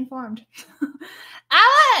informed. Stay informed.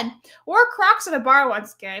 Alan! Wore Crocs at a bar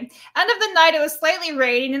once, game. End of the night, it was slightly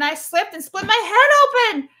raining, and I slipped and split my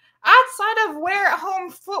head open! Outside of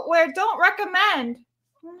wear-at-home footwear, don't recommend.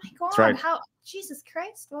 Oh my god! Right. How? Jesus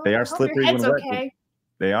Christ! Well, they are slippery when wet. Okay.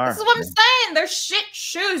 They are. This is what I'm saying. They're shit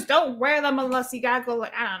shoes. Don't wear them unless you gotta go.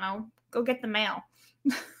 Like, I don't know. Go get the mail.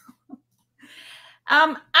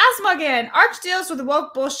 Asthma again. Arch deals with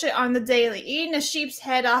woke bullshit on the daily. Eating a sheep's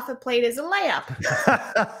head off a plate is a layup.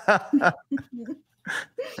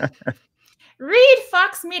 Reed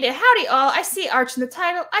Fox Media. Howdy all. I see Arch in the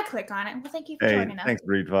title. I click on it. Well, thank you for joining us. Thanks,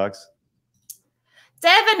 Reed Fox.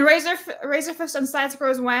 Devin, Razorfist on side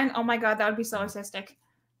scrolls when? Oh my god, that would be so artistic.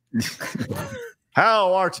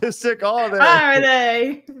 How artistic are they? Are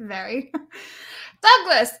they? Very.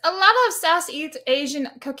 Douglas, a lot of Southeast Asian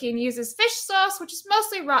cooking uses fish sauce, which is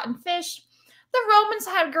mostly rotten fish. The Romans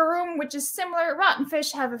had garum, which is similar. Rotten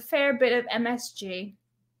fish have a fair bit of MSG.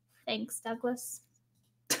 Thanks, Douglas.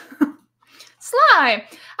 Sly,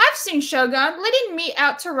 I've seen Shogun. Letting meat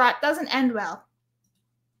out to rot doesn't end well.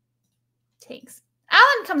 Thanks.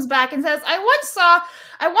 Alan comes back and says, I once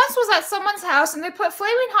was at someone's house and they put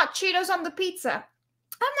flaming hot Cheetos on the pizza.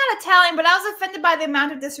 I'm not Italian, but I was offended by the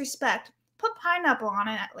amount of disrespect. Put pineapple on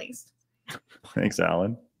it at least. Thanks,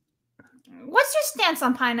 Alan. What's your stance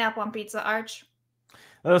on pineapple on pizza, Arch?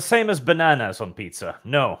 The same as bananas on pizza.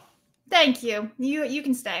 No. Thank you. You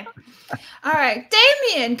can stay. All right.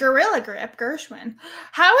 Damien, Gorilla Grip, Gershwin.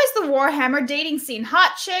 How is the Warhammer dating scene?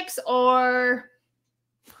 Hot chicks or...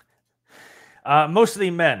 Mostly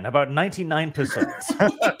men, about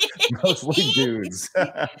 99%. Mostly dudes.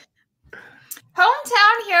 Hometown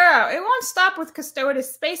hero. It won't stop with Custodes.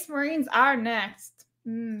 Space Marines are next.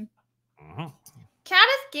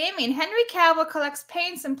 Cadith Gaming. Henry Cavill collects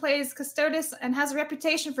paints and plays Custodes and has a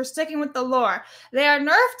reputation for sticking with the lore. They are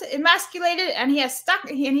nerfed, emasculated, and he has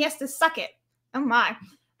to suck it. Oh my.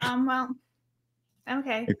 Well.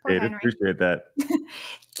 Okay. Appreciate that.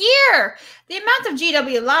 Gear. The amount of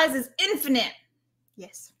GW lies is infinite.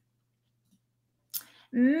 Yes.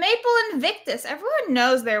 Maple Invictus. Everyone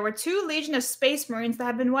knows there were 2 Legion of Space Marines that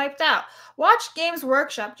have been wiped out. Watch Games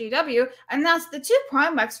Workshop GW announced the 2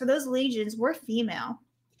 Primarchs for those legions were female.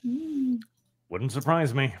 Wouldn't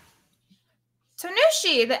surprise me.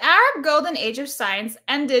 Tanushi, the Arab Golden Age of Science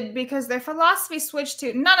ended because their philosophy switched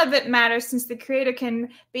to none of it matters since the creator can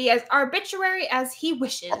be as arbitrary as he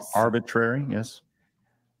wishes. Arbitrary, yes.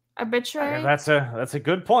 Arbitrary? That's a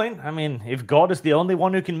good point. I mean, if God is the only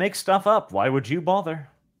one who can make stuff up, why would you bother?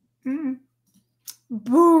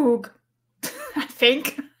 Boog. I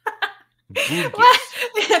think.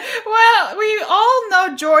 Well, we all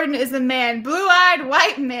know Jordan is a man. Blue-eyed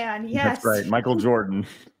white man. Yes. That's right. Michael Jordan.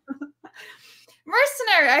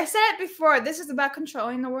 Mercenary. I said it before. This is about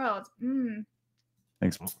controlling the world.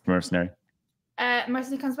 Thanks, Mercenary.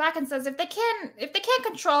 Mercenary comes back and says, if they can't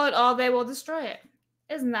control it all, they will destroy it.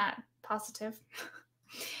 Isn't that positive?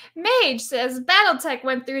 Mage says, Battletech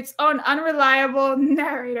went through its own unreliable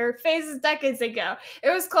narrator phases decades ago. It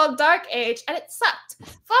was called Dark Age, and it sucked.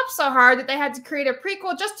 Flopped so hard that they had to create a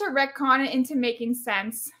prequel just to retcon it into making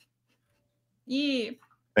sense. Yeah.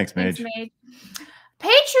 Thanks, Mage. Thanks, Mage.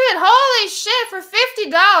 Patriot, holy shit, for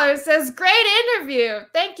 $50 says, great interview.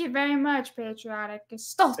 Thank you very much, Patriotic.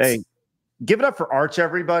 Stoltz. Hey, give it up for Arch,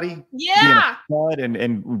 everybody. Yeah.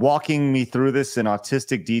 And walking me through this in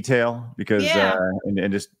autistic detail because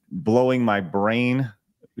and just blowing my brain.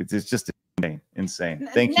 It's just insane.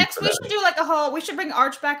 Thank you. Next, we should do like a whole. We should bring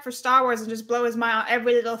Arch back for Star Wars and just blow his mind on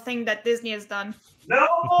every little thing that Disney has done. No.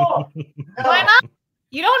 Why not?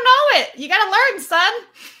 You don't know it. You gotta learn, son.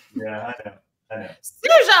 Yeah, I know.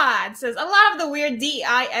 Sujad says, a lot of the weird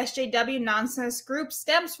DEI SJW nonsense group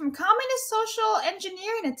stems from communist social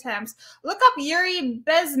engineering attempts. Look up Yuri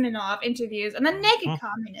Bezmenov interviews and the Naked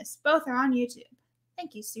Communists. Both are on YouTube.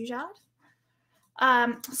 Thank you, Sujad.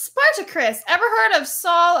 Spartacus, ever heard of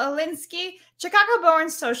Saul Alinsky? Chicago-born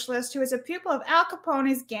socialist who is a pupil of Al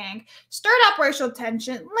Capone's gang, stirred up racial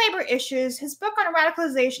tension, labor issues. His book on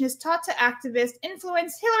radicalization is taught to activists,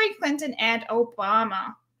 influenced Hillary Clinton and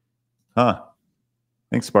Obama. Huh.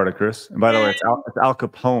 Thanks, Spartacus. And by the way, it's Al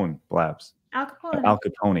Capone, Blabs. Al Capone. Al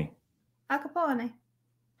Capone. Al Capone.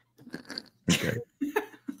 Okay.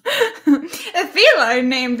 A feline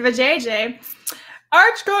named Vajayjay.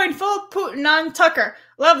 Arch going full Putin on Tucker.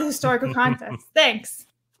 Love the historical context. Thanks.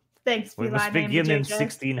 Thanks, We feline must named begin in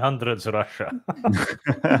Vajayjay. 1600s Russia.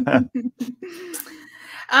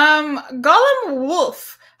 Gollum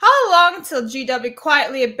Wolf. How long till GW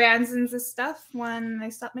quietly abandons this stuff? When they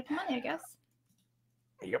stop making money, I guess.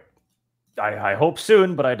 Yep. I hope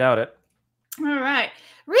soon, but I doubt it. All right.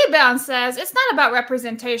 Rebound says, it's not about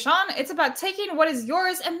representation. It's about taking what is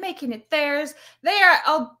yours and making it theirs. They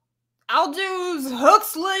are Aldous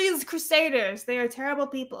Huxley's Crusaders. They are terrible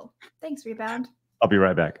people. Thanks, Rebound. I'll be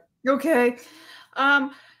right back. Okay.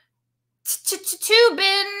 What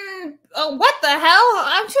the hell?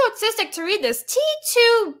 I'm too autistic to read this.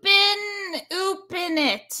 T2 bin oopin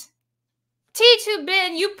it. T2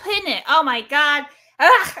 bin you pin it. Oh my god.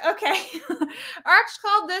 Ugh, okay. Arch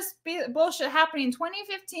called this bullshit happening in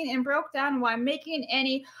 2015 and broke down why making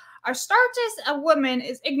any Astartes a woman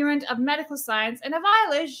is ignorant of medical science and a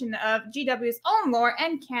violation of GW's own lore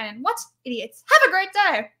and canon. What idiots. Have a great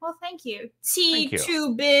day. Well, thank you.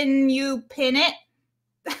 T2 bin you pin it.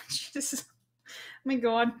 Jesus. Oh my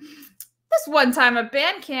god. This one time at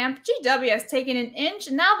band camp, GW has taken an inch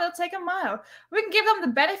and now they'll take a mile. We can give them the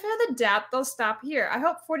benefit of the doubt. They'll stop here. I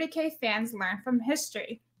hope 40K fans learn from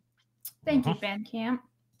history. Thank you, band camp.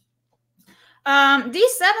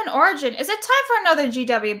 D7 Origin. Is it time for another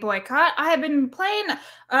GW boycott? I have been playing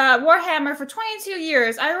Warhammer for 22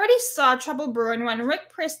 years. I already saw trouble brewing when Rick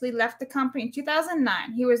Priestley left the company in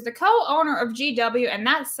 2009. He was the co-owner of GW, and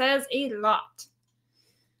that says a lot.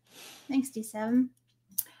 Thanks, D7.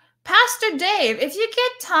 Pastor Dave, if you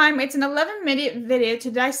get time, it's an 11-minute video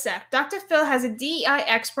to dissect. Dr. Phil has a DEI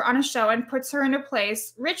expert on a show and puts her in her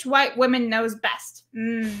place. Rich white women knows best.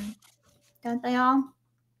 Don't they all?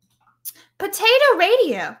 Potato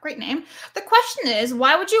Radio. Great name. The question is,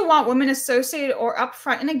 why would you want women associated or up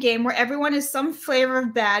front in a game where everyone is some flavor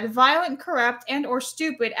of bad, violent, corrupt, and or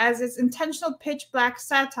stupid as its intentional pitch black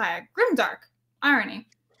satire? Grimdark. Irony.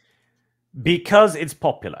 Because it's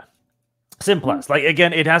popular. Simple as. Like,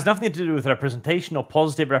 again, it has nothing to do with representation or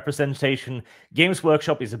positive representation. Games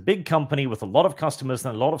Workshop is a big company with a lot of customers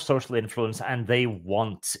and a lot of social influence, and they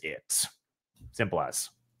want it. Simple as.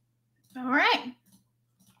 All right.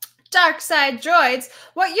 Dark Side Droids,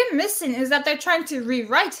 what you're missing is that they're trying to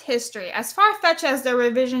rewrite history. As far-fetched as their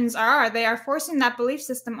revisions are, they are forcing that belief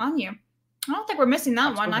system on you. I don't think we're missing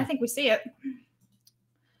that one. I think we see it.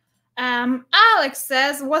 Alex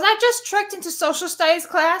says, was I just tricked into social studies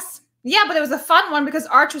class? Yeah, but it was a fun one because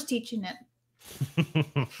Arch was teaching it.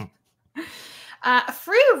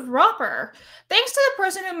 Free Robber. Thanks to the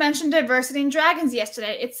person who mentioned Diversity in Dragons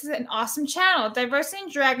yesterday. It's an awesome channel. Diversity in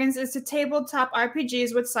Dragons is to tabletop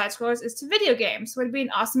RPGs with side-scrollers is to video games. Would be an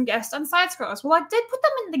awesome guest on side-scrollers. Well, I did put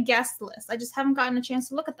them in the guest list. I just haven't gotten a chance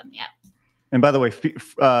to look at them yet. And by the way,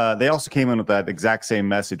 they also came in with that exact same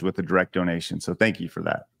message with the direct donation. So thank you for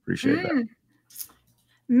that. Appreciate that.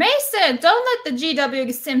 Mason, don't let the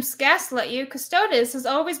GW Sims gaslight you. Custodes has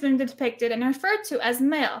always been depicted and referred to as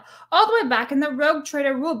male. All the way back in the Rogue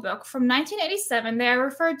Trader rulebook from 1987, they are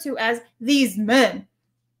referred to as these men.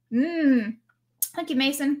 Thank you,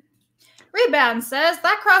 Mason. Rebound says,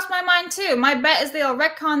 that crossed my mind too. My bet is they'll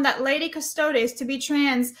retcon that Lady Custodes to be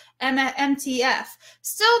trans MTF.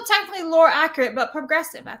 Still technically lore accurate, but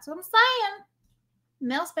progressive. That's what I'm saying.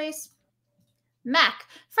 Male space. Mac.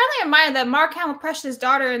 Friendly reminder that Mark Hamill pressured his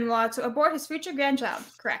daughter-in-law to abort his future grandchild.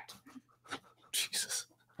 Correct. Jesus.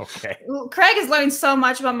 Okay. Craig is learning so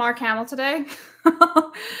much about Mark Hamill today.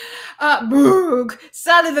 Boog.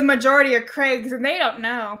 Sadly, the majority are Craigs, and they don't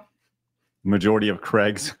know. Majority of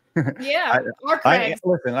Craigs. Yeah, or Craigs.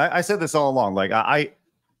 Listen, I said this all along. Like, I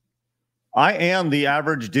am the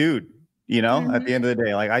average dude, you know, at the end of the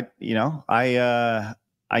day. Like,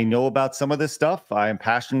 I know about some of this stuff. I am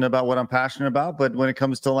passionate about what I'm passionate about. But when it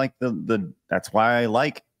comes to like that's why I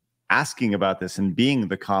like asking about this and being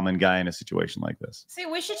the common guy in a situation like this. See,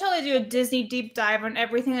 we should totally do a Disney deep dive on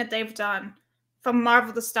everything that they've done from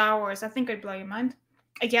Marvel to Star Wars. I think it'd blow your mind.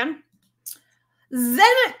 Again,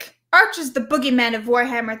 Zedek. Arch is the boogeyman of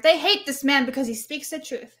Warhammer. They hate this man because he speaks the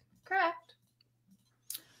truth. Correct.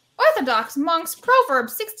 Orthodox monks,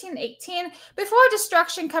 Proverbs 16:18, before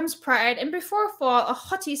destruction comes pride, and before fall a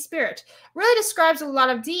haughty spirit, really describes a lot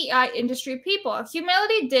of DEI industry people.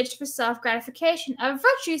 Humility ditched for self-gratification, a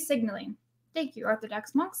virtue signaling. Thank you,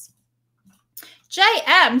 Orthodox monks.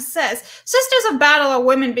 JM says, Sisters of Battle are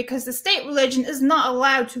women because the state religion is not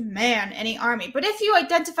allowed to man any army. But if you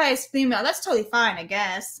identify as female, that's totally fine, I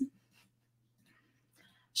guess.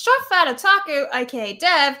 Short Fat Otaku, aka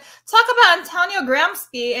Dev, talk about Antonio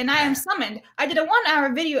Gramsci and I Am Summoned. I did a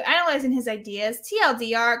 1-hour video analyzing his ideas.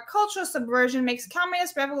 TLDR, cultural subversion makes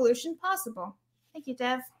communist revolution possible. Thank you,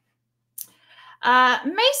 Dev.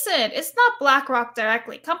 Mason, it's not Blackrock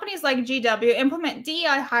directly. Companies like GW implement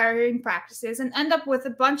DEI hiring practices and end up with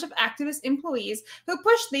a bunch of activist employees who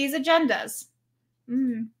push these agendas.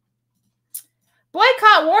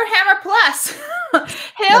 Boycott Warhammer Plus.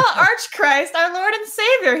 Hail Archchrist, our Lord and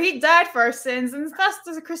Savior. He died for our sins, and thus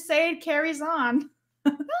the crusade carries on.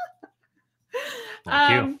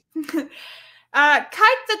 Thank you.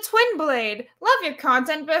 Kite the Twin Blade. Love your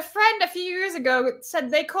content, but a friend a few years ago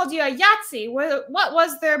said they called you a Yahtzee. What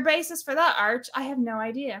was their basis for that, Arch? I have no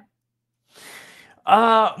idea.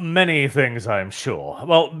 Many things, I'm sure.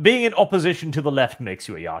 Well, being in opposition to the left makes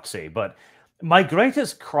you a Yahtzee, but my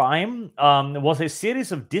greatest crime was a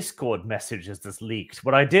series of Discord messages that's leaked,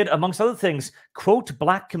 where I did, amongst other things, quote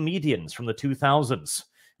black comedians from the 2000s.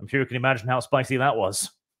 I'm sure you can imagine how spicy that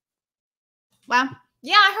was. Wow.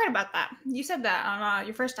 Yeah, I heard about that. You said that on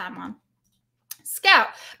your first time on. Scout,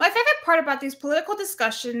 my favorite part about these political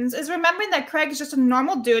discussions is remembering that Craig is just a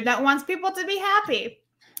normal dude that wants people to be happy.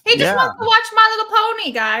 He just wants to watch My Little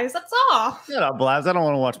Pony, guys. That's all. Shut up, Blaz. I don't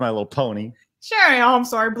want to watch My Little Pony. Sure. Oh, I'm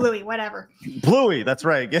sorry. Bluey, whatever. Bluey, that's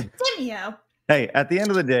right. Timio. Hey, at the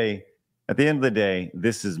end of the day,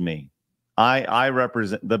 this is me. I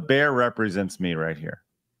represent, the bear represents me right here.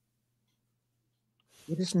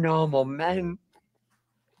 We're just normal men.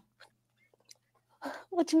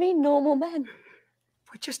 What do you mean, normal men?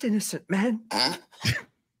 We're just innocent men.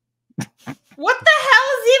 What the hell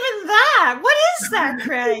is even that? What is that,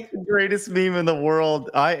 Craig? The greatest meme in the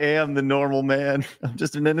world. I am the normal man. I'm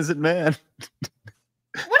just an innocent man. What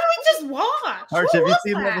did we just watch? Arch, have you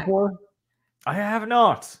seen that before? I have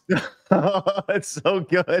not. Oh, it's so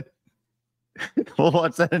good. We'll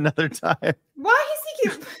watch that another time. Why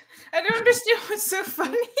is he? I don't understand what's so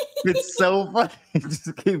funny. It's so funny.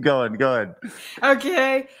 Just keep going. Go ahead.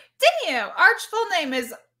 Okay. Dinio. Arch full name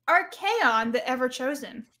is Archaon the Ever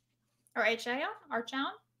Chosen. Or Archaon?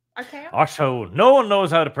 Archaon? Archaon? Archo. No one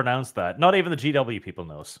knows how to pronounce that. Not even the GW people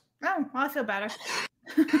knows. Oh, well, I feel better.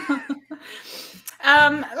 Look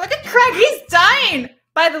at Craig. He's dying.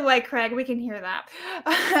 By the way, Craig, we can hear that.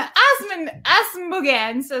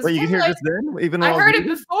 Asmugan says, wait, you can hear this then? Even I heard it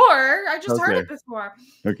before. I just heard it before.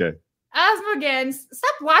 Okay. Asmugan,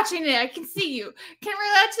 stop watching it. I can see you. Can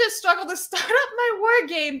relate to the struggle to start up my war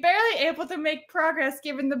game. Barely able to make progress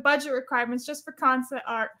given the budget requirements just for concept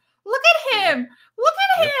art. Look at him. Look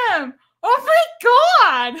at him. Oh my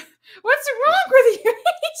God. What's wrong with you?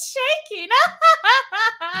 He's shaking.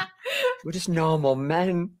 We're just normal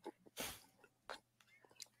men.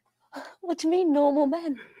 What do you mean, normal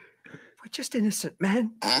men? We're just innocent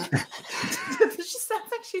men. She sounds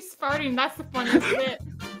like she's farting. That's the funniest bit.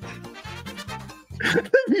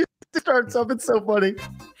 The music starts up. It's so funny.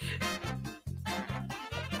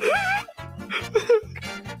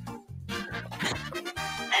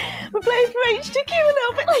 We're playing for HTQ a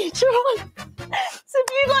little bit later on. So if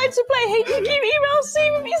you'd like to play HTQ, email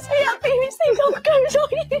cbbc@bbc.co.uk.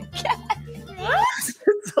 What?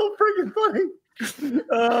 It's so freaking funny.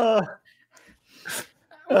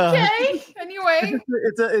 Okay. Anyway.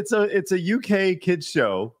 It's a UK kids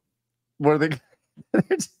show where they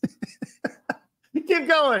keep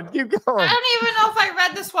going. I don't even know if I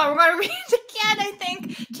read this one. We're going to read it again, I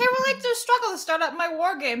think. Can't relate to the struggle to start up my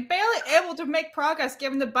war game. Barely able to make progress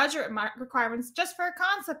given the budget requirements just for a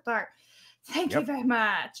concept art. Thank you very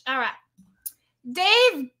much. All right.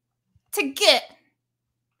 Dave to get.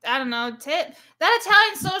 I don't know, tit. That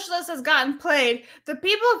Italian socialist has gotten played. The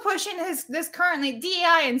people pushing this currently,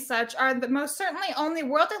 DEI and such, are the most certainly only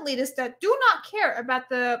world elitists that do not care about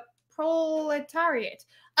the proletariat.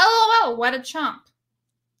 LOL, what a chump.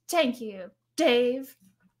 Thank you, Dave.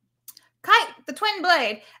 Kite, the Twin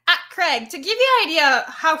Blade, at Craig. To give you an idea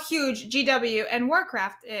how huge GW and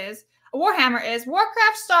Warhammer is,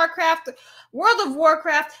 Warcraft, StarCraft, World of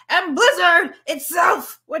Warcraft, and Blizzard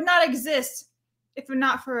itself would not exist if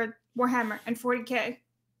not for Warhammer and 40K.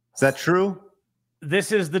 Is that true?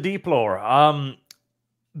 This is the deep lore.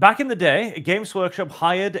 Back in the day, Games Workshop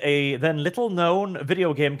hired a then little-known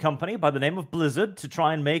video game company by the name of Blizzard to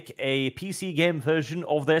try and make a PC game version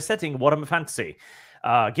of their setting, Warhammer Fantasy.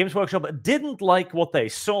 Games Workshop didn't like what they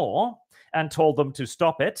saw and told them to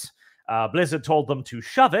stop it. Blizzard told them to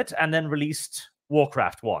shove it and then released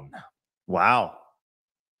Warcraft 1. Wow.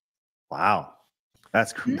 Wow.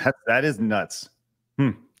 That is nuts.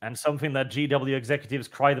 And something that GW executives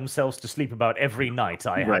cry themselves to sleep about every night,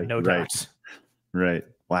 I have no doubt. Right.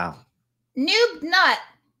 Wow. Noob Nut.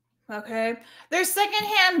 Okay. There's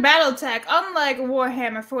secondhand battle tech. Unlike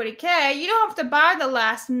Warhammer 40k, you don't have to buy the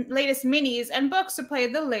latest minis and books to play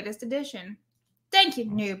the latest edition. Thank you,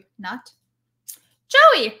 Noob Nut.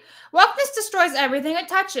 Joey, wokeness destroys everything it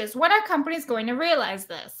touches. When are companies going to realize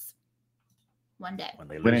this? One day.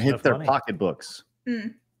 When it hits their pocketbooks.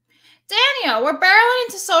 Daniel, we're barreling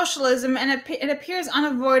into socialism and it appears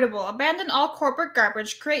unavoidable. Abandon all corporate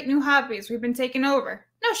garbage. Create new hobbies. We've been taken over.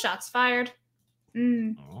 No shots fired.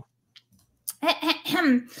 Blob's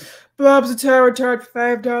a tower charged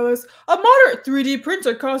 $5. A moderate 3D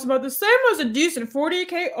printer costs about the same as a decent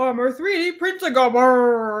 40k armor 3D printer.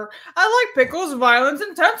 I like pickles, violence,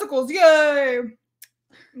 and tentacles. Yay!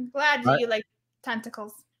 I'm glad you like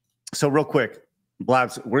tentacles. So real quick,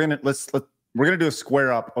 Blabs, we're gonna do a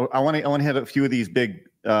square up. I want to hit a few of these big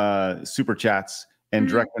super chats and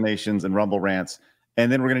direct donations and Rumble rants, and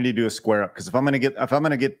then we're gonna need to do a square up because if I'm gonna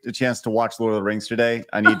get a chance to watch Lord of the Rings today,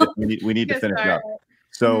 we need to finish it up.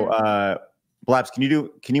 So Blabs, can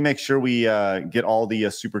you make sure we get all the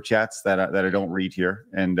super chats that I don't read here,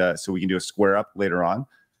 and so we can do a square up later on.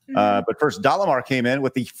 But first, Dalamar came in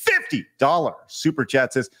with the $50 super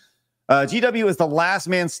chat. Says, GW is the last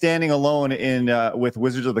man standing alone with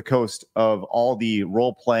Wizards of the Coast of all the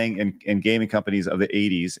role-playing and gaming companies of the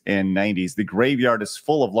 80s and 90s. The graveyard is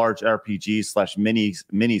full of large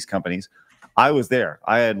RPGs/minis companies. I was there.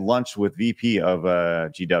 I had lunch with VP of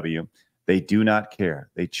GW. They do not care.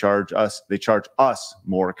 They charge us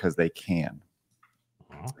more because they can.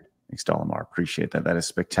 Thanks, Dalamar. Appreciate that. That is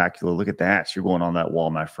spectacular. Look at that. You're going on that wall,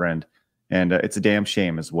 my friend. And it's a damn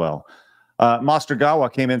shame as well. Master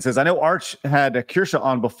Gawa came in and says, I know Arch had Kirsha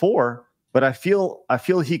on before, but I feel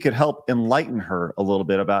he could help enlighten her a little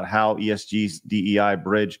bit about how ESG's DEI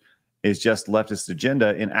bridge is just leftist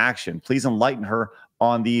agenda in action. Please enlighten her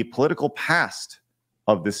on the political past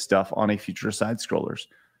of this stuff on a future side scrollers.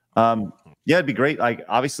 Yeah, it'd be great. Like,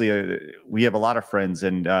 obviously, we have a lot of friends,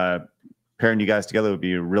 and pairing you guys together would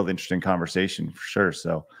be a real interesting conversation for sure.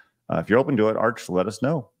 So if you're open to it, Arch, let us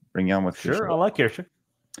know. Bring you on with Kirsha. Sure, I like Kirsha.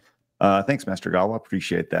 Thanks, Master Galwa.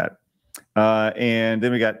 Appreciate that. And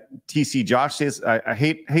then we got TC Josh says, I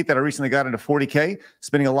hate that I recently got into 40K,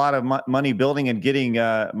 spending a lot of money building and getting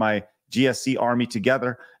my GSC army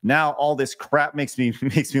together. Now all this crap makes me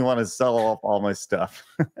want to sell off all my stuff.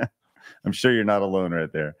 I'm sure you're not alone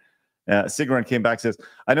right there. Sigrun came back, says,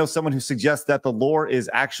 I know someone who suggests that the lore is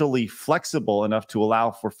actually flexible enough to allow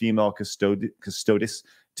for female Custodes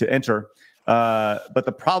to enter. But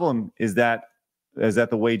the problem is that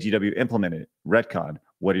the way GW implemented it. Retcon.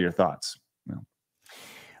 What are your thoughts? No.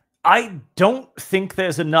 I don't think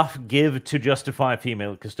there's enough give to justify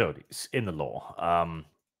female Custodes in the law.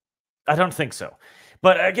 I don't think so.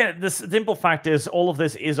 But again, the simple fact is all of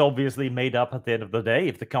this is obviously made up at the end of the day.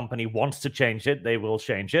 If the company wants to change it, they will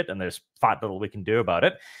change it, and there's fat little we can do about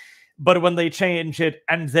it. But when they change it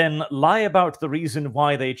and then lie about the reason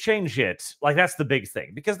why they change it, like, that's the big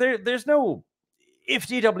thing. Because there's no... If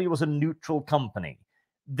GW was a neutral company,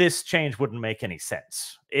 this change wouldn't make any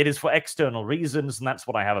sense. It is for external reasons, and that's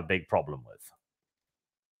what I have a big problem with.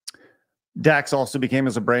 Dax also became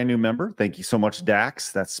as a brand new member. Thank you so much,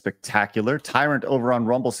 Dax. That's spectacular. Tyrant over on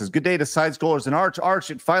Rumble says, good day to side scrollers and Arch.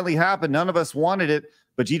 It finally happened. None of us wanted it,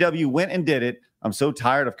 but GW went and did it. I'm so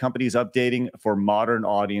tired of companies updating for modern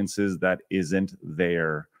audiences that isn't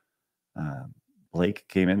there. Blake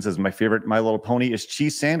came in and says, my favorite My Little Pony is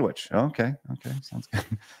cheese sandwich. Okay. Sounds good.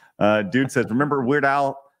 Dude says, remember Weird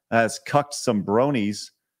Al has cucked some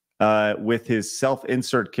bronies with his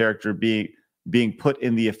self-insert character being put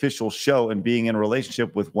in the official show and being in a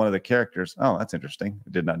relationship with one of the characters. Oh, that's interesting.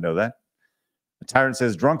 I did not know that. The Tyrant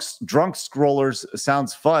says, drunk scrollers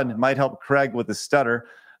sounds fun. It might help Craig with the stutter.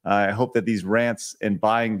 I hope that these rants and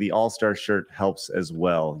buying the All-Star shirt helps as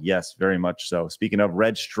well. Yes, very much so. Speaking of,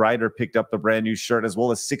 Red Strider picked up the brand new shirt as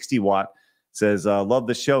well as 60 Watt. Says, love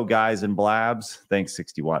the show, guys and Blabs. Thanks,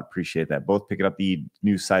 60 Watt. Appreciate that. Both picking up the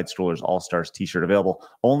new Side Scrollers All-Stars t-shirt, available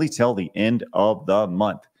only till the end of the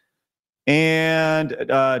month. And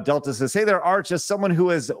Delta says, hey there, Arch, as someone who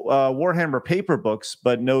has Warhammer paper books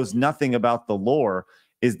but knows nothing about the lore,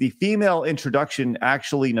 Is the female introduction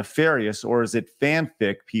actually nefarious, or is it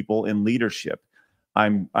fanfic people in leadership?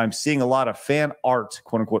 I'm seeing a lot of fan art,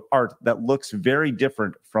 quote unquote art, that looks very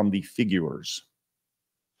different from the figures.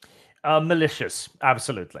 Malicious,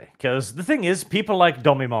 absolutely. Because the thing is, people like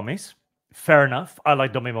dummy mummies. Fair enough. I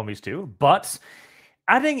like dummy mummies too. But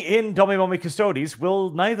adding in dummy mummy Custodes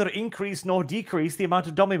will neither increase nor decrease the amount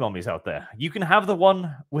of dummy mummies out there. You can have the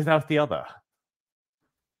one without the other.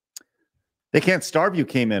 They Can't Starve You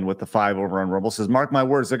came in with the 5 over on Rumble. Says, mark my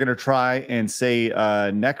words, they're going to try and say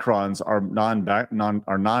Necrons are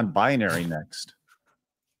non-binary next.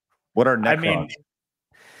 What are Necrons?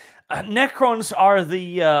 I mean, Necrons are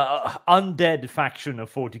the undead faction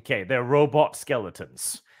of 40k. They're robot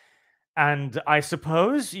skeletons. And I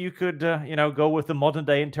suppose you could, go with the modern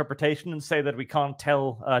day interpretation and say that we can't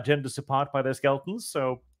tell genders apart by their skeletons.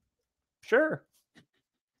 So, sure.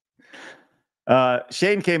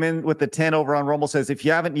 Shane came in with the 10 over on Rumble. Says, if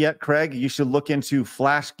you haven't yet, Craig, you should look into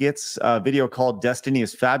Flash Git's video called Destiny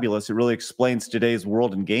is Fabulous. It really explains today's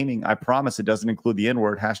world in gaming. I promise it doesn't include the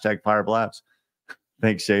N-word. #FireBlabs.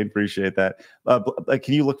 Thanks, Shane. Appreciate that.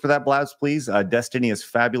 Can you look for that, Blabs, please? Destiny is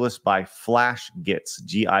Fabulous by Flash Gitz,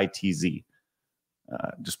 Gitz.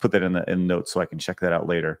 Just put that in the notes so I can check that out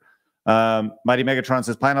later. Mighty Megatron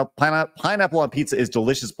says, pineapple on pizza is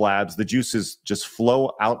delicious, Blabs. The juices just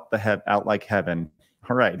flow out out like heaven.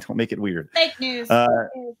 All right, don't make it weird. Fake news.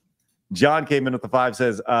 John came in with the 5,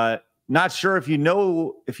 says, not sure if you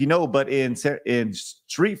know, but in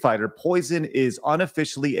Street Fighter, Poison is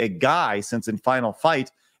unofficially a guy, since in Final Fight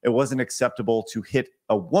it wasn't acceptable to hit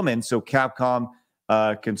a woman, so Capcom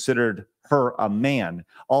considered her a man.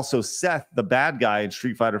 Also, Seth, the bad guy in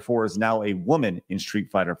Street Fighter 4, is now a woman in Street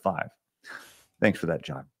Fighter 5. Thanks for that,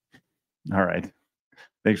 John. All right.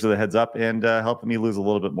 Thanks for the heads up and helping me lose a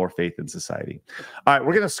little bit more faith in society. All right,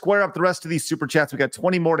 we're going to square up the rest of these super chats. We got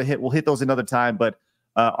 20 more to hit. We'll hit those another time, but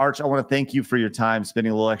Arch, I want to thank you for your time,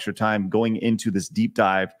 spending a little extra time going into this deep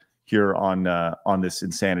dive here on this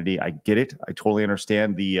insanity. I get it. I totally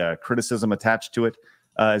understand the criticism attached to it.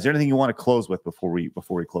 Is there anything you want to close with before we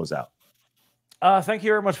close out? Thank you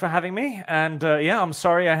very much for having me. And yeah, I'm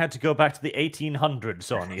sorry I had to go back to the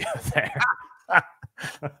 1800s on you there.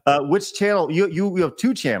 Which channel? You have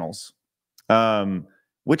 2 channels.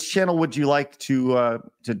 Which channel would you like to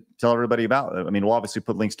tell everybody about? I mean, we'll obviously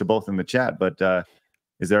put links to both in the chat, but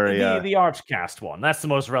is there the Archcast one? That's the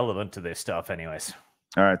most relevant to this stuff, anyways.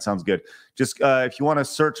 All right, sounds good. Just if you want to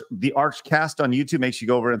search the Archcast on YouTube, make sure you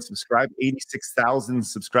go over and subscribe. 86,000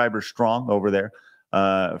 subscribers strong over there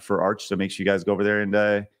for Arch. So make sure you guys go over there and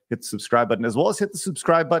hit the subscribe button, as well as hit the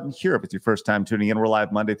subscribe button here if it's your first time tuning in. We're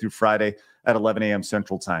live Monday through Friday at 11 a.m.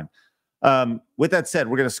 Central Time. With that said,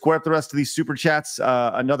 we're going to square up the rest of these super chats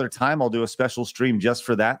another time. I'll do a special stream just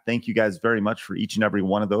for that. Thank you guys very much for each and every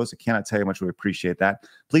one of those. I cannot tell you how much we appreciate that.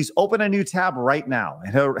 Please open a new tab right now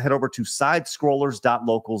and head over to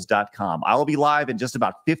sidescrollers.locals.com. I will be live in just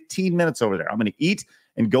about 15 minutes over there. I'm going to eat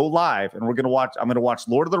and go live, and I'm going to watch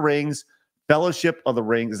Lord of the Rings, Fellowship of the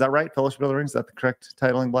Ring. Is that right? Fellowship of the Ring? Is that the correct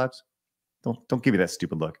titling, Blabs? Don't give me that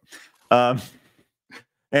stupid look.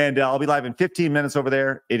 And I'll be live in 15 minutes over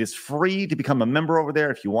there. It is free to become a member over there.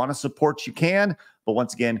 If you want to support, you can. But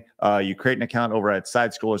once again, you create an account over at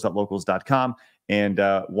sidescrollers.locals.com and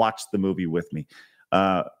watch the movie with me.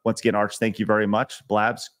 Once again, Arch, thank you very much.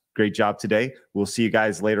 Blabs, great job today. We'll see you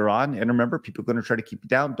guys later on. And remember, people are going to try to keep you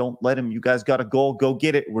down. Don't let them. You guys got a goal. Go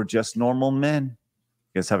get it. We're just normal men.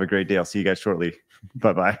 You guys have a great day. I'll see you guys shortly.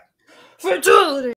 Bye-bye. Fatality.